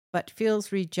but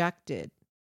feels rejected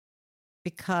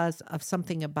because of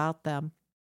something about them,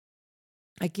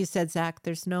 like you said, Zach,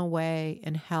 there's no way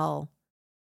in hell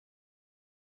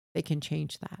they can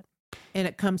change that. And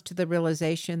it comes to the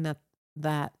realization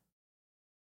that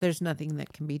there's nothing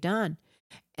that can be done.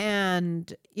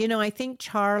 And, I think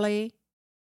Charlie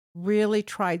really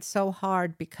tried so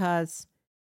hard because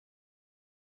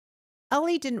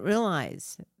Ellie didn't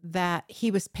realize that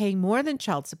he was paying more than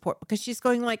child support because she's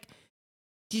going like,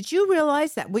 did you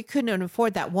realize that we couldn't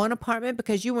afford that one apartment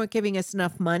because you weren't giving us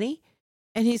enough money?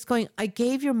 And he's going, I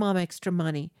gave your mom extra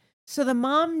money. So the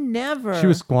mom never... She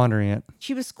was squandering it.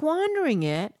 She was squandering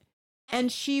it. And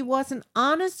she wasn't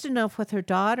honest enough with her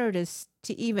daughter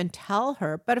to even tell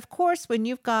her. But of course, when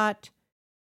you've got,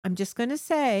 I'm just going to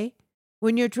say,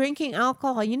 when you're drinking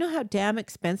alcohol, you know how damn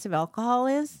expensive alcohol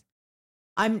is?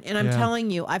 I'm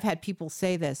telling you, I've had people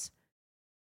say this.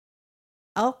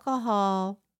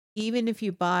 Alcohol, even if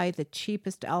you buy the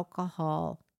cheapest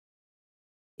alcohol,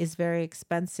 is very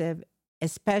expensive,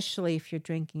 especially if you're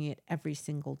drinking it every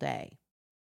single day.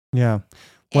 Yeah.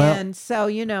 Well, and so,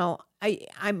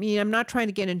 I mean, I'm not trying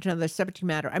to get into another subject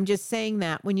matter. I'm just saying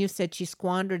that when you said she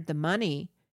squandered the money,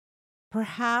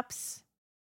 perhaps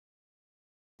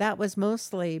that was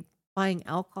mostly buying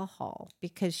alcohol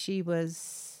because she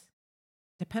was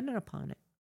dependent upon it.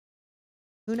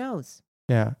 Who knows?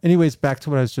 Yeah. Anyways, back to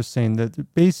what I was just saying,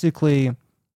 that basically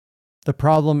the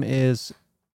problem is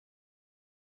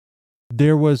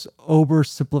there was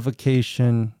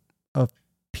oversimplification of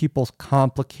people's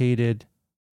complicated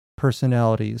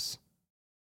personalities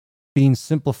being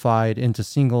simplified into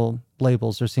single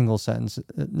labels or single sentences,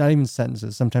 not even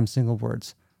sentences, sometimes single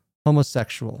words.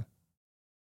 Homosexual,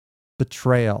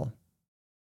 betrayal.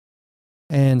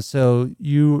 And so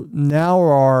you now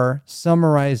are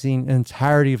summarizing the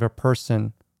entirety of a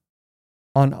person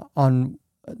on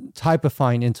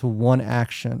typifying into one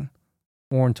action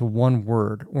or into one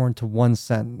word or into one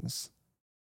sentence.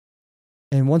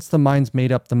 And once the mind's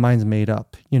made up, the mind's made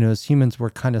up. As humans, we're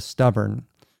kind of stubborn.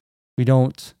 We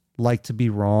don't like to be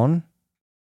wrong.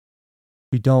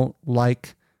 We don't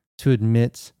like to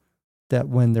admit that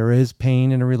when there is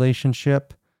pain in a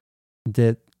relationship,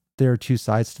 that there are two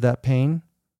sides to that pain.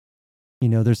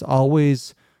 There's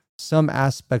always some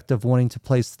aspect of wanting to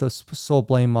place the sole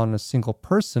blame on a single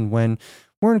person. When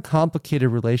we're in complicated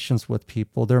relations with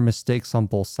people, there are mistakes on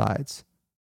both sides,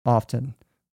 often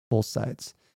both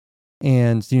sides.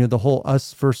 And, the whole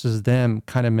us versus them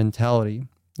kind of mentality,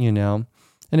 and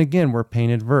again, we're pain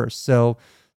adverse. So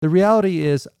the reality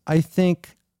is, I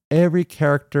think every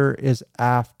character is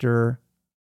after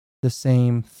the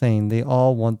same thing. They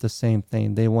all want the same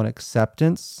thing. They want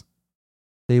acceptance.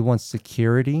 They want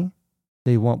security.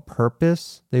 They want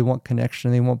purpose. They want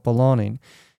connection. They want belonging.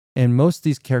 And most of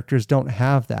these characters don't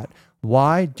have that.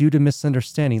 Why? Due to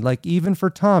misunderstanding. Like even for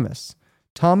Thomas.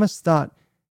 Thomas thought,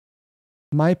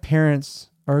 my parents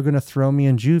are going to throw me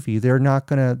in juvie. They're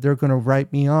going to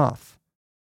write me off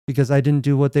because I didn't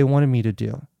do what they wanted me to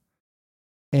do.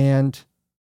 And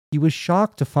he was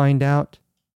shocked to find out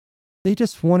they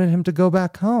just wanted him to go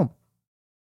back home.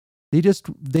 They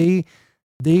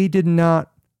did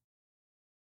not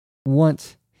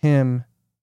want him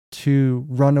to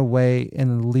run away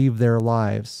and leave their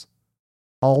lives,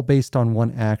 all based on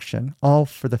one action, all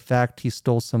for the fact he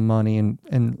stole some money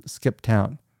and skipped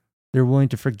town. They're willing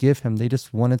to forgive him. They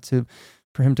just wanted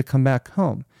for him to come back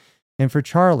home. And for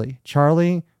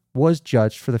Charlie was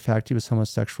judged for the fact he was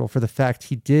homosexual, for the fact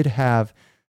he did have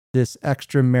this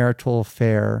extramarital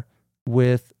affair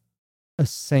with a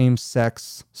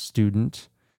same-sex student.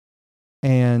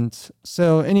 And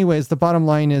so anyways, the bottom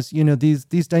line is,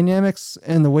 these dynamics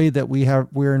and the way that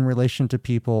we're in relation to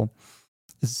people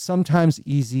is sometimes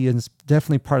easy, and it's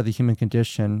definitely part of the human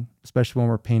condition, especially when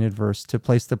we're pain adverse, to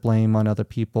place the blame on other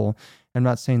people. I'm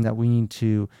not saying that we need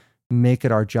to make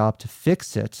it our job to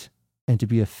fix it and to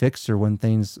be a fixer when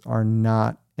things are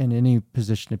not in any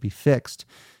position to be fixed.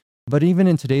 But even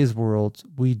in today's world,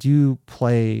 we do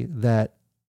play that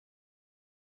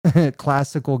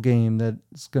classical game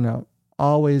that's going to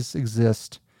always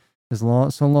exist so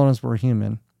long as we're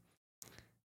human,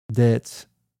 that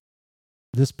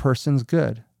this person's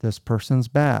good, this person's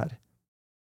bad.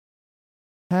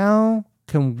 How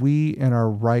can we in our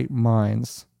right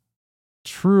minds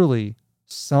truly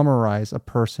summarize a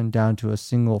person down to a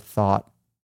single thought,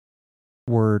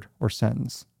 word, or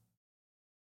sentence?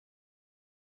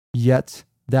 Yet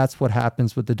that's what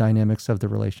happens with the dynamics of the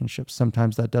relationship.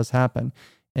 Sometimes that does happen.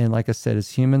 And like I said,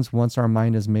 as humans, once our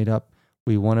mind is made up,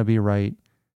 we want to be right.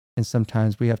 And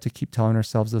sometimes we have to keep telling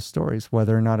ourselves those stories,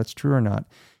 whether or not it's true or not.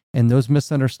 And those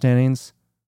misunderstandings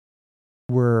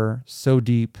were so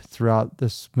deep throughout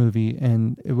this movie.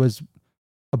 And it was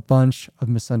a bunch of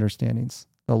misunderstandings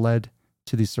that led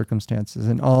to these circumstances,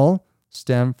 and all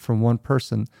stem from one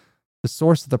person. The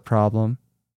source of the problem,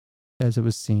 as it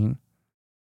was seen,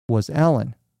 was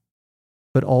Alan.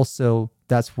 But also,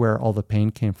 that's where all the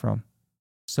pain came from.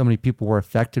 So many people were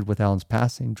affected with Alan's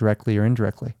passing, directly or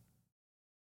indirectly.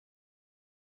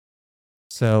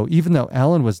 So even though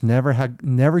Alan was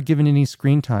never given any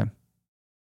screen time,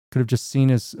 could have just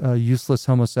seen as a useless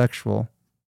homosexual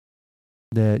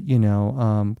that,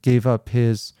 gave up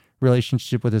his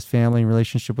relationship with his family and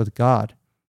relationship with God.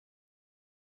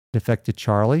 It affected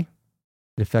Charlie.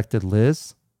 It affected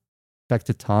Liz.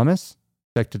 Affected Thomas.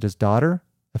 Affected his daughter.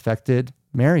 Affected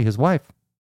Mary, his wife.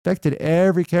 Affected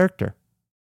every character.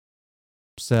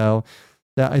 So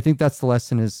I think that's the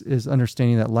lesson is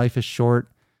understanding that life is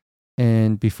short,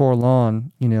 and before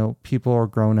long, people are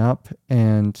grown up,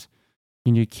 and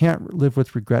you can't live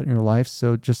with regret in your life.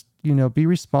 So just, be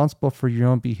responsible for your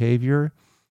own behavior.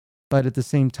 But at the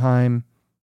same time,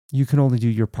 you can only do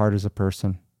your part as a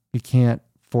person. You can't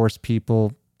force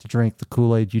people to drink the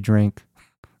Kool-Aid you drink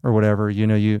or whatever.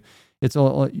 It's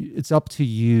up to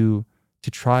you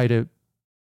to try to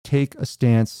take a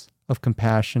stance of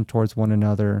compassion towards one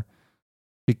another,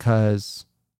 because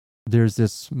there's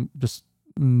this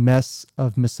mess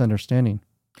of misunderstanding.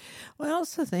 Well, I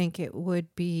also think it would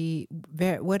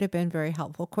have been very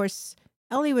helpful. Of course,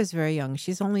 Ellie was very young.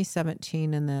 She's only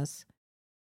 17 in this.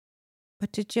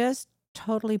 But to just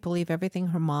totally believe everything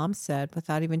her mom said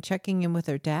without even checking in with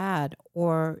her dad,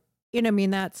 or,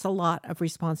 that's a lot of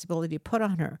responsibility to put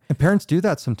on her. And parents do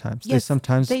that sometimes. Yes, they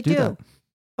sometimes do that.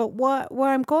 But where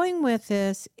I'm going with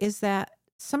this is that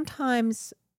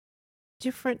sometimes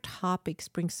different topics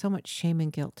bring so much shame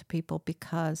and guilt to people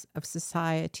because of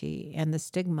society and the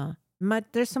stigma.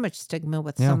 There's so much stigma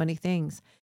with so many things.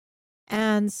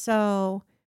 And so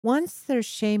once there's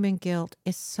shame and guilt,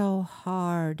 it's so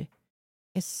hard.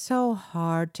 It's so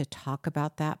hard to talk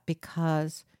about that,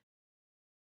 because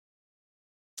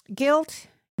guilt...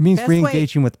 It means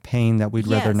re-engaging with pain that we'd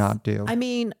rather not do. I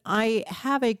mean, I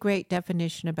have a great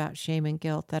definition about shame and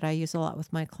guilt that I use a lot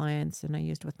with my clients and I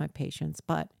used with my patients.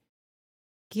 But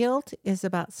guilt is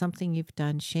about something you've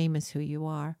done. Shame is who you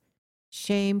are.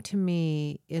 Shame to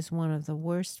me is one of the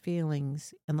worst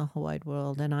feelings in the whole wide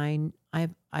world, and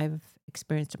I've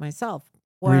experienced it myself.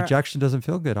 Rejection doesn't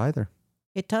feel good either.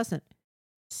 It doesn't.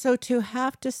 So to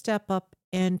have to step up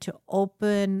and to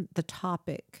open the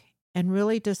topic and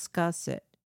really discuss it,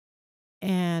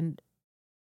 and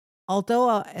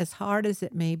although as hard as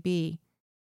it may be,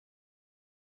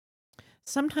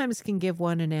 sometimes can give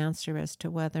one an answer as to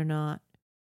whether or not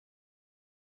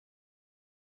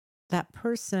that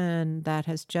person that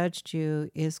has judged you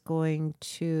is going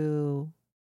to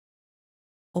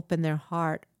open their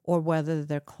heart, or whether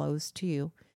they're closed to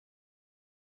you.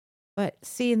 But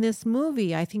see, in this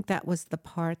movie, I think that was the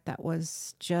part that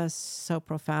was just so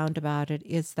profound about it,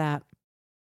 is that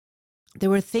there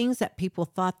were things that people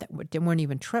thought that weren't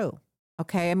even true.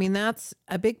 Okay. I mean, that's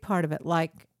a big part of it.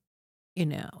 Like,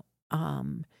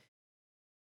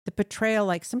 the portrayal,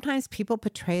 like sometimes people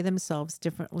portray themselves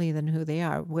differently than who they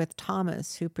are. With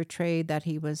Thomas, who portrayed that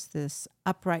he was this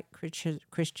upright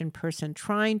Christian person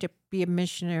trying to be a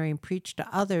missionary and preach to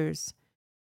others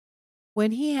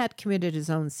when he had committed his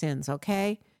own sins.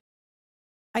 Okay.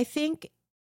 I think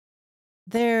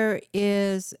there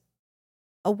is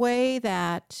a way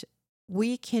that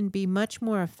we can be much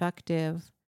more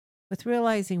effective with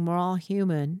realizing we're all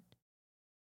human.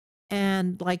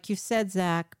 And like you said,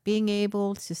 Zach, being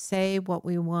able to say what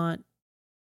we want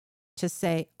to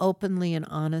say openly and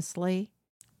honestly,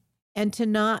 and to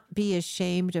not be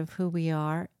ashamed of who we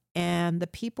are. And the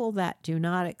people that do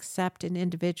not accept an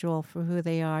individual for who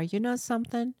they are, you know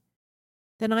something?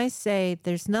 Then I say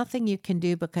there's nothing you can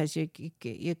do, because you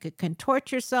could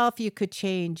contort yourself, you could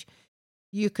change.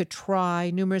 You could try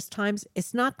numerous times.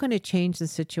 It's not going to change the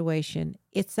situation.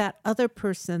 It's that other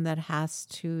person that has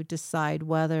to decide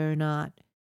whether or not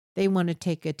they want to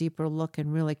take a deeper look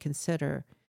and really consider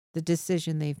the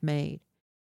decision they've made.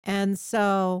 And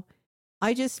so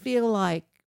I just feel like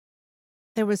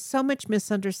there was so much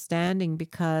misunderstanding,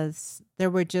 because there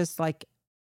were just like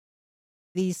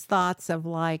these thoughts of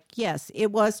like, yes,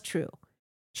 it was true.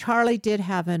 Charlie did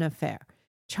have an affair.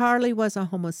 Charlie was a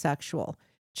homosexual.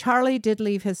 Charlie did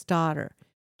leave his daughter.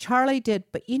 Charlie did,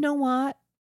 but you know what?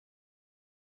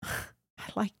 I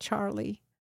like Charlie.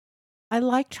 I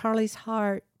like Charlie's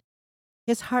heart.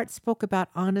 His heart spoke about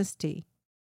honesty.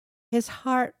 His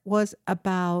heart was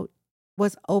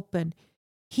open.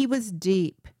 He was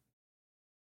deep.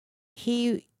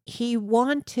 He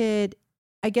wanted,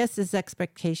 I guess his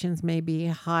expectations may be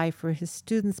high for his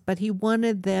students, but he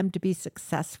wanted them to be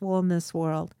successful in this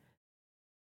world.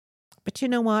 But you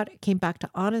know what? It came back to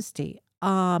honesty.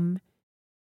 I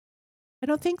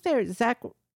don't think Zach,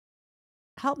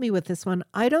 help me with this one.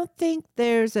 I don't think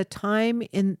there's a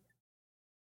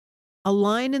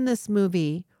line in this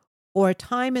movie or a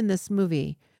time in this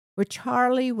movie where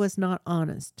Charlie was not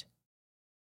honest.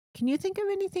 Can you think of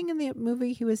anything in the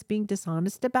movie he was being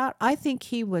dishonest about? I think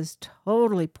he was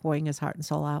totally pouring his heart and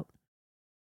soul out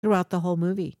throughout the whole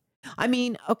movie. I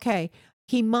mean, okay,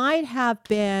 he might have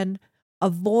been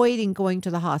avoiding going to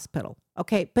the hospital,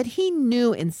 okay, but he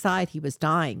knew inside he was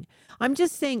dying. I'm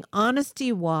just saying,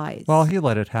 honesty-wise. Well, he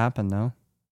let it happen, though.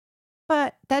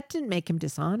 But that didn't make him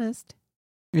dishonest.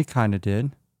 He kind of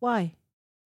did. Why?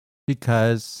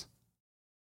 Because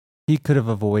he could have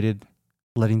avoided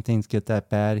letting things get that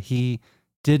bad. He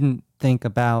didn't think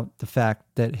about the fact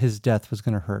that his death was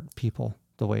going to hurt people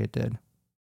the way it did.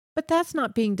 But that's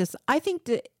not being I think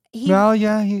that he... Well,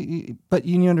 yeah, but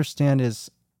you understand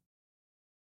is...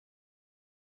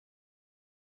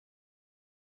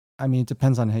 I mean, it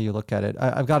depends on how you look at it.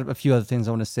 I've got a few other things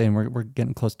I want to say, and we're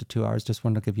getting close to 2 hours. Just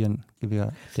wanted to give you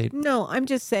a date. No, I'm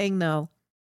just saying, though,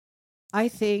 I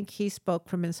think he spoke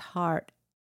from his heart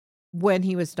when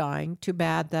he was dying. Too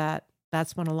bad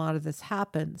that's when a lot of this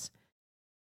happens.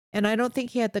 And I don't think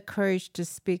he had the courage to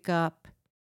speak up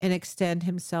and extend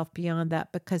himself beyond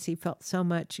that because he felt so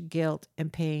much guilt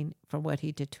and pain for what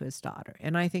he did to his daughter.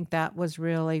 And I think that was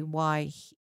really why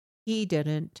he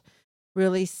didn't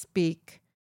really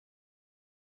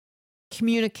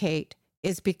communicate,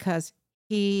 is because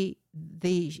he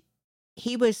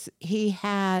was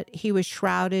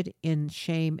shrouded in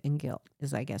shame and guilt,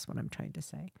 is I guess what I'm trying to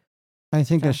say. I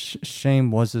think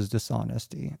shame was his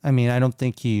dishonesty. I mean, I don't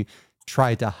think he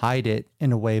tried to hide it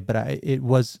in a way, but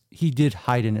he did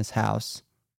hide in his house.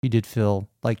 He did feel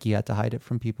like he had to hide it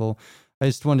from people. I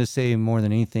just wanted to say more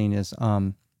than anything is,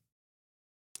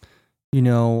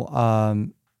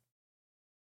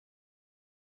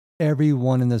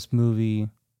 everyone in this movie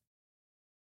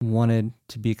wanted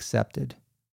to be accepted.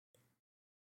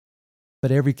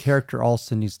 But every character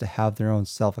also needs to have their own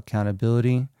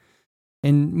self-accountability.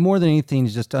 And more than anything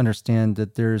is just to understand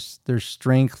that there's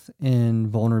strength in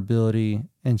vulnerability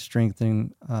and strength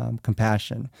in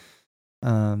compassion.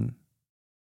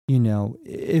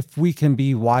 If we can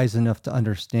be wise enough to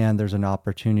understand there's an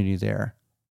opportunity there,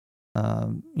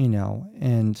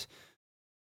 and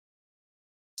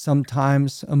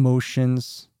sometimes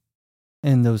emotions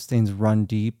and those things run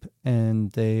deep,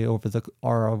 and they over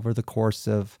the course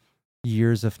of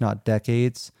years, if not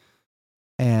decades.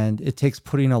 And it takes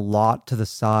putting a lot to the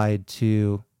side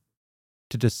to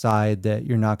decide that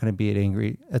you're not going to be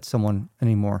angry at someone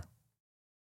anymore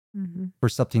for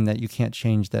something that you can't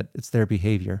change, that it's their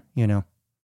behavior,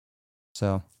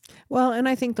 So. Well, and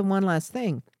I think the one last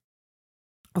thing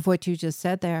of what you just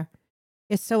said there,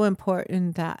 it's so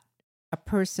important that a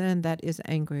person that is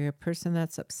angry, a person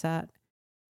that's upset,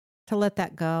 to let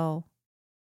that go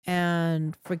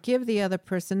and forgive the other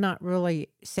person, not really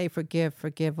say forgive,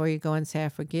 or you go and say, I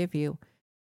forgive you,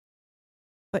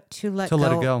 but to let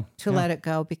it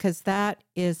go, because that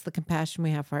is the compassion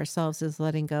we have for ourselves, is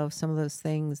letting go of some of those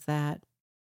things that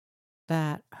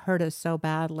hurt us so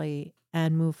badly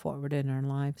and move forward in our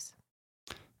lives.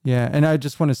 Yeah. And I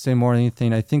just want to say more than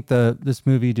anything, I think this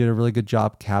movie did a really good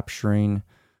job capturing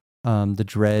the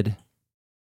dread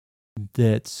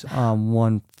that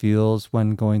one feels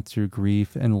when going through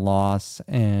grief and loss,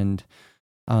 and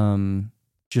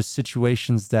just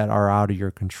situations that are out of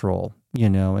your control,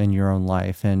 in your own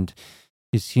life. And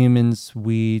as humans,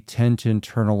 we tend to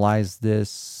internalize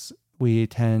this. We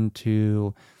tend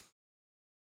to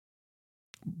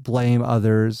blame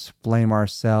others, blame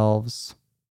ourselves.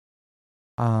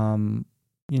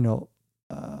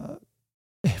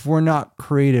 If we're not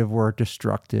creative, we're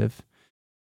destructive.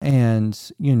 And,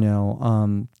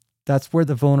 that's where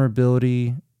the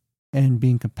vulnerability and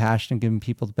being compassionate, giving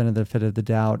people the benefit of the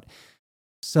doubt.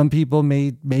 Some people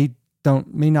may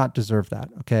not deserve that.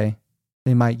 Okay.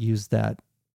 They might use that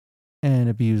and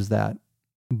abuse that,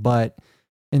 but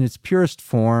in its purest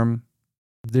form,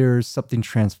 there's something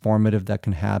transformative that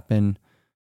can happen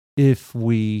if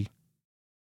we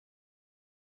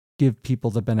give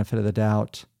people the benefit of the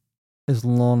doubt, as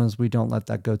long as we don't let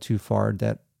that go too far,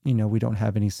 that we don't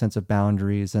have any sense of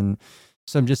boundaries. And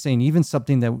so I'm just saying, even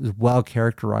something that was well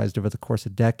characterized over the course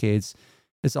of decades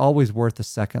it's always worth a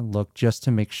second look just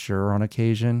to make sure on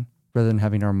occasion, rather than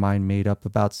having our mind made up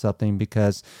about something,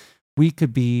 because we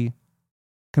could be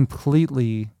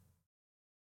completely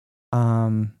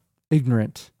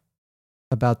ignorant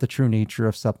about the true nature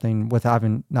of something with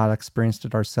having not experienced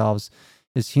it ourselves.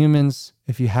 As humans,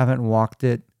 if you haven't walked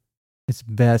it, it's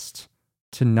best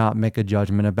to not make a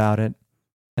judgment about it.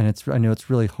 And I know it's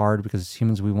really hard, because as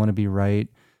humans, we want to be right,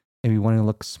 and we want to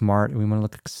look smart, and we want to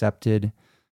look accepted,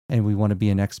 and we want to be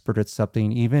an expert at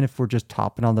something, even if we're just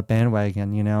hopping on the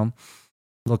bandwagon,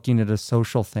 looking at a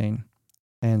social thing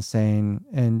and saying,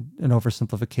 and an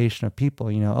oversimplification of people,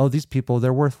 oh, these people,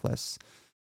 they're worthless.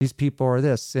 These people are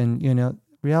this. And,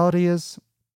 reality is,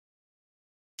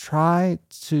 try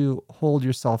to hold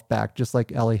yourself back, just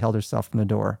like Ellie held herself from the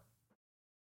door.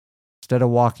 Instead of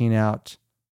walking out,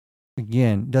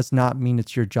 again, does not mean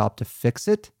it's your job to fix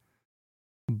it,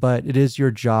 but it is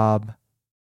your job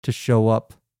to show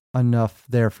up enough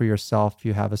there for yourself.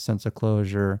 You have a sense of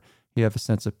closure, you have a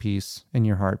sense of peace in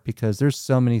your heart, because there's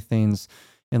so many things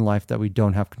in life that we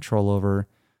don't have control over.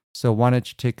 So why don't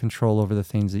you take control over the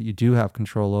things that you do have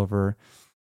control over?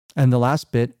 And the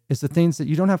last bit is the things that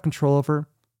you don't have control over,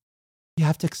 you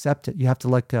have to accept it. You have to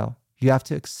let go. You have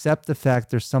to accept the fact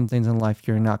there's some things in life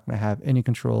you're not going to have any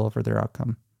control over their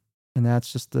outcome. And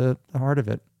that's just the heart of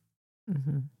it.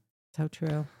 Mm-hmm. So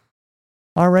true.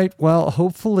 All right. Well,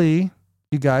 hopefully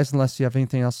you guys, unless you have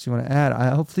anything else you want to add,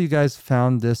 hopefully you guys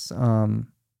found this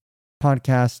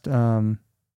podcast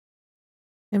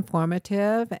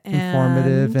informative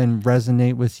and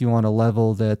resonate with you on a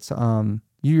level that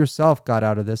you yourself got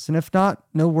out of this. And if not,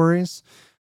 no worries.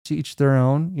 To each their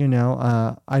own.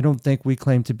 I don't think we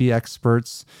claim to be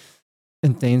experts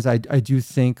in things. I do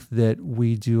think that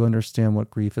we do understand what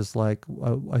grief is like.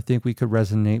 I think we could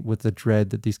resonate with the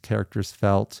dread that these characters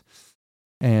felt,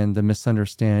 and the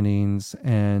misunderstandings,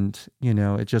 and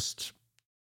it just,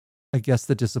 I guess,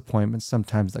 the disappointment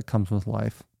sometimes that comes with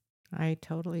life. I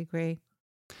totally agree.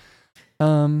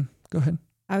 Go ahead.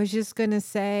 I was just going to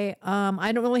say,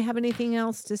 I don't really have anything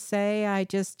else to say. I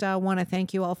just want to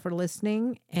thank you all for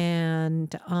listening.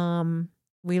 And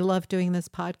we love doing this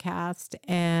podcast.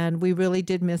 And we really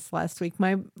did miss last week.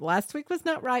 My last week was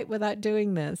not right without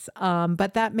doing this.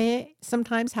 But that may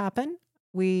sometimes happen.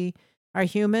 We are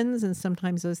humans, and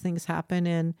sometimes those things happen.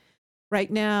 And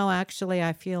right now, actually,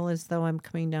 I feel as though I'm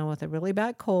coming down with a really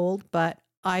bad cold. But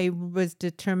I was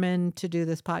determined to do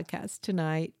this podcast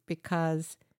tonight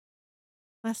because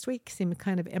last week seemed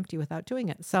kind of empty without doing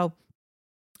it. So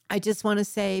I just want to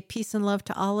say peace and love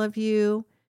to all of you.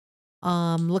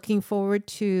 Looking forward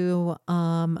to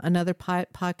another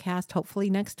podcast, hopefully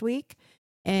next week.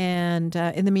 And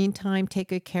in the meantime, take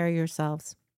good care of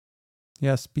yourselves.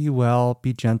 Yes, be well,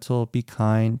 be gentle, be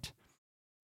kind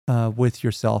with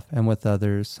yourself and with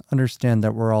others. Understand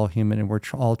that we're all human, and we're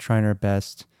all trying our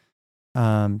best.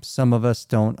 Some of us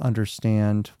don't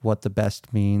understand what the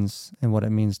best means and what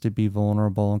it means to be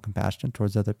vulnerable and compassionate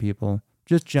towards other people.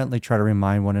 Just gently try to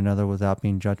remind one another without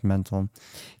being judgmental.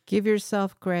 Give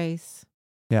yourself grace.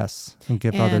 Yes, and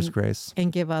give others grace.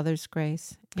 And give others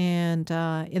grace. And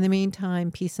in the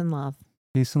meantime, peace and love.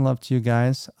 Peace and love to you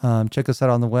guys. Check us out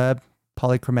on the web,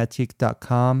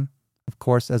 polychromatique.com. Of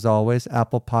course, as always,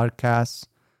 Apple Podcasts.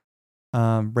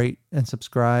 Rate and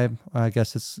subscribe. I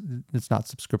guess it's not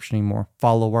subscription anymore.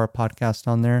 Follow our podcast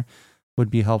on there would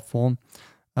be helpful.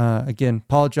 Again,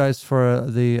 apologize for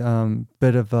the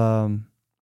bit of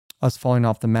us falling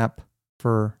off the map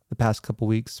for the past couple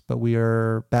weeks, but we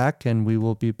are back, and we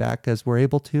will be back as we're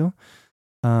able to.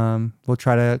 We'll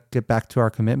try to get back to our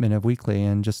commitment of weekly,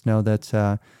 and just know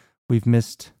that we've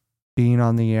missed being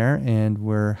on the air, and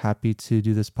we're happy to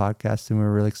do this podcast, and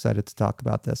we're really excited to talk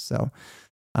about this. So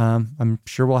I'm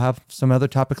sure we'll have some other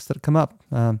topics that come up.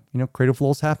 Creative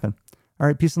lulls happen. All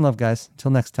right. Peace and love, guys.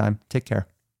 Until next time. Take care.